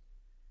just,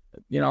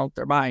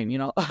 they're mine.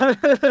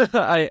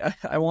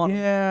 I want.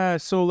 Yeah.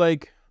 So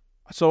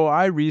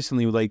I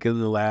recently, like in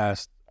the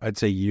last, I'd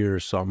say year or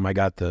something, I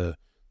got the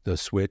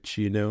Switch,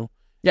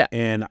 Yeah.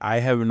 And I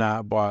have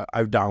not bought,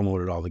 I've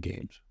downloaded all the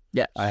games.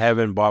 Yes. I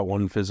haven't bought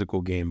one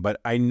physical game, but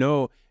I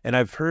know, and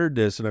I've heard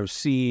this, and I've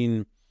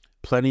seen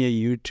plenty of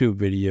YouTube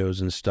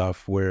videos and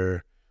stuff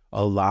where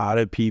a lot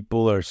of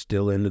people are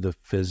still into the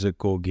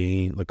physical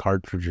game, the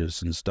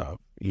cartridges and stuff,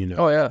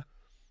 Oh, yeah.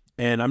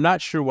 And I'm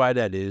not sure why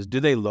that is. Do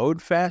they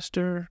load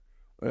faster?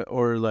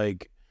 Or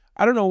like,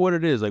 I don't know what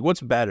it is. Like,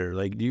 what's better?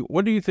 Like,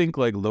 what do you think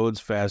like loads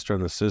faster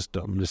on the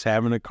system? Just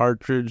having a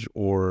cartridge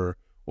or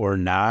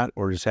not,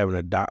 or just having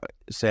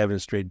it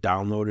straight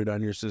downloaded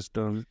on your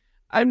system?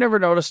 I've never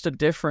noticed a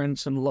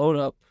difference in load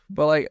up,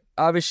 but like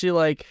obviously,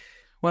 like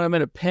when I'm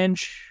in a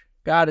pinch,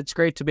 God, it's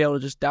great to be able to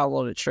just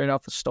download it straight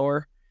off the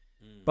store.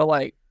 But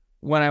like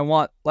when I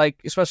want,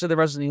 like especially the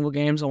Resident Evil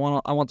games, I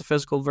want the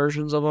physical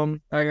versions of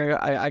them. I gotta go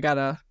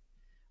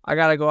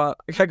out.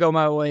 I gotta go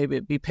my way,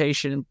 be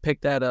patient and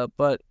pick that up.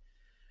 But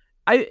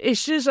I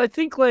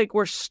think like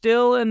we're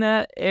still in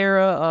that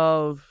era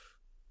of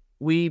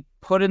we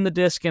put in the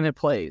disc and it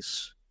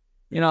plays.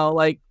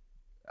 Like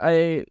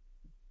when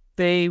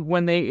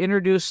they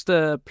introduced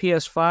the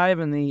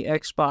PS5 and the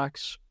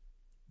Xbox,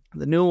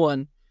 the new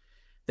one,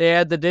 they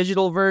had the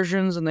digital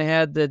versions and they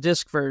had the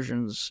disc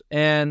versions.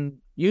 And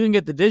you can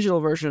get the digital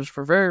versions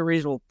for a very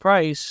reasonable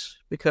price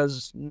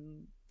because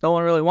no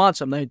one really wants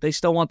them. They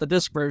still want the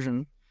disc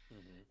version.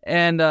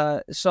 And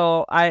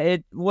so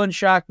it wouldn't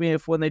shock me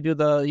if when they do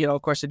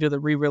of course they do the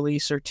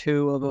re-release or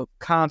two of a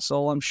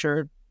console, I'm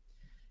sure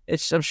they're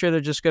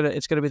just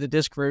it's gonna be the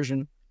disc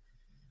version.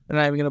 They're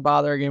not even gonna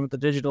bother again with the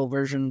digital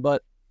version.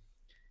 But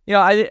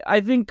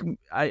I think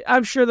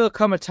I'm sure there'll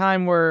come a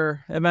time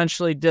where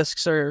eventually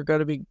discs are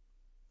gonna be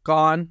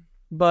gone.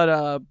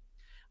 But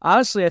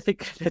honestly, I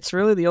think it's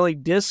really the only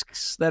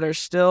discs that are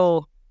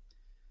still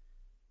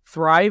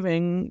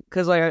thriving,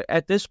 because like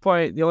at this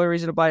point the only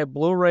reason to buy a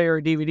Blu-ray or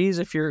a DVD is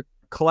if you're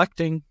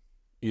collecting,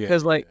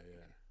 because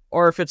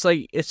or if it's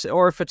like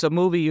or if it's a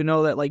movie, you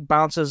know, that like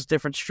bounces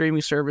different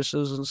streaming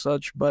services and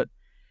such. But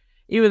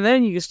even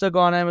then, you can still go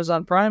on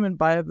Amazon Prime and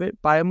buy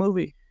a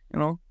movie. You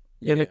know,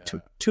 in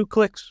two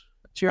clicks.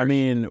 It's yours. I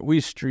mean, we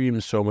stream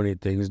so many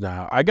things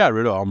now. I got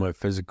rid of all my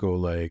physical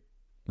like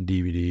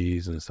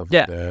DVDs and stuff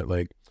like that.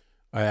 Like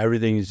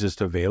everything is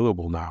just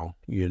available now.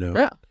 You know.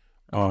 Yeah.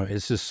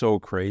 It's just so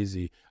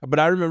crazy. But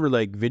I remember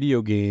like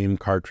video game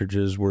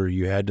cartridges where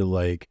you had to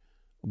like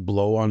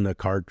blow on the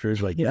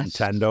cartridge, like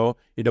Nintendo.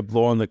 You had to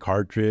blow on the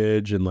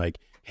cartridge and like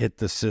hit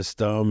the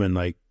system and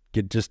like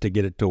get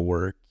it to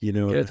work, you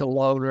know. Get it to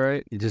load,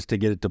 right? Just to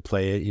get it to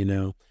play it, you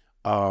know.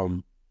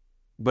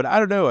 But I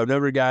don't know. I've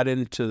never got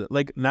into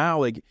like now,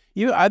 like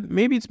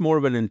maybe it's more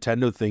of a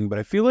Nintendo thing, but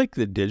I feel like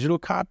the digital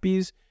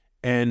copies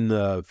and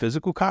the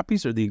physical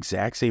copies are the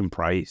exact same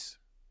price.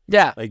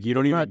 Yeah, like you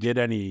don't even get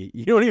any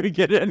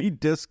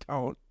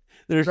discount.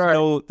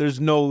 There's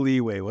no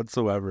leeway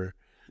whatsoever.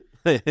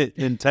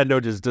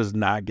 Nintendo just does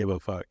not give a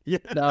fuck. Yeah.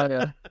 No,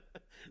 yeah.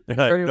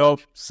 They're like,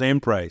 nope, same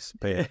price.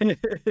 Pay it.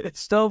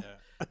 It's still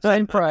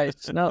same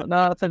price. No,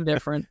 nothing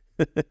different.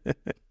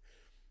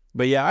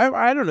 But yeah,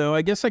 I don't know.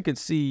 I guess I could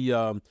see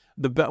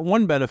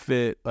one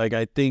benefit, like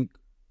I think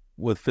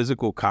with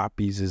physical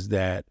copies is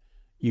that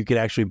you could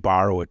actually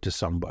borrow it to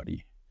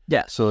somebody.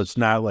 Yeah. So it's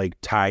not like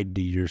tied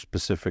to your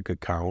specific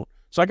account.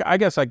 So I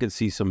guess I could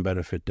see some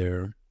benefit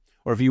there.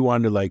 Or if you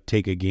wanted to like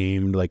take a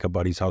game to like a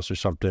buddy's house or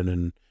something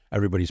and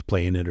everybody's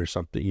playing it or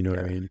something, you know what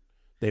I mean?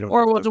 They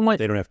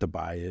don't have to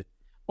buy it.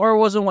 Or it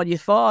wasn't what you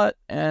thought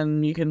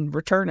and you can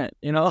return it,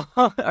 you know,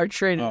 or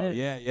trade it in.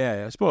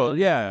 Yeah. I suppose,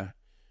 yeah.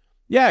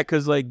 Yeah,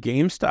 because like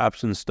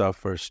GameStops and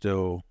stuff are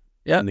still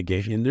in the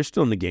game. And they're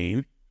still in the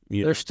game.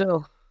 They're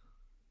still.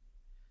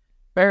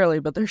 Barely,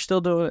 but they're still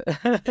doing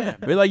it. Yeah,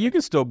 but like you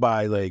can still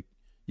buy like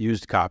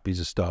used copies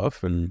of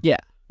stuff and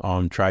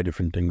try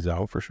different things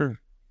out for sure.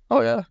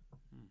 Oh yeah.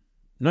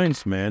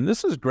 Nice, man.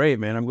 This is great,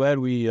 man. I'm glad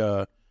we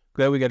got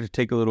to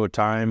take a little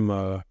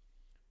time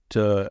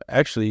to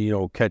actually, you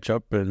know, catch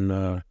up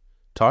and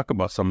talk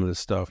about some of this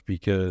stuff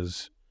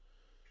because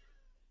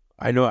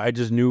I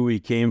just knew we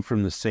came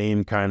from the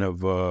same kind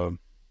of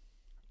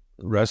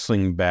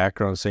wrestling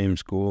background, same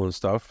school and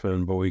stuff,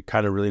 but we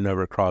kind of really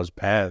never crossed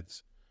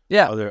paths.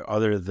 Yeah.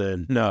 Other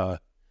than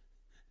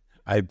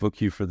I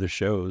book you for the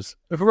shows,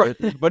 right?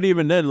 But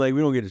even then, like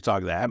we don't get to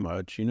talk that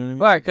much, you know what I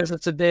mean? Right, because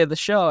it's a day of the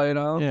show, you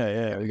know.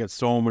 Yeah. We got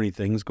so many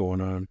things going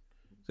on.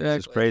 Exactly.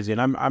 It's crazy, and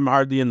I'm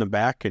hardly in the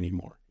back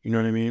anymore. You know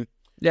what I mean?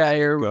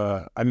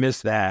 Yeah, I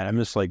miss that. I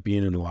miss like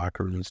being in the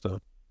locker room and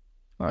stuff.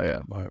 Oh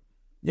yeah. But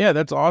yeah,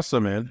 that's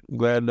awesome, man.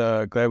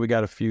 I'm glad we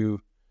got a few.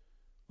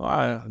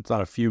 Well, it's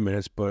not a few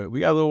minutes, but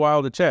we got a little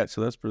while to chat, so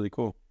that's really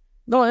cool.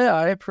 No, yeah,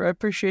 I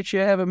appreciate you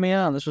having me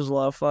on. This was a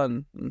lot of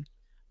fun.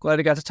 Glad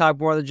I got to talk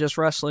more than just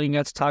wrestling.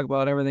 Got to talk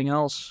about everything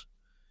else.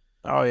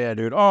 Oh yeah,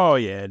 dude.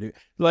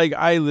 Like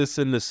I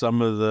listen to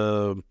some of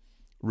the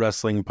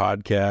wrestling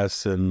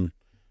podcasts, and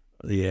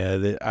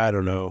I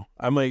don't know.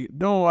 I'm like,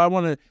 no, I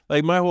want to.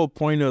 Like my whole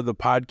point of the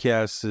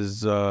podcast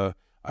is, I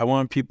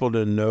want people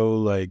to know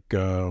like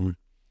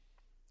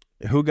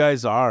who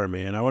guys are,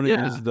 man. I want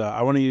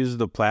to use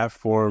the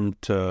platform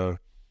to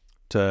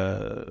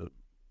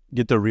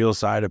get the real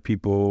side of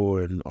people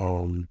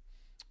and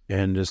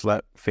just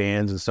let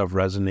fans and stuff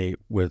resonate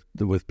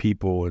with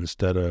people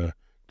instead of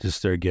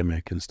just their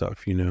gimmick and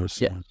stuff, you know.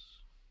 So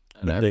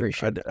and I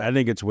appreciate it. I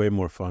think it's way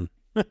more fun.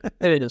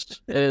 It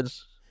is.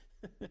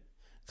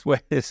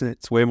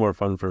 It's way more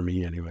fun for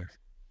me anyway.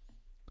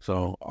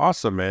 So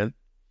awesome, man.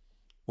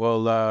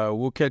 Well,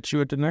 we'll catch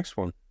you at the next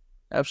one.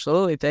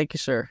 Absolutely. Thank you,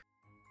 sir.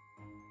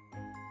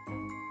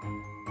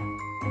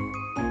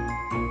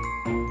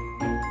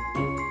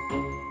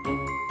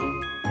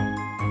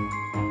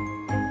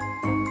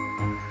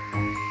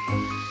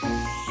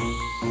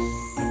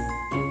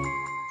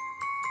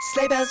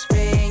 Sleigh bells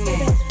ringing,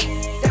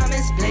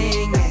 diamonds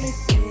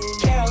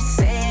blinging, carols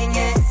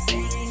singing,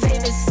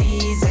 favorite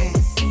season.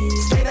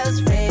 Sleigh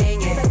bells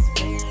ringing,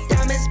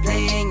 diamonds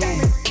blinging,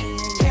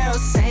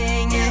 carols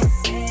singing,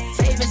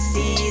 favorite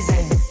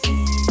season.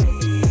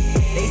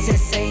 They said,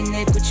 say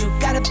Nick, what you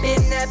got up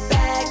in that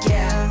bag,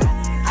 yeah.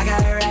 I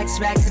got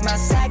racks in my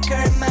sack or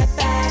in my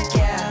bag,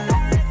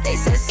 yeah. They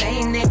said,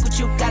 say Nick, what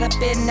you got up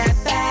in that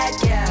bag,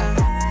 yeah.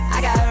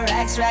 I got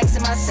racks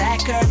in my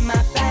sack or in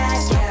my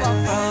bag, yeah.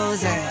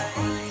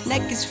 Frozen,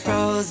 neck is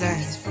frozen.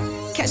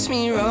 Catch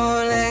me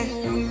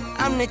rolling,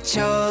 I'm the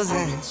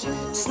chosen.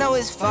 Snow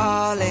is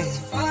falling,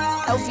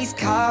 Elfie's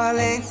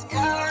calling.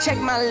 Check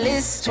my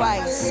list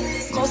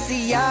twice, most of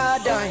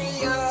y'all done.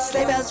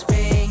 Sleigh bells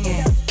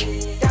ringing,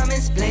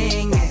 diamonds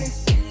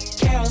blinging,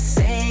 carols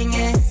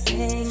singing,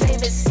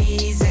 favorite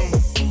season.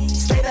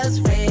 Sleigh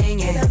bells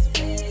ringing,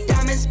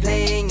 diamonds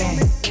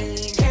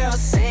blinging, carols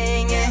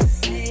singing,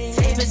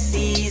 favorite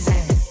season.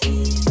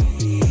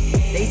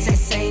 They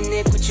say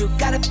Nick, what you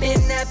got up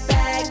in that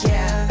bag,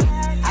 yeah.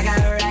 I got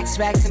racks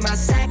in my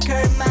sack or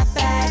in my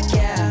bag,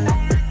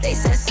 yeah. They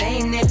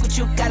say Nick, what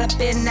you got up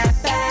in that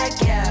bag,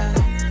 yeah.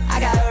 I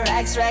got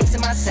racks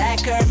in my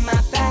sack or in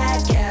my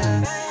bag,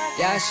 yeah.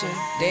 Dasher,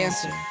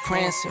 Dancer,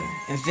 Prancer,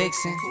 and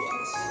Vixen.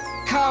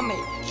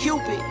 Comet,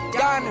 Cupid,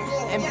 Donner,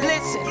 and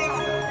Blitzen.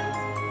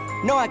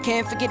 No, I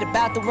can't forget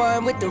about the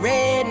one with the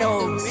red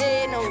nose.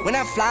 When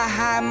I fly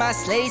high, my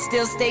sleigh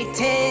still stay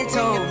 10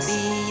 toes.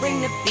 Bring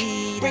the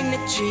beat, bring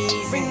the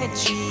cheese, bring the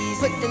cheese.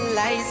 Put the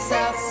lights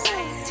up,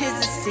 'tis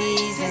the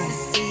season.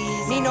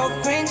 Need no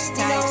Grinch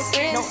types,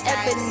 no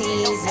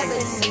Ebenezer.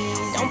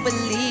 Don't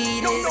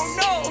believe this,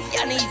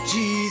 y'all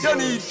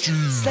need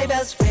Jesus. Sleigh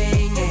bells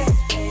ringing,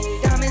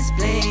 diamonds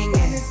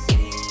blinging,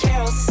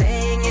 carols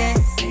singing,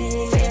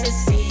 favorite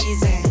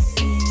season.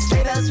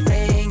 Sleigh bells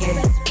ringing,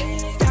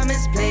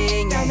 diamonds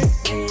blinging,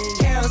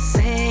 carols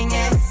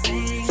singing,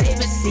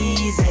 favorite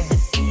season.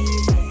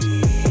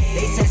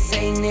 They said,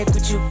 Saint Nick,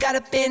 what you got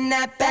up in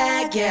that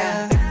bag,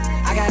 yeah?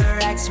 I got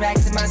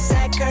racks in my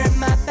sack or in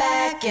my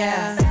bag,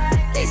 yeah.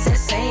 They said,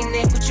 Saint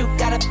Nick, what you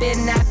got up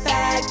in that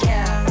bag,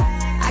 yeah?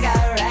 I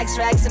got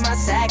racks in my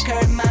sack or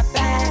in my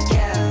bag,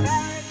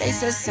 yeah. They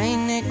said,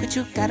 Saint Nick, what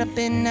you got up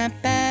in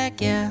that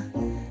bag, yeah?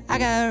 I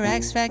got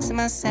racks in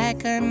my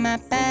sack or in my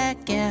bag,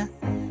 yeah.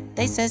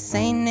 They said,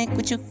 Saint Nick,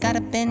 what you got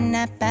up in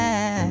that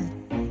bag?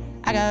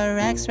 I got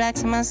racks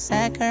in my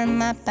sack or in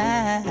my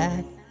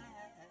bag.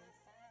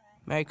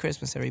 Merry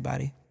Christmas,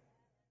 everybody.